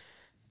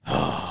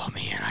 Oh,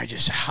 man,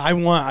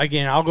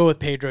 I'll go with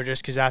Pedro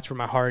just because that's where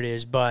my heart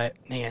is. But,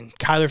 man,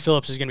 Kyler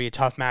Phillips is going to be a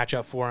tough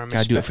matchup for him.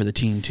 Got to do it for the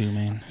team, too,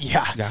 man.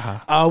 Yeah.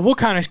 We'll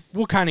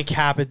kind of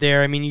cap it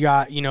there. I mean, you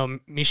got,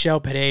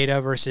 Michel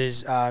Pereira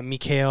versus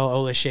Mikhail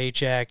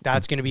Olashechek.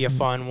 That's going to be a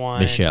fun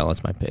one. Michel,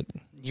 that's my pick.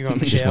 You're going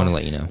Michel? Just want to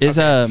let you know.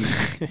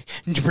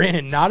 Is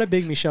Brandon, not a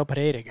big Michel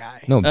Pereira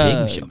guy. No, big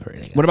Michel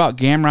Pereira guy. What about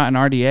Gamrot and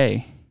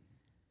RDA?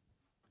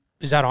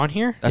 Is that on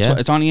here? That's what,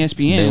 it's on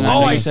ESPN.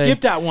 I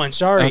skipped that one.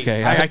 Sorry.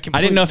 Okay. I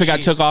didn't know if it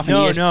got took off in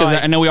ESPN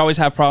because I know we always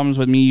have problems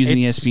with me using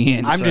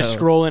ESPN. I'm just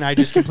scrolling. I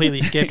just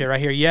completely skipped it right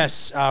here.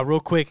 Yes, real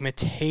quick,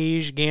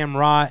 Matej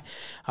Gamrot,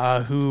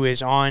 who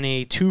is on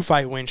a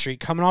 2-fight win streak,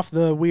 coming off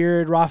the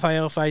weird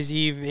Rafael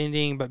Fiziev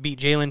ending, but beat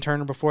Jalen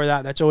Turner before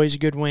that. That's always a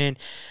good win.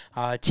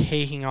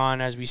 Taking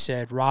on, as we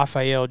said,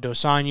 Rafael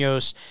Dos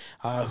Anjos,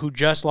 who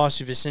just lost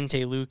to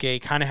Vicente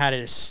Luque, kind of had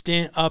a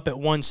stint up at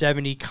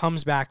 170,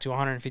 comes back to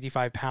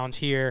 155 pounds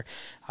here.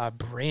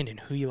 Brandon,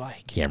 who you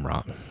like?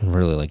 Gamrot.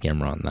 Really like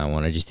Gamrot in that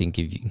one. I just think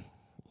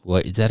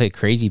is that a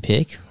crazy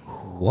pick?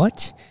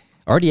 What?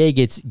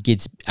 RDA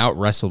gets out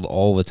wrestled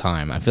all the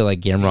time. I feel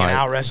like Gamrot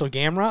out wrestle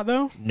Gamrot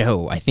though.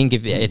 No, I think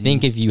if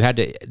you had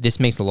to, this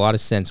makes a lot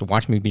of sense.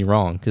 Watch me be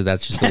wrong because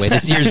that's just the way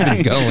this year's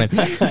been going.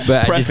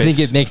 But I just think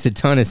it makes a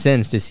ton of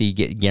sense to see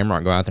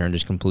Gamrot go out there and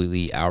just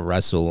completely out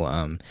wrestle.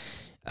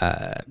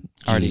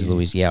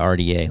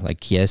 RDA. Like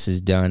Kies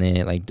has done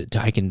it. Like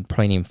I can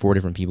probably name 4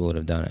 different people that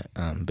have done it.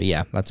 But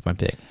yeah, that's my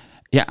pick.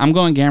 Yeah, I'm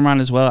going Gamrot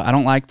as well. I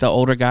don't like the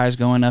older guys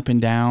going up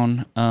and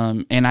down,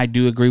 and I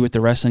do agree with the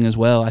wrestling as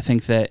well. I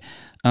think that,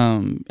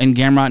 and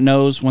Gamrot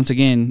knows, once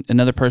again,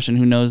 another person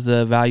who knows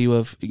the value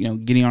of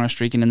getting on a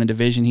streak and in the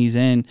division he's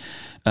in,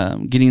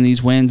 getting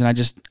these wins. And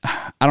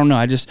I don't know.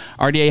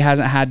 RDA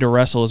hasn't had to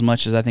wrestle as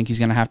much as I think he's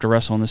going to have to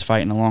wrestle in this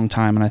fight in a long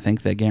time, and I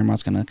think that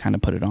Gamrot's going to kind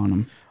of put it on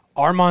him.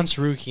 Arman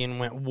Sarukian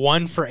went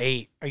 1 for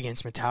 8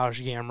 against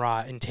Matej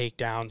Gamrot in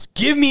takedowns.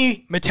 Give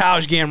me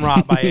Matej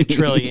Gamrot by a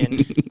trillion.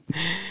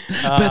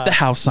 Bet the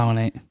house on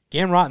it.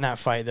 Gamrot in that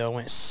fight, though,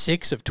 went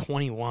 6 of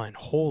 21.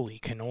 Holy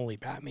cannoli,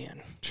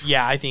 Batman.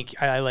 Yeah, I think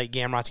I like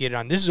Gamrot to get it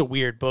on. This is a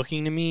weird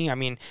booking to me. I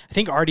mean, I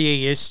think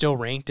RDA is still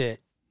ranked at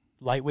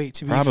lightweight,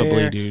 to be fair.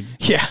 Probably, dude.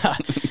 Yeah.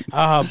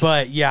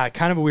 But, yeah,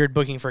 kind of a weird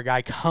booking for a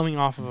guy coming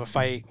off of a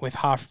fight with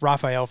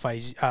Rafael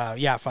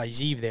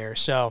Fiziev there.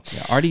 So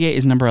RDA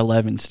is number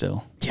 11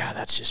 still. Yeah,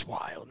 that's just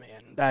wild, man.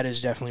 That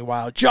is definitely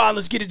wild. John,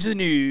 let's get into the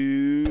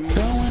news.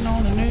 Going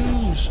on the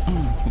news.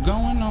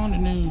 Going on the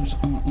news.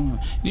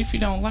 If you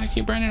don't like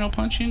it, Brandon will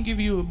punch you and give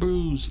you a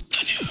bruise.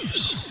 The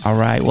news. All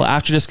right. Well,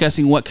 after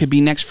discussing what could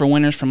be next for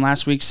winners from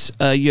last week's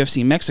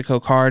UFC Mexico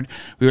card,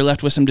 we were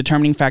left with some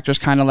determining factors,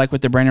 kind of like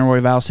with the Brandon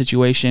Royval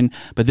situation.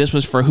 But this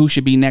was for who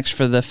should be next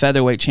for the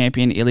featherweight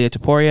champion, Ilia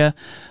Topuria.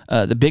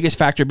 The biggest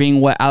factor being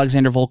what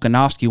Alexander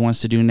Volkanovski wants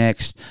to do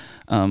next.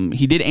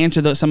 He did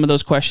answer some of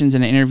those questions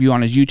in an interview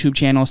on his YouTube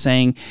channel,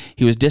 saying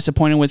he was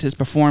disappointed with his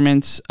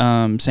performance,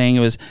 saying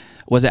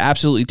was it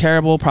absolutely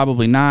terrible?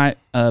 Probably not.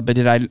 But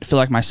did I feel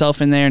like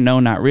myself in there? No,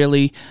 not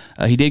really.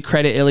 He did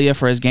credit Ilia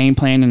for his game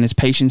plan and his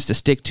patience to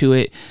stick to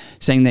it,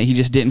 saying that he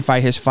just didn't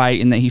fight his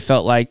fight and that he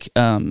felt like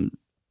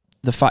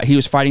the fight. He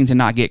was fighting to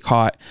not get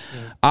caught.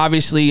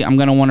 Obviously, I'm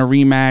going to want a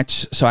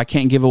rematch, so I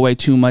can't give away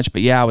too much.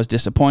 But yeah, I was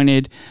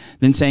disappointed.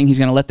 Then saying he's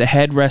going to let the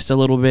head rest a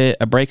little bit.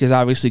 A break is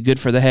obviously good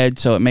for the head,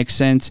 so it makes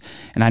sense.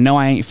 And I know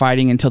I ain't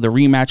fighting until the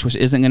rematch, which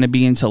isn't going to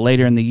be until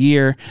later in the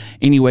year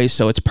anyway,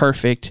 so it's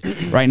perfect.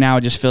 Right now,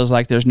 it just feels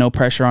like there's no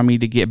pressure on me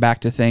to get back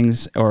to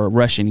things or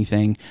rush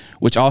anything,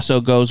 which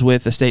also goes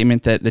with the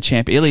statement that the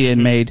champ Ilya had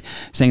made,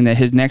 saying that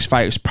his next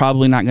fight is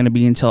probably not going to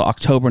be until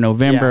October,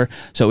 November. Yeah.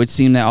 So it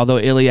seemed that although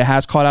Ilya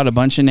has called out a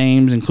bunch of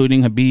names,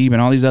 including Khabib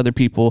and all these other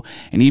people,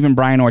 and even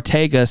Brian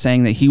Ortega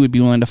saying that he would be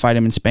willing to fight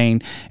him in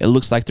Spain, it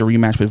looks like the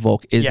rematch with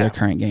Volk is their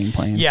current game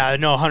plan. Yeah,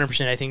 no,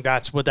 100%. I think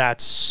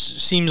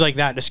seems like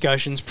that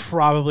discussion's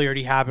probably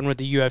already happened with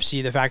the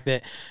UFC. The fact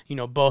that,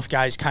 both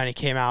guys kind of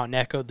came out and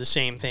echoed the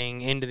same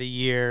thing into the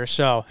year.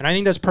 So, and I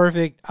think that's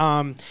perfect.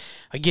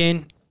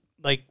 Again,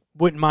 like,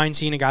 wouldn't mind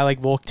seeing a guy like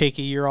Volk take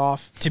a year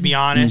off, to be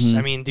honest.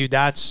 I mean, dude,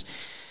 what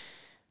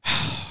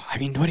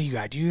do you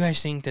guys? Do you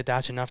guys think that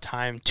that's enough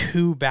time?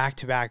 2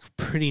 back-to-back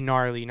pretty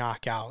gnarly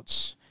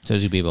knockouts. So it's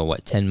going to be about,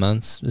 what, 10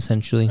 months,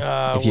 essentially?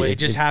 It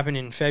just happened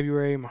in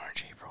February,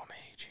 March, April, May,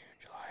 June,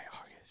 July,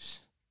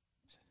 August.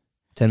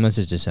 10 months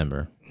is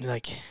December.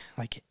 Like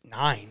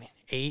 9,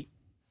 8,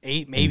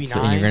 maybe 9.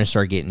 And you're going to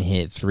start getting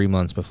hit 3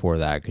 months before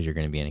that because you're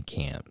going to be in a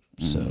camp.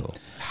 So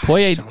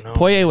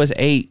Poirier was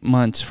 8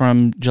 months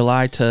from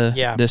July to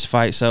this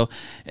fight. So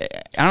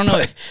I don't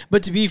know.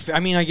 But to be fair, I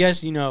mean, I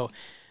guess,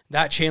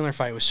 that Chandler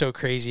fight was so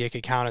crazy it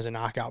could count as a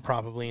knockout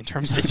probably in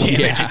terms of the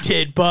damage it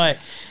did. But,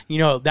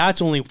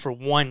 that's only for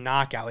one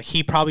knockout. Like,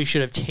 he probably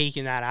should have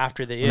taken that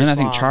after the Islam. And I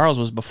think Charles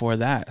was before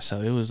that,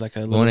 so it was like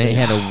a little he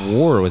had a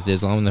war with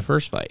Islam in the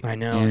first fight. I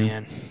know,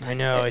 man. I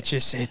know.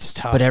 It's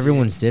tough. But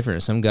everyone's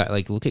different. Some guy,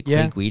 like, look at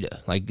Clay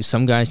Guida. Like,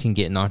 some guys can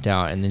get knocked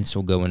out and then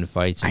still go into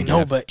fights and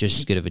have just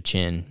as good of a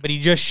chin. But he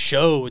just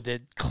showed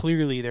that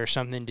clearly there's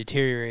something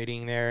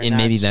deteriorating there. And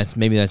maybe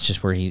that's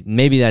just where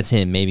maybe that's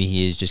him. Maybe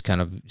he is just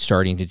kind of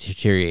starting to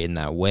deteriorate in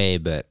that way,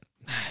 but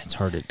it's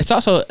hard to.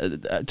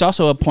 It's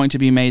also a point to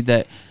be made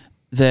that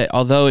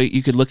although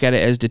you could look at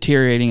it as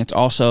deteriorating, it's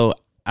also,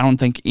 I don't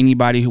think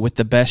anybody who with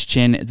the best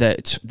chin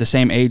that's the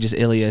same age as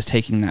Ilya is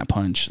taking that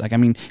punch. Like, I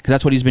mean, because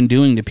that's what he's been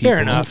doing to people.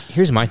 Fair enough.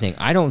 Here's my thing.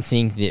 I don't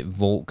think that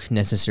Volk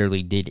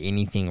necessarily did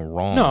anything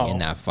wrong in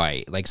that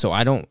fight. Like, so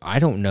I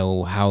don't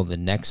know how the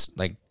next,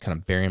 like, kind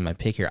of burying my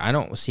pick here, I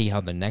don't see how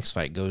the next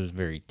fight goes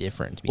very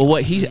different. To be honest.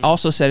 What he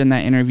also said in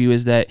that interview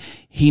is that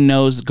he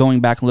knows,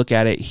 going back and look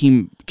at it,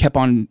 he kept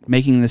on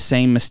making the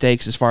same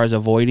mistakes as far as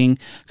avoiding,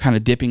 kind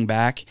of dipping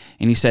back.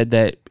 And he said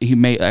that he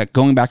made,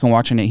 going back and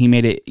watching it, he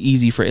made it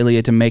easy for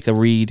Ilya to make a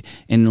read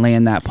and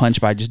land that punch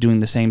by just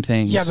doing the same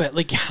things. Yeah, but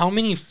like, how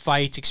many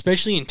fights,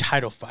 especially in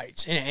title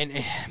fights, and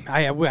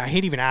I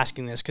hate even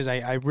asking this because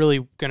I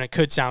really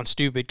could sound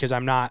stupid because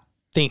I'm not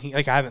thinking,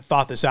 like, I haven't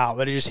thought this out,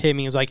 but it just hit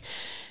me. It's like,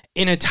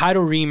 in a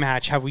title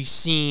rematch, have we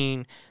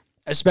seen,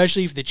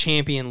 especially if the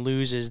champion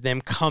loses, them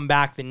come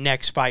back the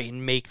next fight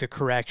and make the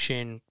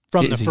correction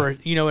from the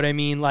first? You know what I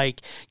mean?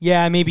 Like,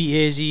 yeah, maybe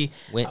Izzy.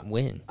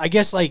 Win. I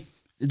guess, like,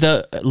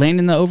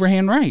 landing the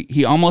overhand right.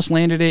 He almost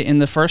landed it in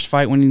the first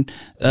fight when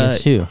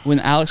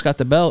Alex got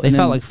the belt. They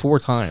fought like 4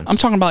 times. I'm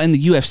talking about in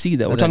the UFC,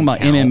 though. We're talking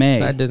about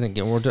MMA. That doesn't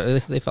get.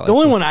 They fought. The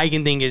only one I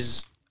can think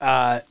is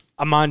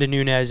Amanda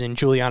Nunes and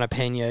Juliana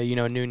Pena.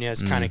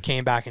 Nunes kind of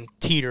came back and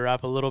teed her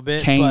up a little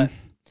bit. Kane. But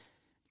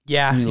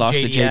yeah, he lost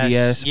to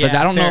JDS. Yeah, but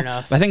I don't know.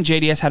 Enough. I think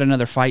JDS had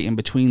another fight in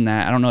between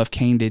that. I don't know if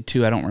Kane did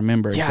too. I don't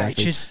remember exactly.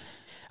 It's just,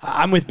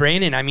 I'm with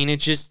Brandon. I mean,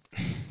 it's just,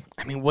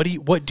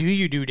 what do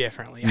you do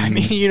differently? I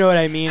mean, you know what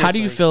I mean? How do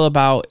you feel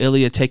about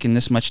Ilya taking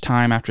this much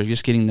time after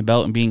just getting the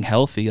belt and being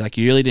healthy? Like,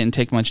 you really didn't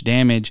take much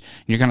damage.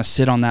 You're going to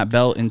sit on that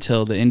belt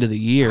until the end of the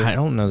year. I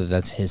don't know that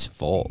that's his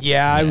fault.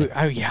 Yeah,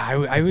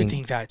 I would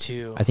think that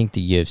too. I think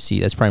the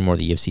UFC, that's probably more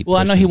the UFC. Well,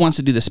 I know he wants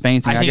to do the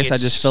Spain thing. I guess I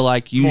just feel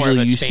like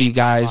usually you see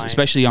guys,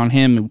 especially on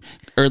him,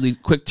 early,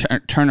 quick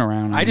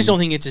turnaround. I just don't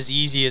think it's as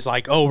easy as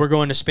like, oh, we're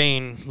going to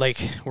Spain. Like,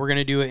 we're going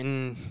to do it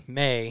in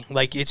May.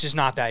 Like, it's just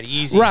not that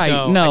easy. Right.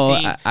 So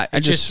no, I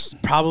just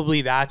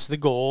probably that's the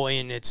goal.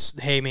 And it's,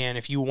 hey, man,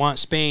 if you want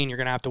Spain, you're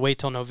going to have to wait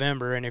till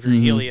November. And if you're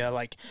Ilya,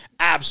 like,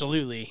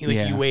 absolutely.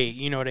 Like, you wait.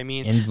 You know what I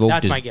mean?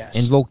 That's my guess.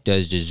 And Volk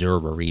does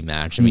deserve a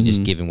rematch. I mean,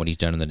 just given what he's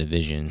done in the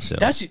division. So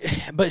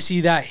but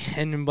see that,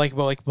 and like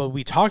what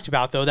we talked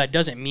about, though, that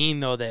doesn't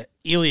mean, though, that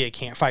Ilya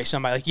can't fight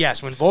somebody. Like,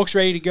 yes, when Volk's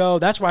ready to go,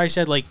 that's why I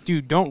said, like,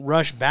 dude, don't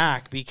rush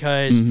back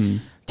because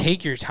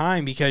take your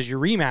time because your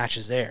rematch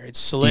is there. It's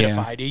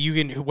solidified. You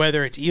can,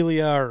 whether it's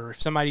Ilya or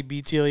if somebody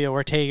beats Ilya,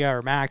 Ortega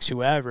or Max,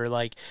 whoever,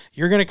 like,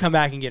 you're going to come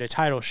back and get a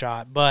title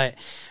shot. But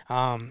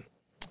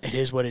it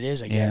is what it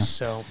is, I guess.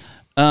 So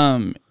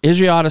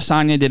Israel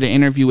Adesanya did an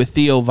interview with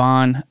Theo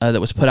Von that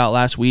was put out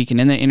last week,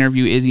 and in the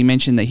interview, Izzy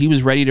mentioned that he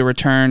was ready to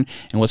return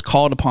and was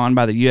called upon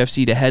by the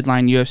UFC to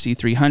headline UFC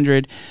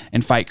 300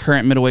 and fight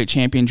current middleweight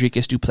champion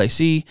Dricus du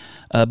Plessis.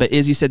 But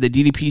Izzy said the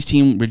DDP's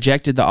team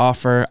rejected the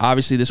offer.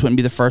 Obviously, this wouldn't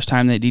be the first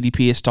time that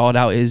DDP has stalled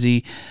out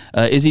Izzy.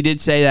 Izzy did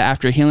say that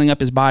after healing up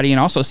his body, and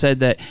also said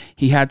that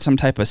he had some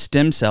type of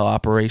stem cell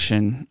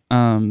operation,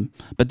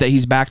 but that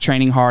he's back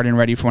training hard and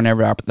ready for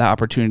whenever the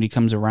opportunity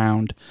comes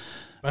around.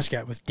 Must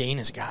get with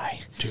Dana's guy.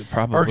 Dude,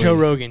 probably. Or Joe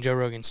Rogan. Joe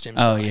Rogan stem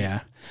cell. Oh,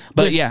 yeah.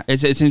 But yeah,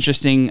 it's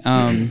interesting.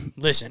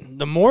 Listen,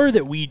 the more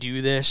that we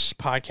do this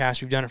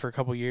podcast, we've done it for a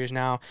couple years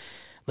now,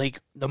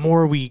 like the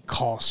more we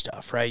call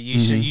stuff, right?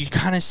 So you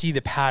kind of see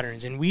the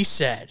patterns. And we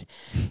said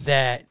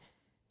that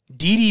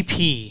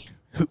DDP,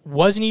 who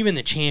wasn't even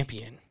the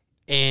champion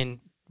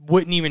and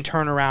wouldn't even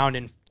turn around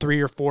in 3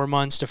 or 4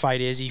 months to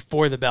fight Izzy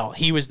for the belt.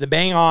 He was the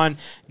bang on.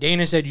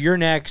 Dana said, you're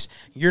next.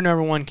 You're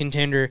number one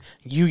contender.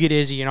 You get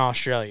Izzy in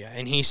Australia.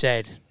 And he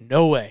said,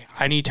 no way.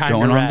 I need time to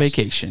rest.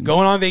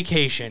 Going on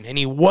vacation. And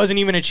he wasn't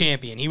even a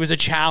champion. He was a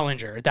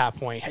challenger at that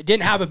point.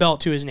 Didn't have a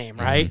belt to his name,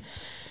 right?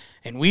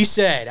 And we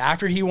said,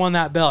 after he won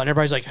that belt, and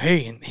everybody's like,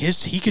 hey, and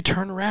he could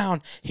turn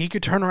around. He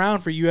could turn around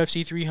for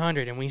UFC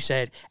 300. And we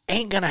said,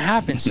 ain't going to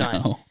happen,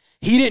 son. No.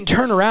 He didn't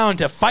turn around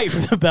to fight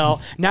for the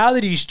belt. Now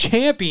that he's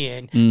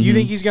champion, you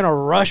think he's going to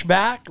rush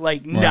back?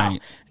 Like, no,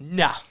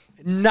 not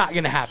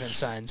going to happen,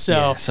 son.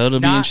 So it'll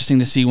be interesting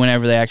to see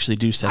whenever they actually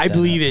do set that up. I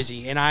believe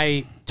Izzy, and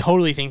I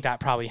totally think that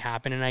probably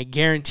happened, and I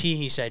guarantee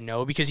he said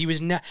no because he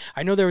was not.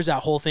 I know there was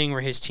that whole thing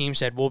where his team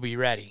said, we'll be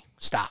ready.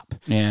 Stop.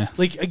 Yeah.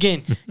 Like,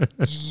 again,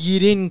 you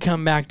didn't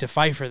come back to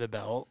fight for the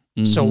belt.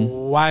 So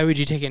why would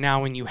you take it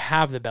now when you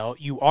have the belt?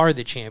 You are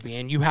the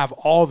champion. You have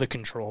all the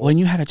control. When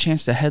you had a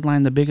chance to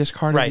headline the biggest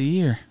card of the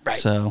year. Right.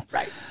 So,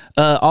 right.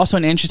 Also,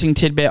 an interesting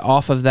tidbit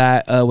off of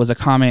that was a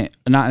comment,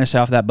 not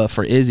necessarily off that, but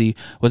for Izzy,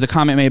 was a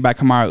comment made by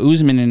Kamaru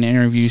Usman in an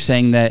interview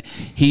saying that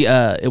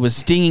it was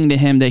stinging to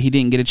him that he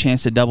didn't get a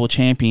chance to double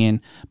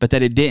champion, but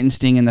that it didn't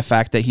sting in the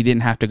fact that he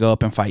didn't have to go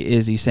up and fight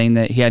Izzy, saying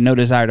that he had no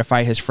desire to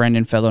fight his friend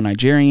and fellow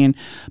Nigerian,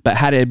 but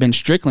had it been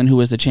Strickland who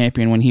was the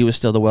champion when he was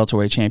still the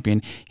welterweight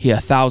champion, he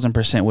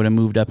 1,000% would have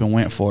moved up and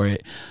went for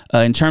it.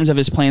 In terms of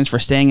his plans for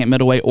staying at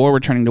middleweight or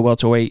returning to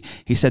welterweight,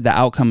 he said the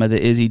outcome of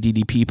the Izzy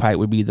DDP fight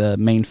would be the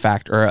main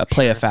factor, or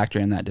play a factor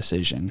in that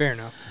decision. Fair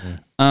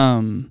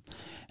enough.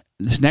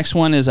 This next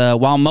one is,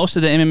 while most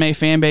of the MMA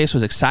fan base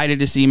was excited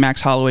to see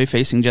Max Holloway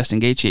facing Justin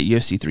Gaethje at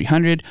UFC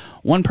 300,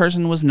 one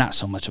person was not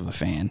so much of a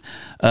fan.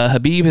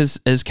 Habib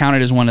is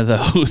counted as one of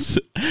those.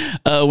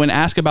 When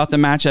asked about the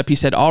matchup, he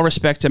said, all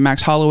respect to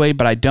Max Holloway,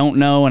 but I don't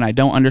know and I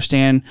don't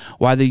understand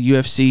why the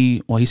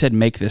UFC, well, he said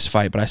make this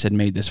fight, but I said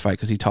made this fight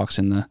because he talks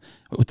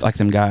with like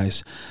them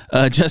guys.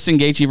 Justin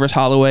Gaethje versus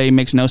Holloway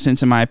makes no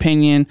sense in my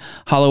opinion.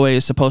 Holloway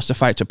is supposed to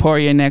fight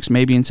Topuria next,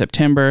 maybe in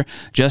September.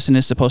 Justin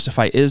is supposed to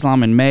fight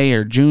Islam in May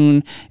or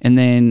June, and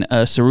then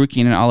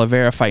Sarukian and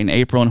Oliveira fight in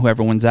April, and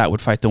whoever wins that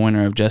would fight the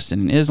winner of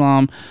Justin and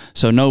Islam.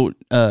 So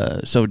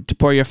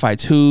Topuria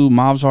fights who?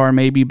 Movsar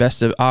maybe,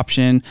 best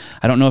option.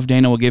 I don't know if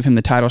Dana will give him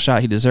the title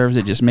shot. He deserves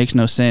it. Just makes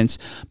no sense.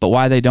 But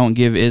why they don't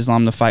give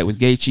Islam the fight with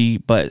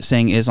Gaethje, but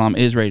saying Islam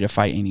is ready to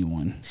fight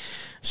anyone.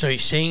 So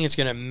he's saying it's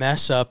going to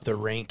mess up the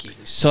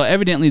rankings. So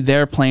evidently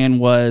their plan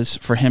was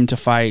for him to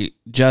fight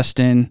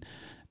Justin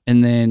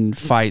and then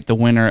fight the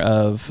winner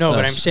of... No,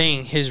 but I'm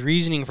saying his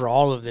reasoning for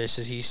all of this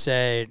is he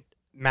said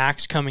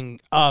Max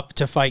coming up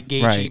to fight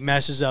Gaethje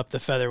messes up the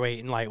featherweight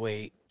and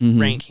lightweight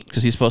rankings.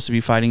 Because he's supposed to be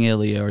fighting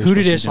Ilya. Who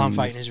did Islam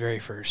fight in his very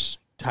first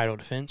title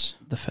defense?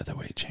 The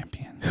featherweight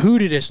champion. Who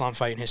did Islam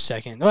fight in his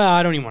second? Well,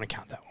 I don't even want to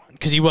count that one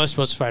because he was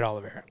supposed to fight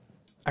Oliveira.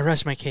 I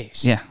rest my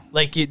case. Yeah.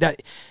 Like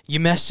you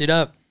messed it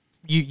up.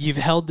 You've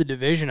held the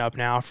division up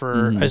now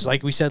for, as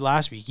like we said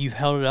last week, you've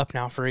held it up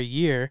now for a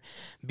year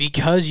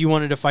because you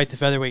wanted to fight the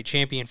featherweight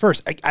champion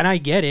first. And I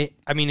get it.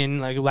 I mean, and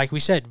like we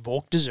said,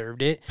 Volk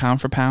deserved it. Pound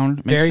for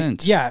pound, makes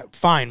sense. Yeah,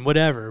 fine,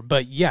 whatever.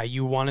 But yeah,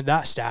 you wanted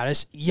that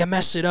status. You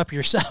messed it up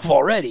yourself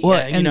already.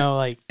 Well,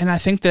 yeah, and I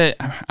think that,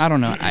 I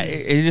don't know,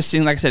 it just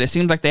seemed, like I said, it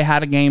seemed like they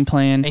had a game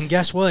plan. And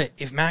guess what?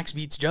 If Max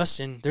beats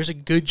Justin, there's a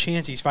good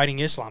chance he's fighting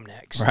Islam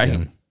next. Right.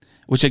 Yeah.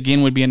 Which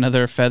again would be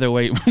another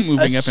featherweight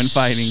moving up and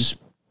fighting.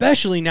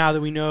 Especially now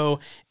that we know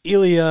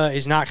Ilya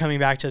is not coming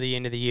back to the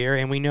end of the year,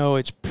 and we know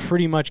it's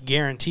pretty much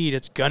guaranteed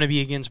it's going to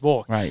be against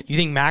Volk. Right. You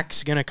think Max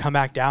is going to come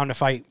back down to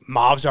fight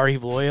Movsar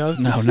Evloev?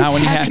 No, not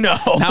when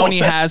if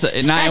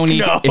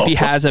he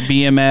has a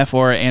BMF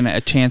or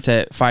a chance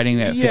at fighting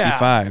at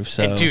 55.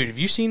 So, and dude, have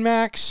you seen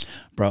Max?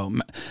 Bro,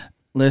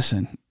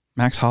 listen.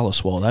 Max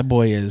Hollowswole, that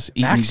boy is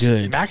eating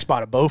good. Max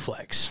bought a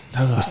Bowflex.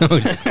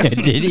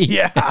 Did he?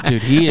 Yeah.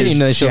 Dude, he is. I didn't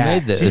know they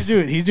made this.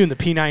 He's doing the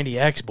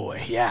P90X,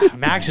 boy. Yeah.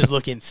 Max is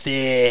looking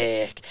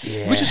thick.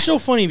 Yeah. Which is so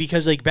funny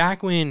because, like,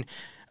 back when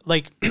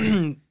like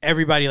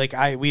everybody, like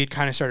we had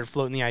kind of started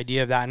floating the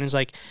idea of that, and it's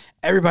like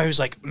everybody was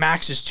like,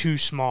 Max is too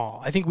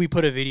small. I think we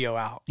put a video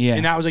out,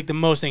 and that was like the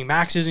most thing.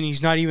 Max isn't.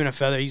 He's not even a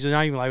feather. He's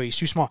not even lightweight. He's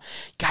too small.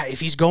 God, if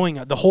he's going,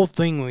 the whole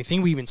thing. The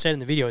thing we even said in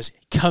the video is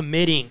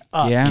committing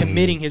up,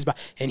 committing his body,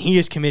 and he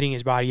is committing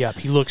his body up.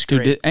 He looks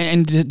great, dude,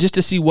 and just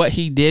to see what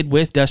he did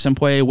with Dustin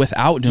Poirier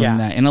without doing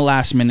that in a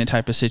last minute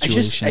type of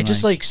situation. I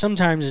just like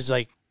sometimes it's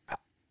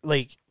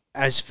like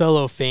as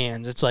fellow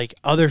fans, it's like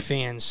other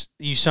fans,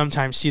 you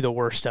sometimes see the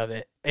worst of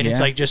it. And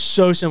it's like just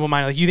so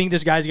simple-minded. Like, you think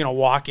this guy's going to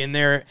walk in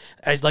there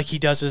as like he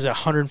does as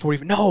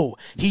 140. No,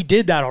 he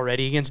did that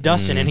already against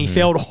Dustin, and he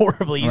failed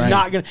horribly. He's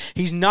not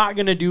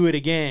going to do it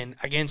again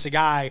against a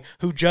guy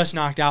who just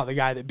knocked out the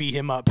guy that beat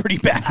him up pretty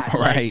bad.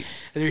 Right.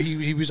 Like,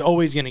 he was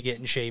always going to get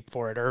in shape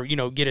for it, or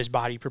get his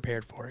body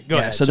prepared for it. Go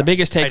ahead. So the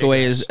biggest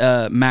takeaway is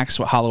Max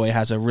Holloway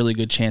has a really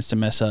good chance to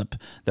mess up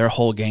their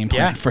whole game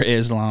plan for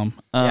Islam.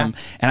 And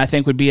I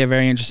think would be a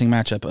very interesting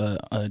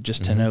matchup.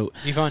 Just to note,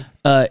 be fun.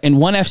 In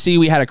ONE FC,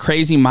 we had a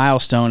crazy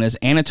milestone as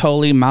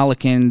Anatoly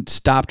Malikin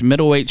stopped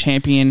middleweight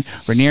champion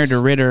Reinier de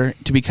Ridder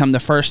to become the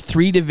first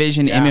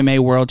 3-division MMA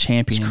world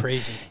champion. It's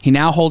crazy. He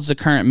now holds the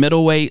current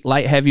middleweight,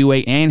 light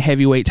heavyweight, and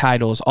heavyweight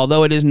titles,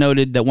 although it is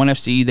noted that ONE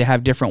FC, they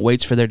have different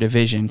weights for their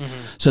division.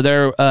 So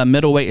their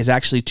middleweight is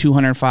actually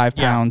 205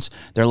 pounds,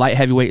 their light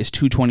heavyweight is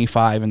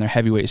 225, and their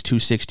heavyweight is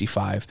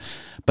 265.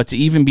 But to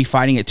even be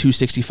fighting at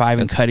 265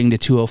 and cutting to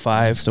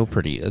 205, still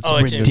pretty. It's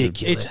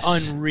ridiculous. It's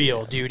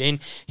unreal, dude. And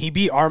he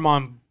beat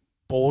Armand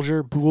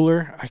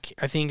Buller,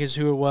 I think is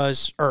who it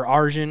was, or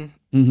Arjun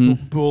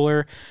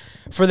Buller,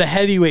 for the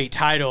heavyweight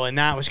title. And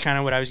that was kind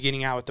of what I was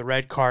getting at with the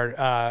red card.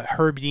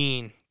 Herb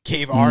Dean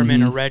gave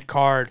Armin a red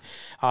card.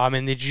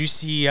 And did you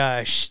see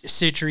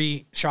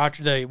Citri,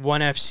 the ONE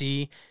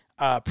FC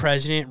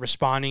president,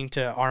 responding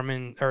to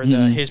Armin or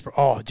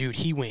dude,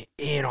 he went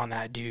in on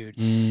that dude.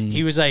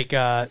 He was like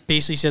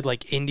basically said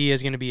like India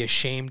is going to be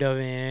ashamed of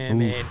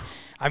him. And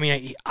I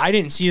mean, I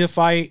didn't see the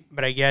fight,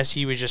 but I guess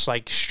he was just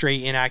like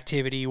straight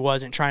inactivity. He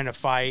wasn't trying to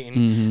fight,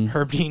 and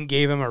Herb Dean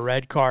gave him a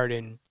red card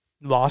and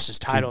lost his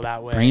title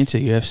that way. Bring it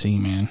to UFC,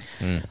 man.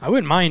 I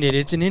wouldn't mind it.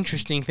 It's an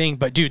interesting thing.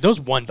 But, dude, those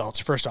one belts,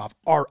 first off,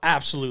 are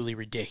absolutely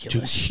ridiculous.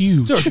 Dude, it's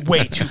huge. They're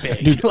way too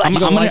big. Dude, I'm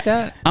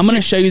going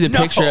to show you the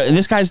picture. And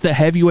this guy's the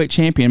heavyweight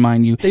champion,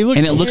 mind you. They look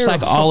and it looks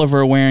like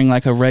Oliver wearing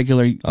like a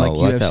regular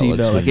UFC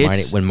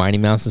belt. When Mighty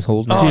Mouse is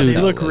holding it. Dude,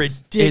 they look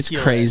ridiculous.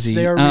 It's crazy.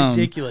 They are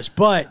ridiculous.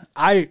 But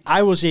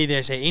I will say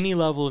this, at any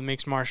level of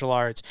mixed martial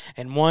arts,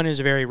 and ONE is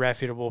a very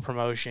reputable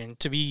promotion,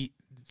 to be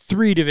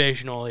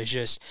 3-divisional is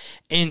just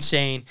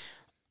insane.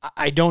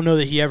 I don't know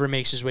that he ever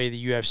makes his way to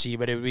the UFC,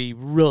 but it would be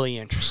really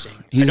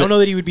interesting. I don't know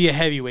that he would be a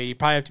heavyweight. He'd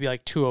probably have to be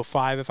like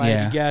 205 if I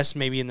had to guess,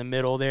 maybe in the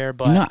middle there.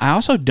 But no, I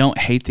also don't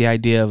hate the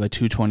idea of a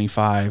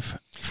 225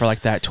 for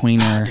like that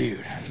tweener.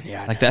 Dude,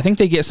 yeah. Like that, I think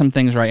they get some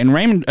things right. And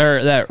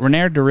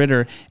Reinier de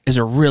Ridder is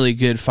a really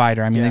good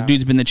fighter. I mean, the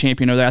dude's been the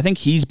champion over there. I think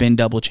he's been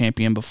double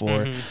champion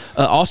before.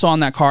 Also on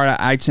that card,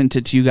 I sent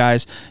it to you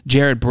guys,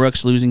 Jared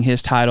Brooks losing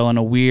his title in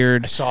a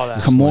weird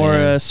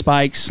Kimura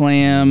spike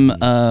slam.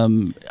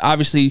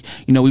 Obviously,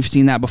 we've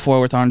seen that before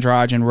with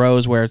Andrade and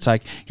Rose, where it's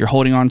like you're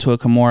holding on to a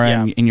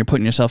Kimura and you're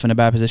putting yourself in a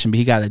bad position, but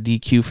he got a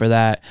DQ for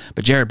that.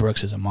 But Jared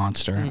Brooks is a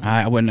monster.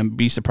 I wouldn't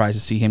be surprised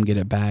to see him get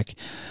it back.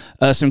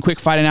 Some quick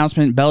fight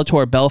announcement.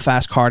 Bellator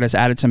Belfast card has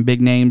added some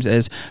big names,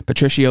 as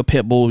Patricio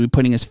Pitbull will be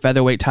putting his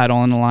featherweight title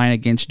on the line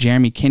against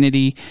Jeremy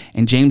Kennedy,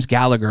 and James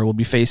Gallagher will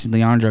be facing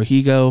Leandro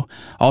Higo.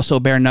 Also,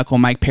 bare knuckle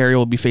Mike Perry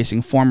will be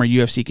facing former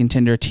UFC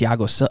contender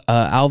Thiago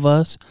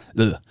Alves,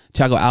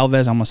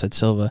 I almost said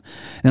Silva.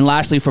 And then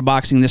lastly, for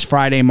boxing, this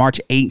Friday,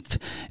 March 8th,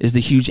 is the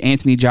huge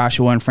Anthony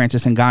Joshua and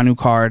Francis Ngannou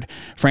card.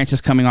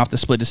 Francis coming off the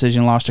split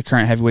decision loss to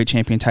current heavyweight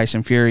champion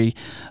Tyson Fury.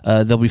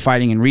 They'll be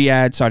fighting in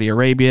Riyadh, Saudi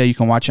Arabia. You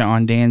can watch it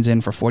on Dan's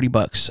for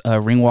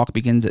 $40. Ring walk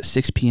begins at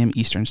 6 p.m.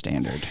 Eastern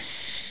Standard.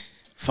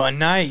 Fun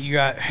night. You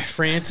got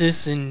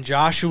Francis and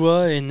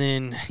Joshua, and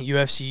then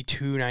UFC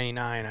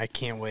 299. I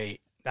can't wait.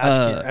 That's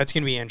going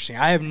to be interesting.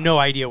 I have no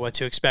idea what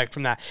to expect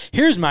from that.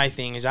 Here's my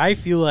thing is I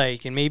feel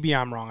like, and maybe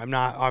I'm wrong, I'm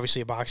not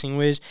obviously a boxing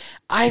whiz,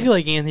 I feel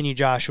like Anthony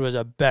Joshua is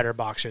a better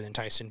boxer than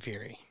Tyson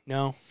Fury.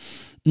 No?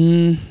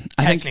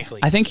 Technically.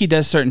 I think he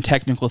does certain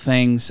technical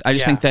things. I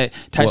just think that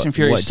Tyson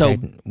Fury is so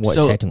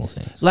technical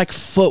things? Like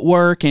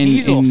footwork and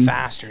he's a little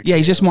faster. Yeah,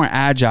 he's just more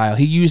agile.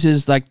 He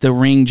uses like the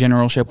ring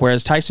generalship,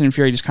 whereas Tyson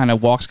Fury just kind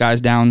of walks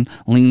guys down,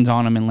 leans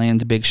on them, and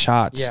lands big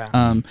shots.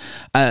 Yeah.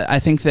 I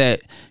think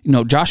that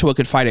Joshua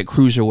could fight at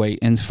cruiserweight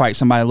and fight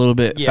somebody a little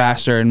bit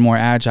faster and more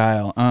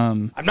agile.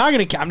 I'm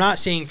not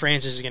saying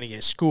Francis is gonna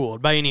get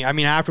schooled by any. I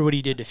mean, after what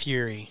he did to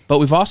Fury. But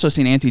we've also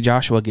seen Anthony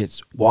Joshua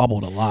gets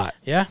wobbled a lot.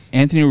 Yeah.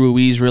 Anthony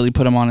Ruiz really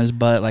put him on his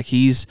butt. Like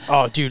he's...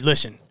 Oh, dude,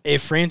 listen.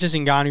 If Francis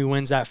Ngannou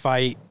wins that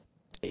fight,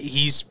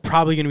 he's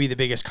probably going to be the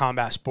biggest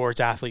combat sports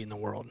athlete in the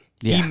world.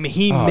 Yeah.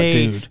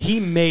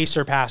 He may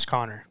surpass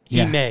Conor.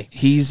 He may.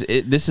 It's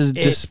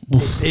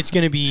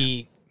going to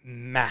be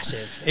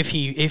massive if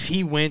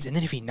he wins, and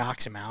then if he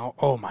knocks him out,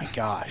 oh my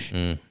gosh,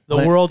 the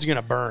world's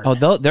gonna burn. Oh,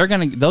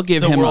 they'll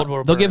give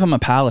him a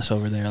palace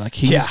over there. Like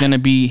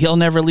he'll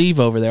never leave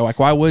over there. Like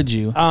why would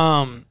you?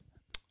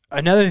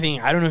 Another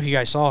thing, I don't know if you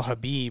guys saw,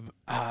 Habib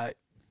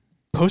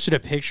posted a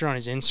picture on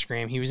his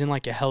Instagram. He was in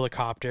like a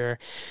helicopter,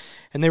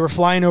 and they were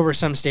flying over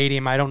some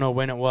stadium. I don't know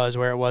when it was,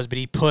 where it was, but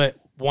he put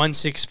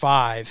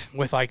 165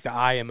 with like the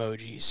eye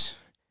emojis.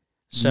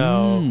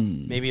 So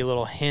maybe a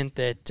little hint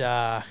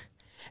that.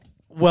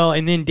 Well,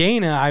 and then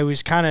Dana, I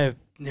was kind of,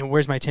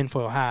 where's my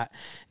tinfoil hat?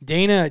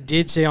 Dana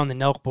did say on the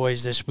Nelk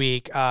Boys this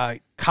week,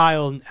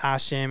 Kyle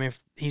asked him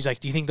if, he's like,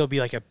 do you think there'll be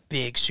like a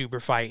big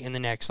super fight in the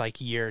next like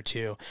year or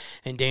two?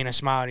 And Dana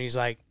smiled and he's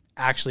like,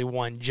 actually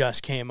one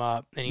just came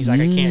up. And he's like,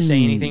 I can't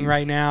say anything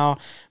right now,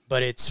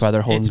 but that's why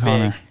they're holding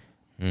Connor.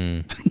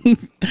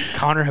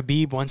 Connor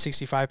Habib,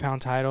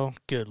 165-pound title.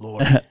 Good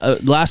Lord.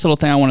 Last little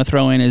thing I want to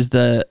throw in is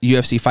the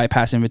UFC Fight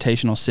Pass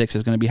Invitational 6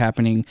 is going to be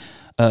happening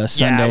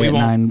Sunday at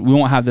 9. We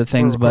won't have the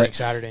things, but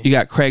Saturday. You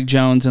got Craig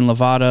Jones and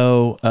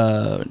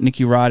Lovato,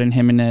 Nicky Rod and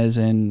Jimenez,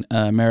 and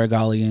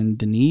Marigali and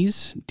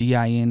Diniz,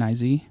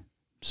 D-I-N-I-Z.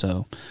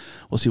 So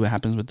we'll see what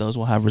happens with those.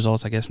 We'll have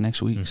results, I guess,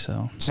 next week.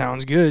 So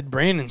sounds good.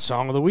 Brandon,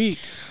 song of the week.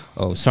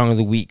 Oh, song of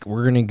the week.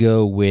 We're going to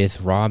go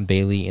with Rob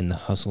Bailey in the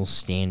Hustle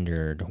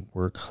Standard,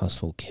 Work,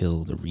 Hustle,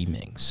 Kill, the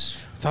remix.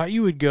 Thought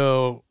you would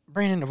go,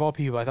 Brandon, of all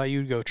people, I thought you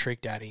would go Trick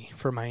Daddy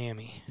for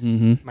Miami.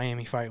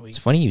 Miami Fight Week. It's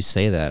funny you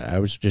say that. I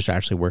was just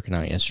actually working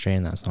out yesterday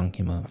and that song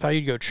came up. I thought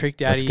you'd go Trick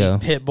Daddy,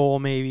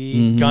 Pitbull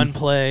maybe,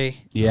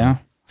 Gunplay. Yeah.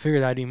 Figure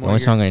that'd be more. The only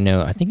song I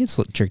know, I think it's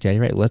Trick Daddy,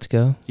 right? Let's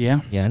Go. Yeah.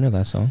 Yeah, I know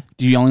that song.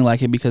 Do you only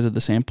like it because of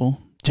the sample?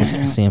 Just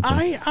the sample. Oh,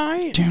 I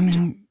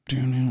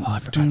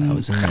forgot that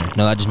was in there.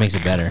 No, that just makes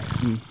it better.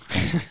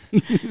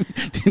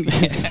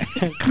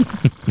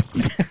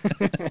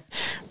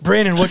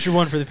 Brandon, what's your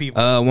one for the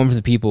people? One for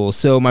the people.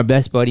 So my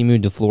best buddy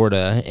moved to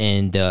Florida,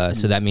 and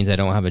so that means I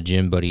don't have a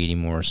gym buddy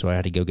anymore. So I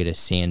had to go get a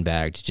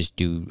sandbag to just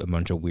do a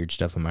bunch of weird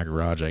stuff in my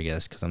garage, I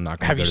guess, because I'm not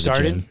going to go to the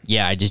gym.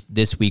 Yeah,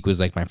 this week was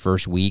like my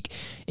first week,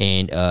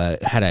 and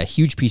had a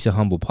huge piece of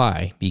humble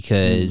pie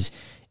because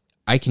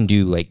I can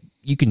do like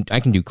I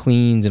can do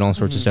cleans and all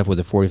sorts of stuff with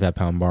a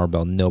 45-pound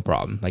barbell, no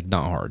problem, like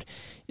not hard.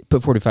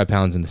 Put 45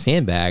 pounds in the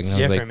sandbag, and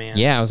I was like, man.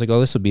 Yeah, I was like,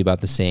 oh, this will be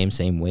about the same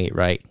weight,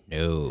 right?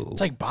 No,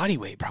 it's like body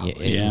weight,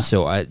 probably. Yeah.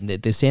 So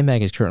the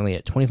sandbag is currently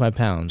at 25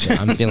 pounds. And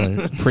I'm feeling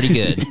pretty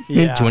good.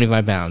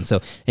 25 pounds. So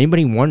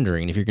anybody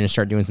wondering if you're going to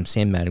start doing some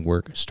sandbag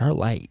work, start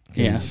light.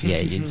 Yeah,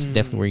 it's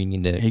definitely where you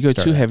need to. If you go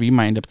too heavy, you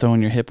might end up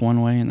throwing your hip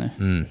one way, and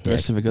the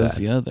rest of it goes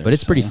the other. But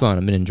it's pretty fun.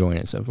 I've been enjoying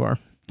it so far.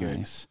 Good.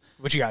 Nice.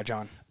 What you got,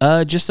 John?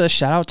 Just a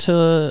shout out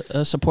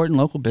to supporting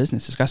local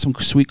business. It's got some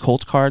sweet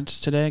Colts cards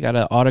today. Got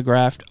an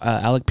autographed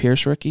Alec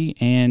Pierce rookie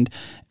and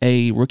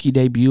a rookie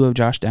debut of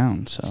Josh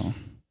Downs. So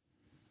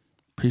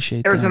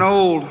appreciate that. There's an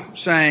old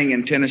saying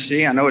in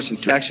Tennessee, I know it's in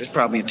Texas,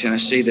 probably in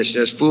Tennessee, that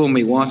says, fool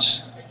me once,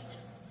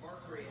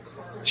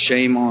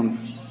 shame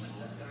on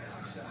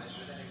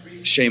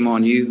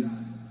you.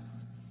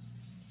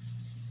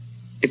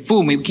 If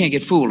fool me, we can't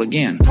get fooled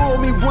again. Fool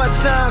me one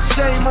time,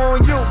 shame on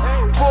you.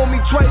 Fool me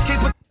twice,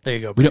 can't. There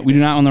you go. We do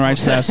not own the rights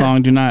to that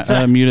song. Do not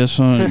mute us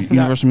on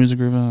Universal Music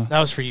Group. That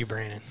was for you,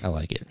 Brandon. I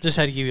like it. Just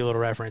had to give you a little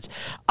reference.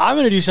 I'm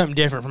going to do something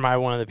different for my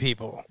one of the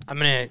people.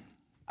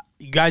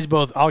 You guys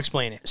both, I'll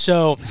explain it.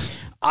 So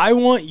I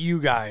want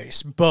you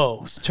guys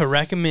both to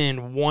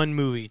recommend one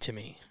movie to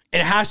me.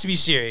 It has to be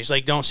serious.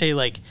 Like, don't say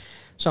like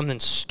something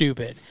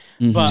stupid,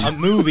 but a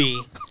movie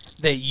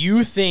that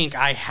you think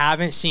I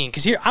haven't seen.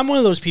 Because here, I'm one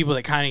of those people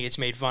that kind of gets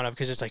made fun of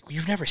because it's like,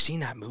 you've never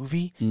seen that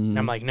movie? And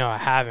I'm like, no, I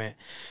haven't.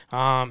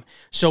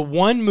 So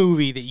one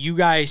movie that you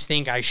guys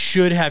think I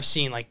should have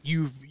seen, like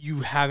you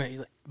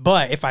haven't,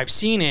 but if I've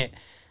seen it,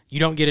 you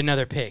don't get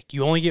another pick.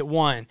 You only get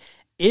one.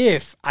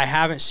 If I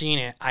haven't seen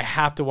it, I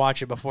have to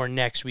watch it before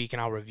next week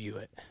and I'll review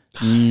it.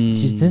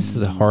 Just, this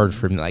is hard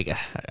for me. Like,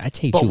 I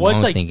take too long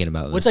thinking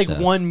about this. What's like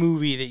one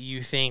movie that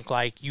you think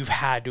like you've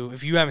had to,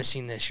 if you haven't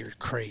seen this, you're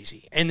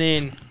crazy. And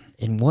then...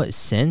 In what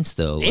sense,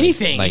 though?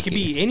 Anything. It could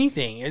be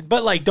anything.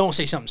 But, like, don't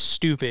say something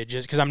stupid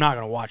just because I'm not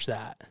going to watch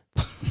that.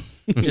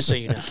 Just so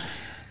you know.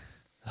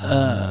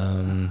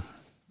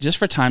 Just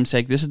for time's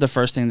sake, this is the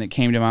first thing that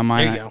came to my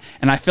mind. There you go.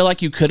 And I feel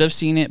like you could have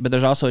seen it, but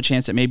there's also a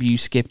chance that maybe you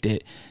skipped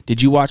it.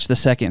 Did you watch the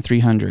second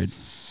 300?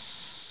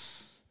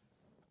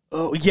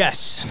 Oh,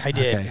 yes, I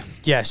did. Okay.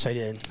 Yes, I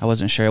did. I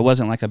wasn't sure. It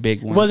wasn't like a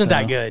big one. It wasn't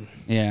that good.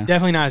 Yeah.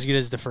 Definitely not as good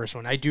as the first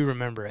one. I do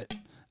remember it.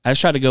 I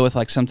just tried to go with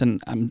like something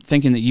I'm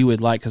thinking that you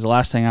would like, because the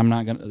last thing I'm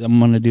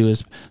gonna do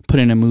is put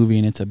in a movie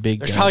and it's a big.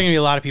 There's probably gonna be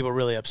a lot of people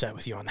really upset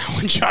with you on that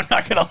one, John. I'm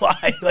not gonna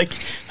lie. Like,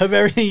 of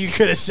everything you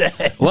could have said.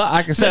 Well,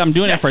 like I said, I'm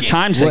doing it for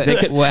time's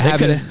sake. What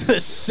happened? The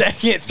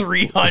second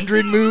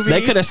 300 movie.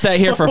 They could have sat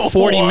here for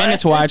 40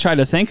 minutes while I tried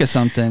to think of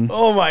something.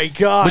 Oh my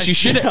gosh! What you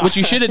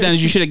should have done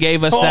is you should have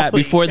gave us that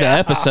before the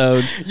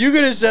episode. You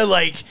could have said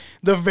like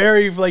the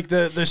very like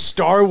the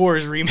Star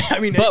Wars remake. I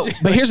mean,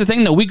 but here's the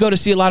thing though, we go to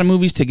see a lot of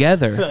movies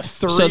together.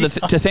 So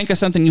to think of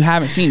something you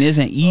haven't seen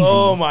isn't easy.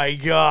 Oh my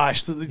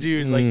gosh,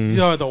 dude!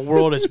 Like the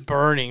world is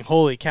burning.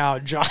 Holy cow!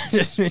 John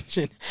just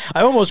mentioned.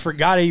 I almost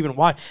forgot I even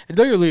watched. I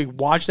literally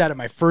watched that at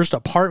my first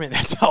apartment.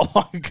 That's how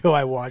long ago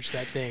I watched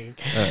that thing.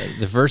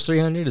 The first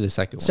 300 or the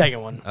second one?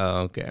 Second one.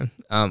 Oh, okay.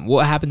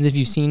 What happens if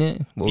you've seen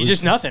it?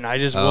 Just nothing. I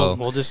just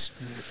we'll just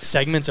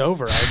segments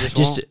over. I just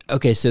won't.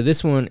 Okay. So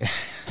this one,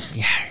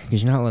 yeah,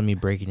 because you're not letting me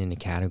break it into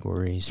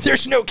categories.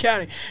 There's no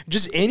counting.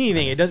 Just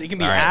anything. It can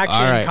be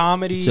action,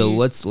 comedy. So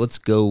let's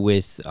go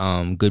with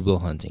Good Will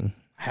Hunting.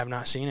 I have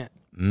not seen it.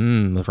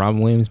 With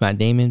Robin Williams, Matt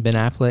Damon, Ben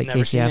Affleck, Never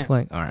Casey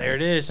Affleck. All right, there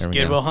it is.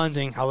 Good Will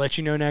Hunting. I'll let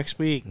you know next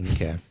week.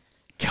 Okay.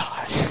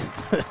 God,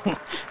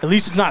 at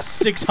least it's not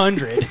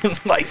 600.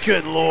 It's like,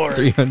 good Lord,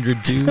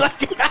 302.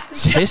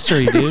 It's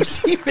history, dude.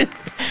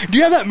 Do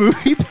you have that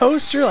movie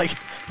poster? Like,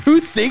 who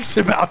thinks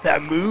about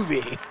that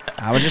movie?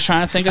 I was just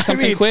trying to think of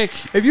something quick.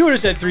 If you would have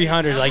said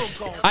 300, like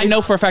I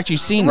know for a fact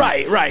you've seen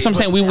it. Right. So I'm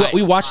saying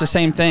we watched the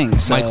same thing.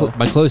 So.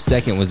 My close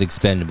second was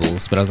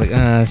Expendables, but I was like,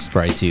 it's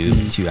probably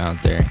too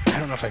out there. I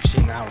don't know if I've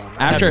seen that one.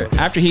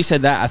 After he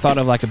said that, I thought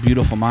of like A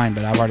Beautiful Mind,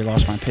 but I've already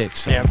lost my pick.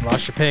 So. Yeah,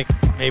 lost your pick.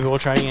 Maybe we'll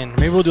try again.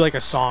 Maybe we'll do like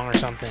a song or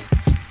something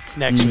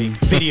next week.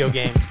 Video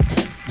game.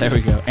 There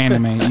we go.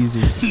 Anime,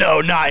 easy.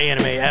 No, not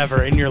anime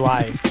ever in your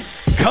life.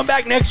 Come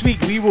back next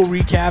week. We will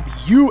recap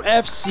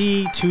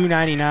UFC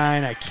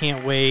 299. I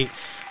can't wait.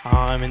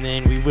 And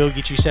then we will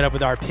get you set up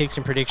with our picks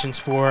and predictions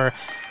for,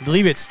 I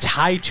believe it's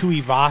Tai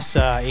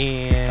Tuivasa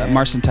and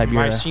Marcin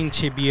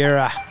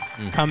Tybura.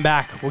 Come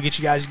back. We'll get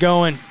you guys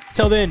going.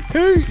 Till then,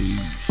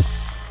 peace.